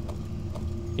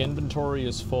 Inventory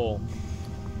is full.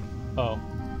 Oh.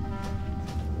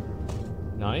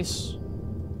 Nice.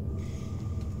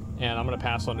 And I'm going to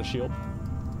pass on the shield.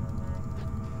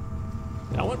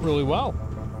 That went really well.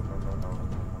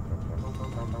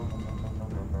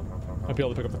 Might be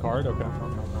able to pick up the card? Okay.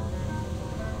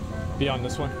 Be on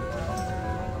this way.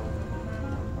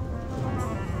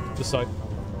 This side.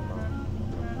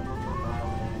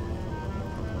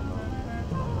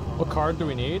 What card do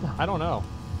we need? I don't know.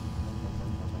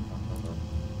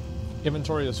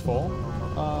 Inventory is full.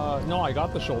 No, I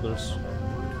got the shoulders.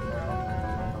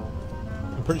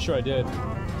 I'm pretty sure I did.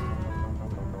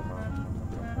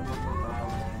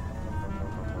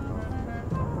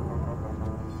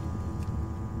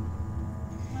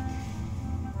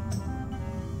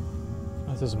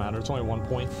 That doesn't matter. It's only 1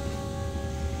 point.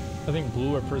 I think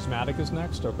blue or prismatic is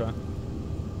next. Okay.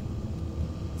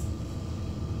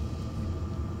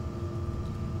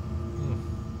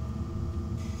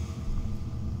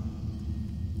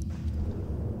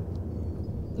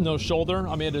 No shoulder?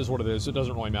 I mean, it is what it is. It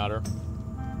doesn't really matter.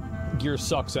 Gear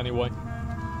sucks anyway.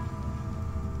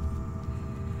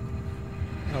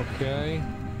 Okay.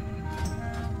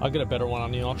 I'll get a better one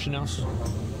on the auction house.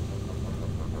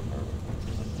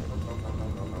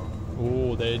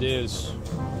 Oh, there it is.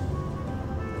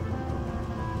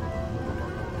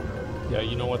 Yeah,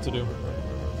 you know what to do.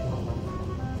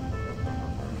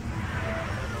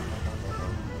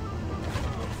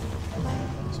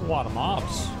 It's a lot of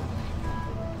mobs.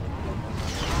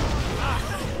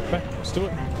 Okay, let's do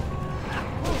it.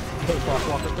 Put a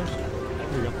crosswalker first.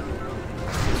 There you go.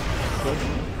 Good.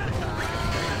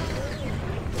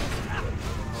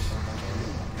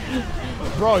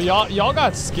 Bro, y'all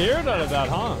got scared out of that,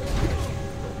 huh?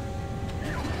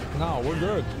 No, we're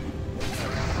good.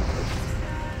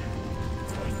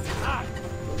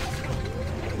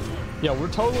 Yeah,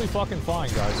 we're totally fucking fine,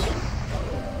 guys.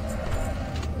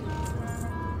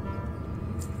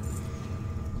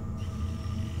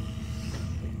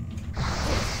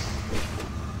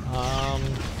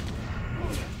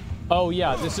 Oh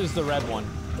yeah, this is the red one.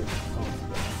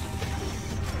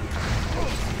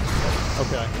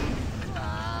 Okay.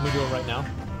 Let me do it right now.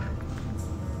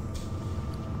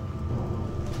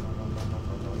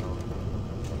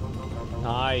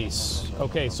 Nice.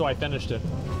 Okay, so I finished it.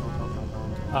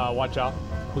 Watch out.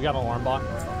 We got an alarm bot.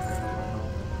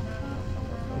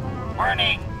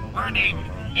 Warning, warning,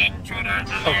 intruder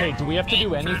alert. Okay, do we have to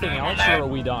do anything Intruder else, or alert. are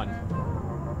we done?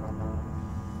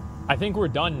 I think we're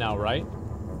done now, right?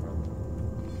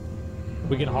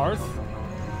 We can hearth?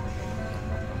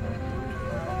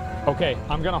 Okay,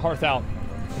 I'm gonna hearth out.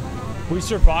 We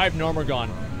survived Gnomeregan.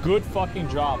 Good fucking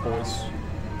job, boys.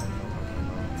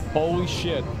 Holy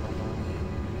shit.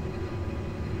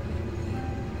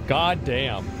 God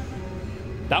damn.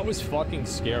 That was fucking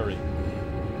scary.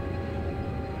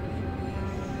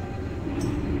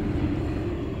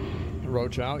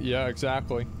 Roach out? Yeah,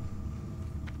 exactly.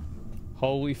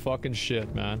 Holy fucking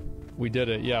shit, man. We did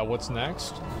it. Yeah, what's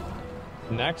next?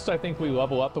 Next, I think we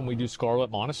level up and we do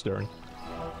Scarlet Monastery.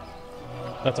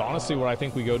 That's honestly what I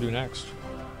think we go do next.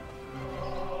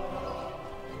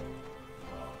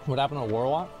 What happened to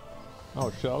Warlock?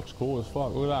 Oh shit, that looks cool as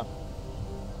fuck. Look at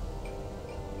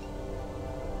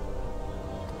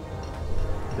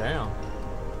that. Damn.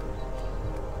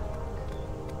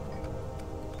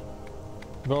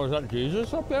 Bro, is that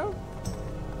Jesus up there?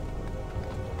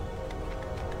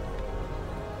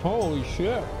 Holy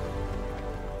shit.